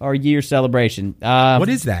celebration. What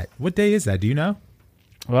is that? What day is that? Do you know?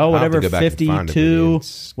 I'll Well, have to whatever go back and find it, 52, but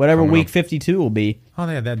it's whatever coming week up. 52 will be. Oh,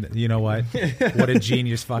 yeah. That. You know what? What a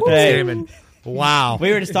genius fucking Hey. statement. Wow.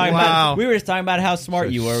 We were just talking Wow. about how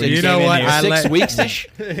smart you were. when You you know came in what? here. I 6 let- weeks ish.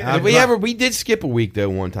 We did skip a week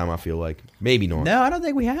though one time. I feel like maybe not. No, I don't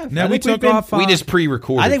think we have. No, I we think we've took been- off. We just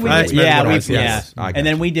pre-recorded. I think we for That's you. what yeah, it we was, yeah, yes. I got and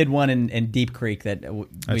then you. we did one in Deep Creek that we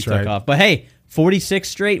That's took right. off. But hey, 46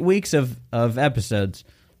 straight weeks of episodes.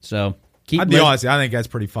 So I'll be honest, I think that's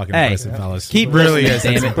pretty fucking impressive, fellas. Keep really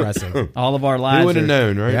listening, is. damn That's it. impressive. All of our lives. Who would have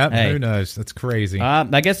known, right? Yep, Hey. who knows? That's crazy.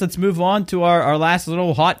 I guess let's move on to our last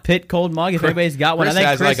little hot pit cold mug. If anybody's got one, Chris I think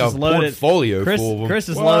has Chris like is a loaded. portfolio full of them. Chris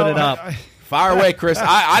is loaded up. Fire away, Chris.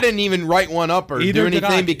 I didn't even write one up or Either do did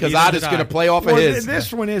anything I. because Either I'm did just going I. to play off of his.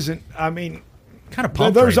 This one isn't. I mean, kind of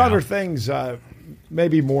pumped there's right other now. things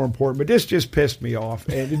maybe more important, but this just pissed me off.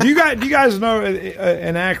 And do you guys know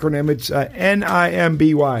an acronym? It's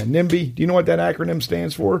NIMBY. NIMBY. Do you know what that acronym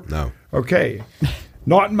stands for? No. Okay.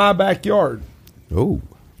 Not in my backyard. Oh.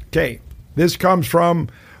 Okay. This comes from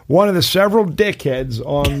one of the several dickheads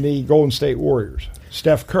on the Golden State Warriors,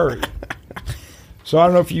 Steph Curry. So I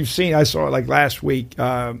don't know if you've seen. I saw it like last week.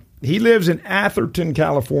 He lives in Atherton,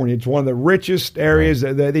 California. It's one of the richest areas.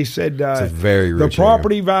 That they said It's a very the rich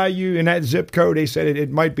property value in that zip code. They said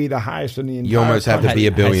it might be the highest in the entire. You almost have to country. be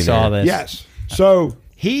a billionaire. I saw this. Yes. So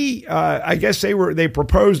he, I guess they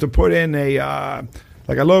proposed to put in a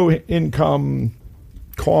like a low income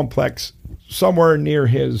complex somewhere near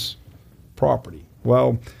his property.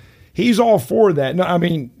 Well, he's all for that. No, I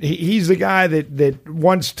mean he's the guy that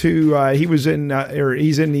wants to. He's in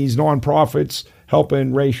these nonprofits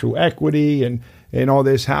helping racial equity and all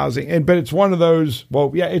this housing. But it's one of those.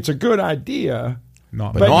 Well, yeah, it's a good idea,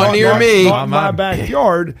 Not near me. not in my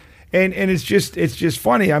backyard. And it's just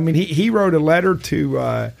funny. I mean, he wrote a letter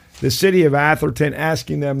to the city of Atherton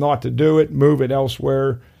asking them not to do it, move it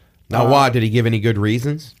elsewhere. Now, why? Did he give any good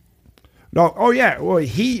reasons? No, oh yeah. Well,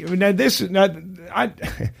 he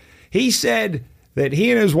said that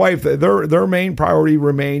he and his wife, their main priority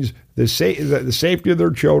remains the safety of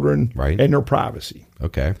their children Right. and their privacy.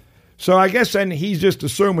 Okay. So I guess then he's just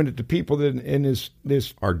assuming that the people that in this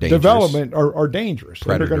Are dangerous. development are dangerous. And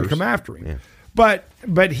they're going to Predators. come after him. Yeah.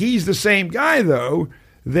 But he's the same guy though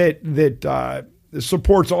that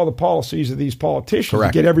supports all the policies of these politicians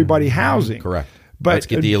Correct. to get everybody housing. Correct. But let's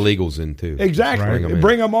get the illegals in too. exactly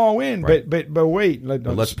bring them all in. Right. But wait,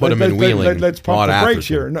 let's put them in Wheeling, Let's pump not the brakes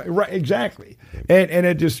Atherton. here. No, right, exactly. And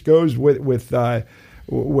it just goes with that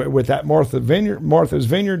Martha's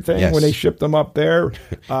Vineyard thing Yes. when they shipped them up there.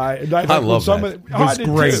 I love that. It was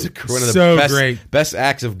great. One of the So best, great. best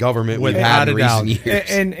acts of government we've Without had in a doubt. recent years.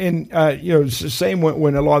 And same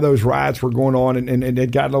when a lot of those riots were going on and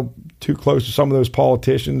it got a little too close to some of those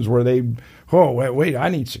politicians where they, wait, I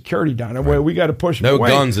need security down there. Well, we got to push them No away.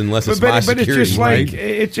 guns unless it's but my it's security, just right?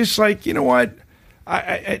 it's just like, you know what?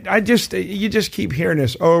 You just keep hearing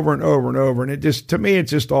this over and over and over, and it just, to me,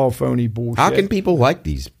 it's just all phony bullshit. How can people like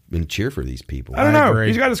these and cheer for these people? I don't know. agree.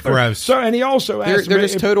 He's got his Gross. So, and he also asked They're me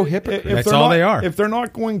just total hypocrites. if That's they're all not- they are. If they're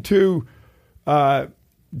not going to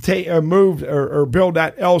move or build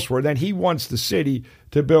that elsewhere, then he wants the city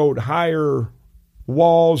to build higher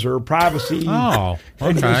walls or privacy. Oh,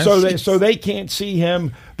 okay. So they can't see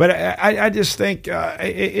him. But I just think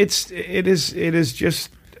it is just.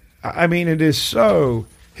 I mean, it is so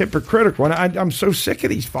hypocritical, and I'm so sick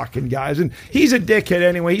of these fucking guys. And he's a dickhead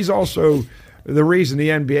anyway. He's also the reason the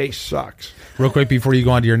NBA sucks. Real quick before you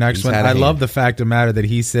go on to your next He's one, had a I love hand. the fact of the matter that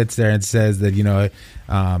he sits there and says that,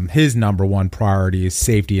 his number one priority is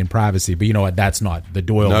safety and privacy. But you know what? That's not the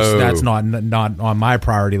Doyle's. No. That's not on my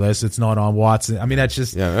priority list. It's not on Watson. I mean, that's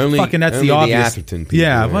just only that's only the obvious. Atherton people,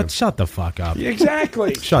 yeah, yeah. but shut the fuck up.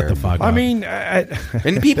 Exactly. Shut the fuck up. I mean,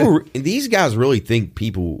 And these guys really think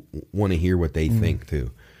people want to hear what they think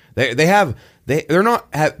too. They don't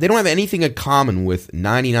have anything in common with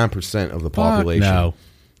 99% of the population. no.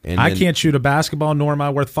 And I then- can't shoot a basketball, nor am I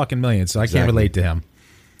worth fucking millions, so I can't Exactly. relate to him.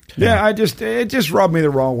 yeah, it just rubbed me the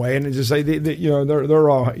wrong way, and it just like they're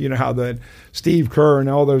all how the Steve Kerr and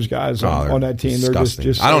all those guys they're on that team. They're disgusting.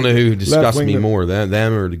 just I don't know who disgusts me left-wing- more,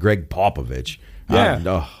 them or the Greg Popovich. Yeah.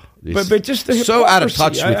 But just the so out of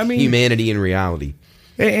touch hypocrisy. with I mean- humanity and reality.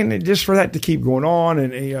 And just for that to keep going on,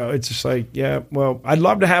 and it's just like, yeah, well, I'd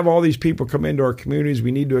love to have all these people come into our communities.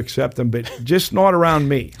 We need to accept them, but just not around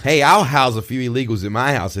me. Hey, I'll house a few illegals in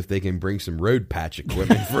my house if they can bring some road patch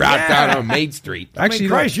equipment for out down on Main Street. Actually,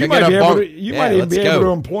 Christ, you pick might it be up able on- to, you Yeah, might even let's be go. able to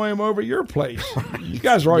employ them over at your place. You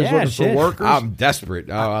guys are always Yeah, looking shit. for workers. I'm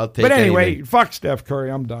desperate. I'll take But anyway, anything. fuck Steph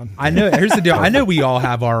Curry. I'm done. I know. Here's the deal. I know we all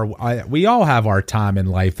have our time in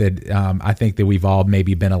life that I think that we've all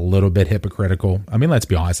maybe been a little bit hypocritical. I mean, let's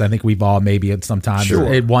be honest. I think we've all maybe at sometimes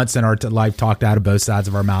Sure. once in our life talked out of both sides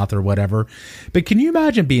of our mouth or whatever. But can you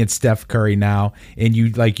imagine being Steph Curry now and you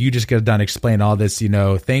just got done explaining all this,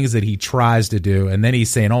 things that he tries to do, and then he's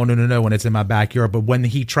saying, "Oh no, when it's in my backyard," but when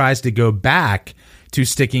he tries to go back to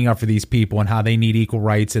sticking up for these people and how they need equal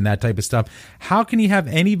rights and that type of stuff, how can he have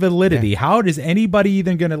any validity? How is anybody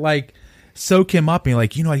even going to soak him up and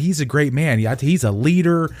like, you know what, he's a great man. He's a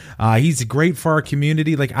leader. He's great for our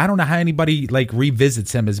community. Like, I don't know how anybody like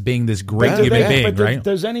revisits him as being this great human being, right?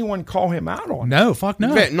 Does anyone call him out on it? No, fuck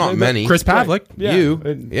no. Not many. Chris Pavlik.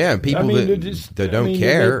 Yeah. People that don't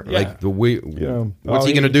care. Like what's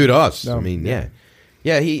he going to do to us? No. I mean,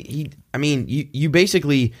 yeah. He. I mean, you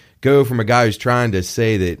basically go from a guy who's trying to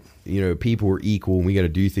say that, you know, people are equal and we got to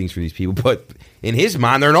do things for these people, but in his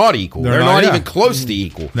mind, they're not equal. They're not even close to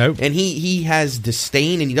equal. Nope. And he has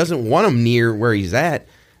disdain and he doesn't want them near where he's at.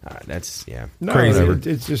 That's crazy.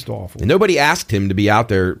 It's just awful. And nobody asked him to be out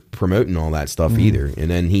there promoting all that stuff either. And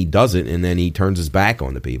then he does it, and then he turns his back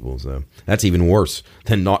on the people. So that's even worse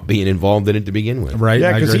than not being involved in it to begin with. Right?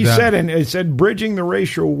 Yeah, because he said bridging the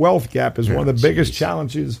racial wealth gap is one of the biggest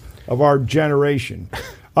challenges of our generation.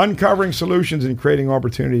 Uncovering solutions and creating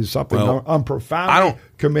opportunities is something I'm profoundly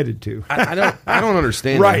committed to. I don't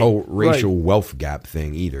understand the whole racial wealth gap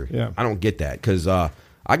thing either. Yeah. I don't get that because I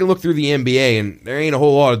can look through the NBA and there ain't a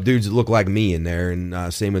whole lot of dudes that look like me in there,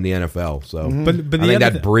 and same in the NFL. So, but I think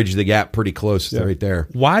that bridged the gap pretty close right there.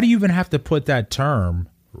 Why do you even have to put that term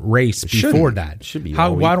race before that? Should be.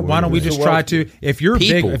 Why don't we just try to? If you're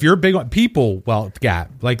big on people wealth gap,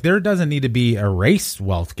 like there doesn't need to be a race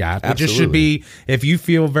wealth gap. It just should be, if you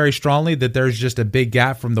feel very strongly that there's just a big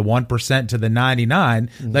gap from the 1% to the 99.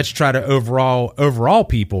 Let's try to overall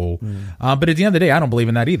people. But at the end of the day, I don't believe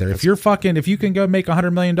in that either. If you can go make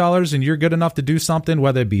 $100 million and you're good enough to do something,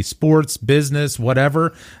 whether it be sports, business,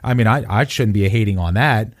 whatever. I mean, I shouldn't be hating on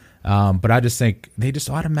that. But I just think they just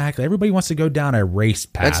automatically, everybody wants to go down a race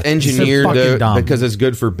path. That's engineered because it's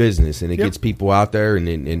good for business and it gets people out there and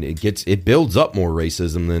it builds up more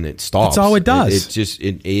racism than it stops. That's all it does.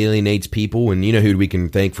 It alienates people, and you know who we can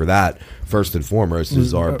thank for that first and foremost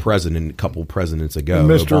is our president a couple presidents ago,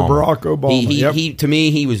 Mr. Barack Obama. He to me,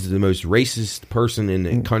 he was the most racist person in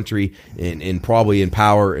the country and probably in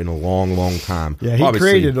power in a long, long time. Yeah, he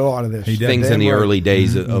created a lot of this. Things in the early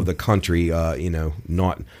days of the country,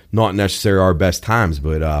 not necessarily our best times,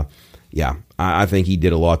 but I think he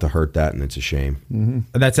did a lot to hurt that, and it's a shame. And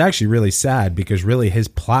that's actually really sad because really his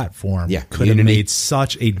platform could have made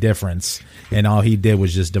such a difference, and all he did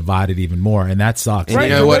was just divide it even more, and that sucks. Right,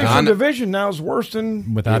 you know what? Division now is worse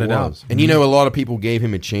than without a doubt. And you know, a lot of people gave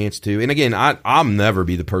him a chance to. And again, I'll never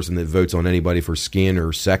be the person that votes on anybody for skin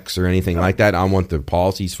or sex or anything like that. I want the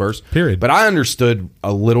policies first. Period. But I understood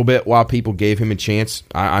a little bit why people gave him a chance.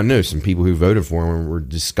 I know some people who voted for him were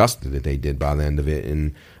disgusted that they did by the end of it,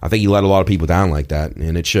 and I think he let a lot of people down like that,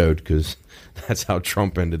 and it showed because that's how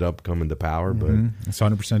Trump ended up coming to power. But it's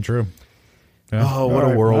 100% true. Yeah. Oh, what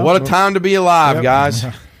a world! Well, what a time to be alive, guys!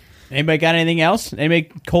 Anybody got anything else? Anybody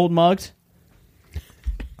cold mugs?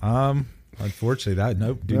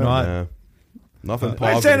 Unfortunately, do not. Nothing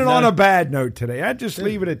positive. Let's end it on a bad note today. I'd just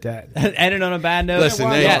leave it at that. End it on a bad note. Listen,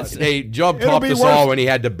 hey, Job topped us all when he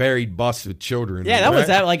had the buried bus with children. Yeah, that was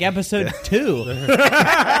like episode 2.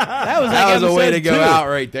 that was a way to go out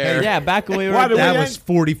right there. Yeah, back when we were. That was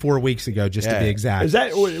 44 weeks ago, just to be exact. Is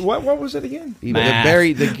that what was it again? The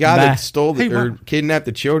guy that stole or kidnapped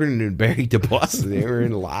the children and buried the bus. They were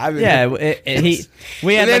alive. Yeah, we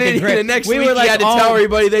had the next week he had to tell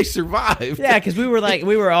everybody they survived. Yeah, because we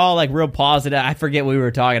were all like real positive. I forget what we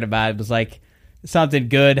were talking about. It was like something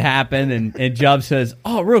good happened, and Jubb says,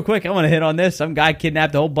 "Oh, real quick, I want to hit on this. Some guy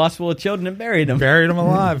kidnapped a whole bus full of children and buried them.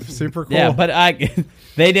 Alive. Super cool. Yeah, but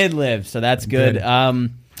they did live, so that's good.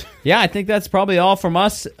 Yeah, I think that's probably all from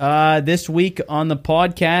us this week on the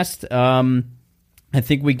podcast. I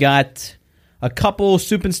think we got a couple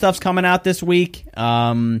soup and stuffs coming out this week.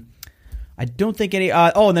 I don't think any.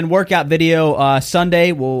 And then workout video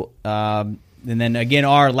Sunday will. And then, again,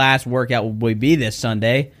 our last workout will be this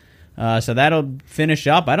Sunday. So that'll finish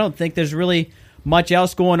up. I don't think there's really much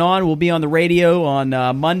else going on. We'll be on the radio on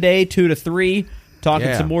Monday, 2 to 3,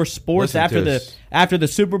 talking some more sports after the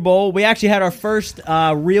Super Bowl. We actually had our first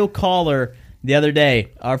real caller the other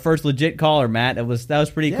day. Our first legit caller, Matt. That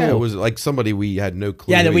was pretty cool. It was like somebody we had no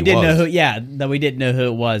clue. Yeah, that we didn't know who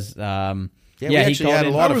it was. We actually had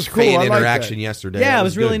a lot of fan interaction yesterday. Yeah, it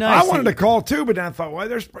was really nice. I wanted to call too, but then I thought, well,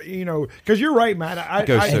 there's because you're right, Matt. I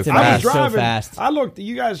was driving. So fast. I looked.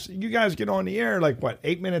 You guys get on the air like what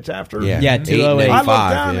 8 minutes after? Yeah, 2:08. I looked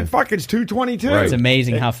down and fuck, it's 2:22. Right. It's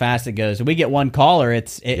amazing how fast it goes. We get one caller.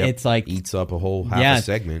 It's like eats up a whole half a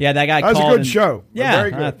segment. Yeah, that guy. That was a good show. Yeah,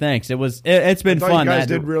 very good. Thanks. It's been fun. You guys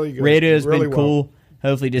did really good. Radio's been cool.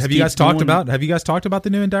 Hopefully, just have you guys talked about the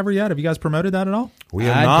new endeavor yet? Have you guys promoted that at all? We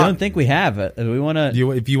have not. I don't think we have. We want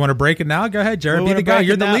to. If you want to break it now, go ahead, Jarrett. Be the guy.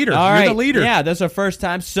 You're the leader. All right. You're the leader. Yeah, that's our first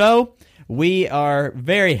time. So we are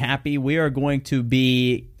very happy. We are going to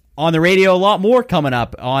be on the radio, a lot more coming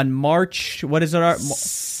up on March. What is it?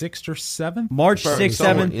 6th or 7th? March 6th,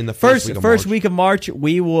 7th. In the first week of March,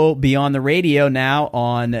 we will be on the radio now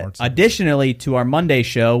additionally to our Monday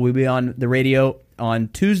show, we'll be on the radio on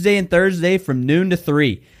Tuesday and Thursday from noon to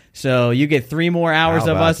 3. So you get 3 more hours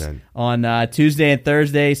of us on Tuesday and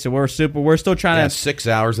Thursday. So we're still trying to 6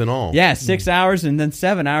 hours in all. Yeah, 6 hours and then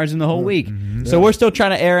 7 hours in the whole week. Mm-hmm. So we're still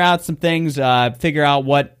trying to air out some things, figure out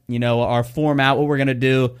what, our format, what we're going to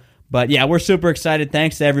do. But yeah, we're super excited.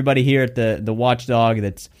 Thanks to everybody here at the Watchdog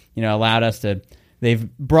that's, allowed us to,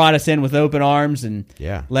 they've brought us in with open arms and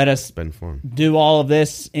let us do all of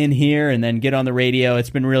this in here and then get on the radio. It's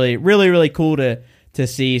been really, really, really cool to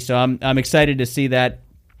see. So I'm excited to see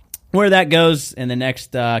where that goes in the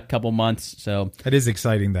next couple months. So it is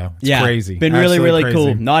exciting, though. It's crazy. Been really, really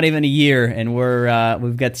cool. Not even a year, and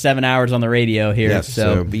we've got 7 hours on the radio here. Yes,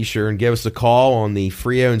 so be sure and give us a call on the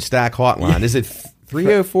Frio and Stack hotline. Is it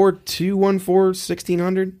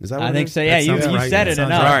 304-214-1600? Is that what I think so? Yeah, you right. said it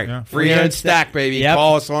enough. All right, Frio and Stack, baby. Yep.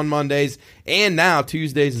 Call us on Mondays and now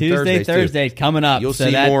Tuesdays and Thursdays coming up. You'll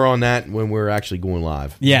see more on that when we're actually going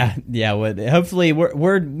live. Yeah. Hopefully,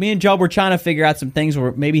 me and Job, we're trying to figure out some things.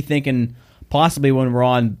 We're maybe thinking possibly when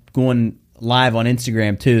we're going live on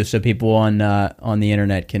Instagram too, so people on the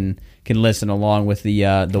internet can listen along with the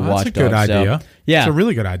Watchdog. That's a good idea. So, yeah, it's a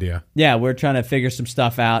really good idea. Yeah, we're trying to figure some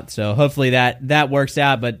stuff out. So hopefully that works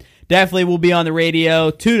out. But definitely we'll be on the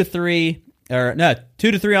radio 2 to 3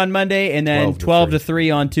 on Monday, and then 12 to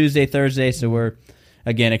 3 on Tuesday, Thursday. So we're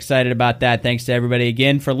again excited about that. Thanks to everybody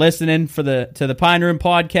again for listening to the Pine Room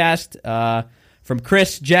podcast. From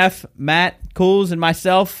Chris, Jeff, Matt, Cools, and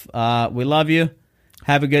myself, we love you.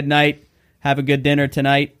 Have a good night. Have a good dinner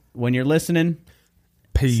tonight when you're listening.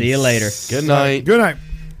 Peace. See you later. Good night. Good night.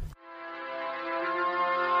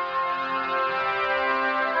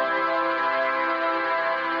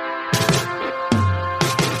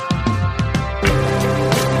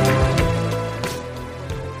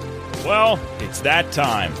 Well, it's that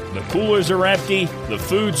time. The coolers are empty, the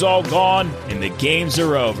food's all gone, and the games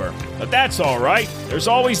are over. But that's all right. There's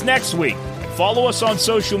always next week. Follow us on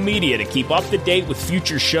social media to keep up to date with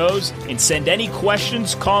future shows and send any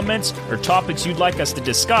questions, comments, or topics you'd like us to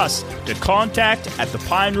discuss to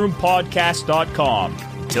contact@thepineroompodcast.com.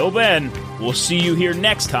 Until then, we'll see you here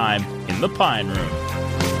next time in the Pine Room.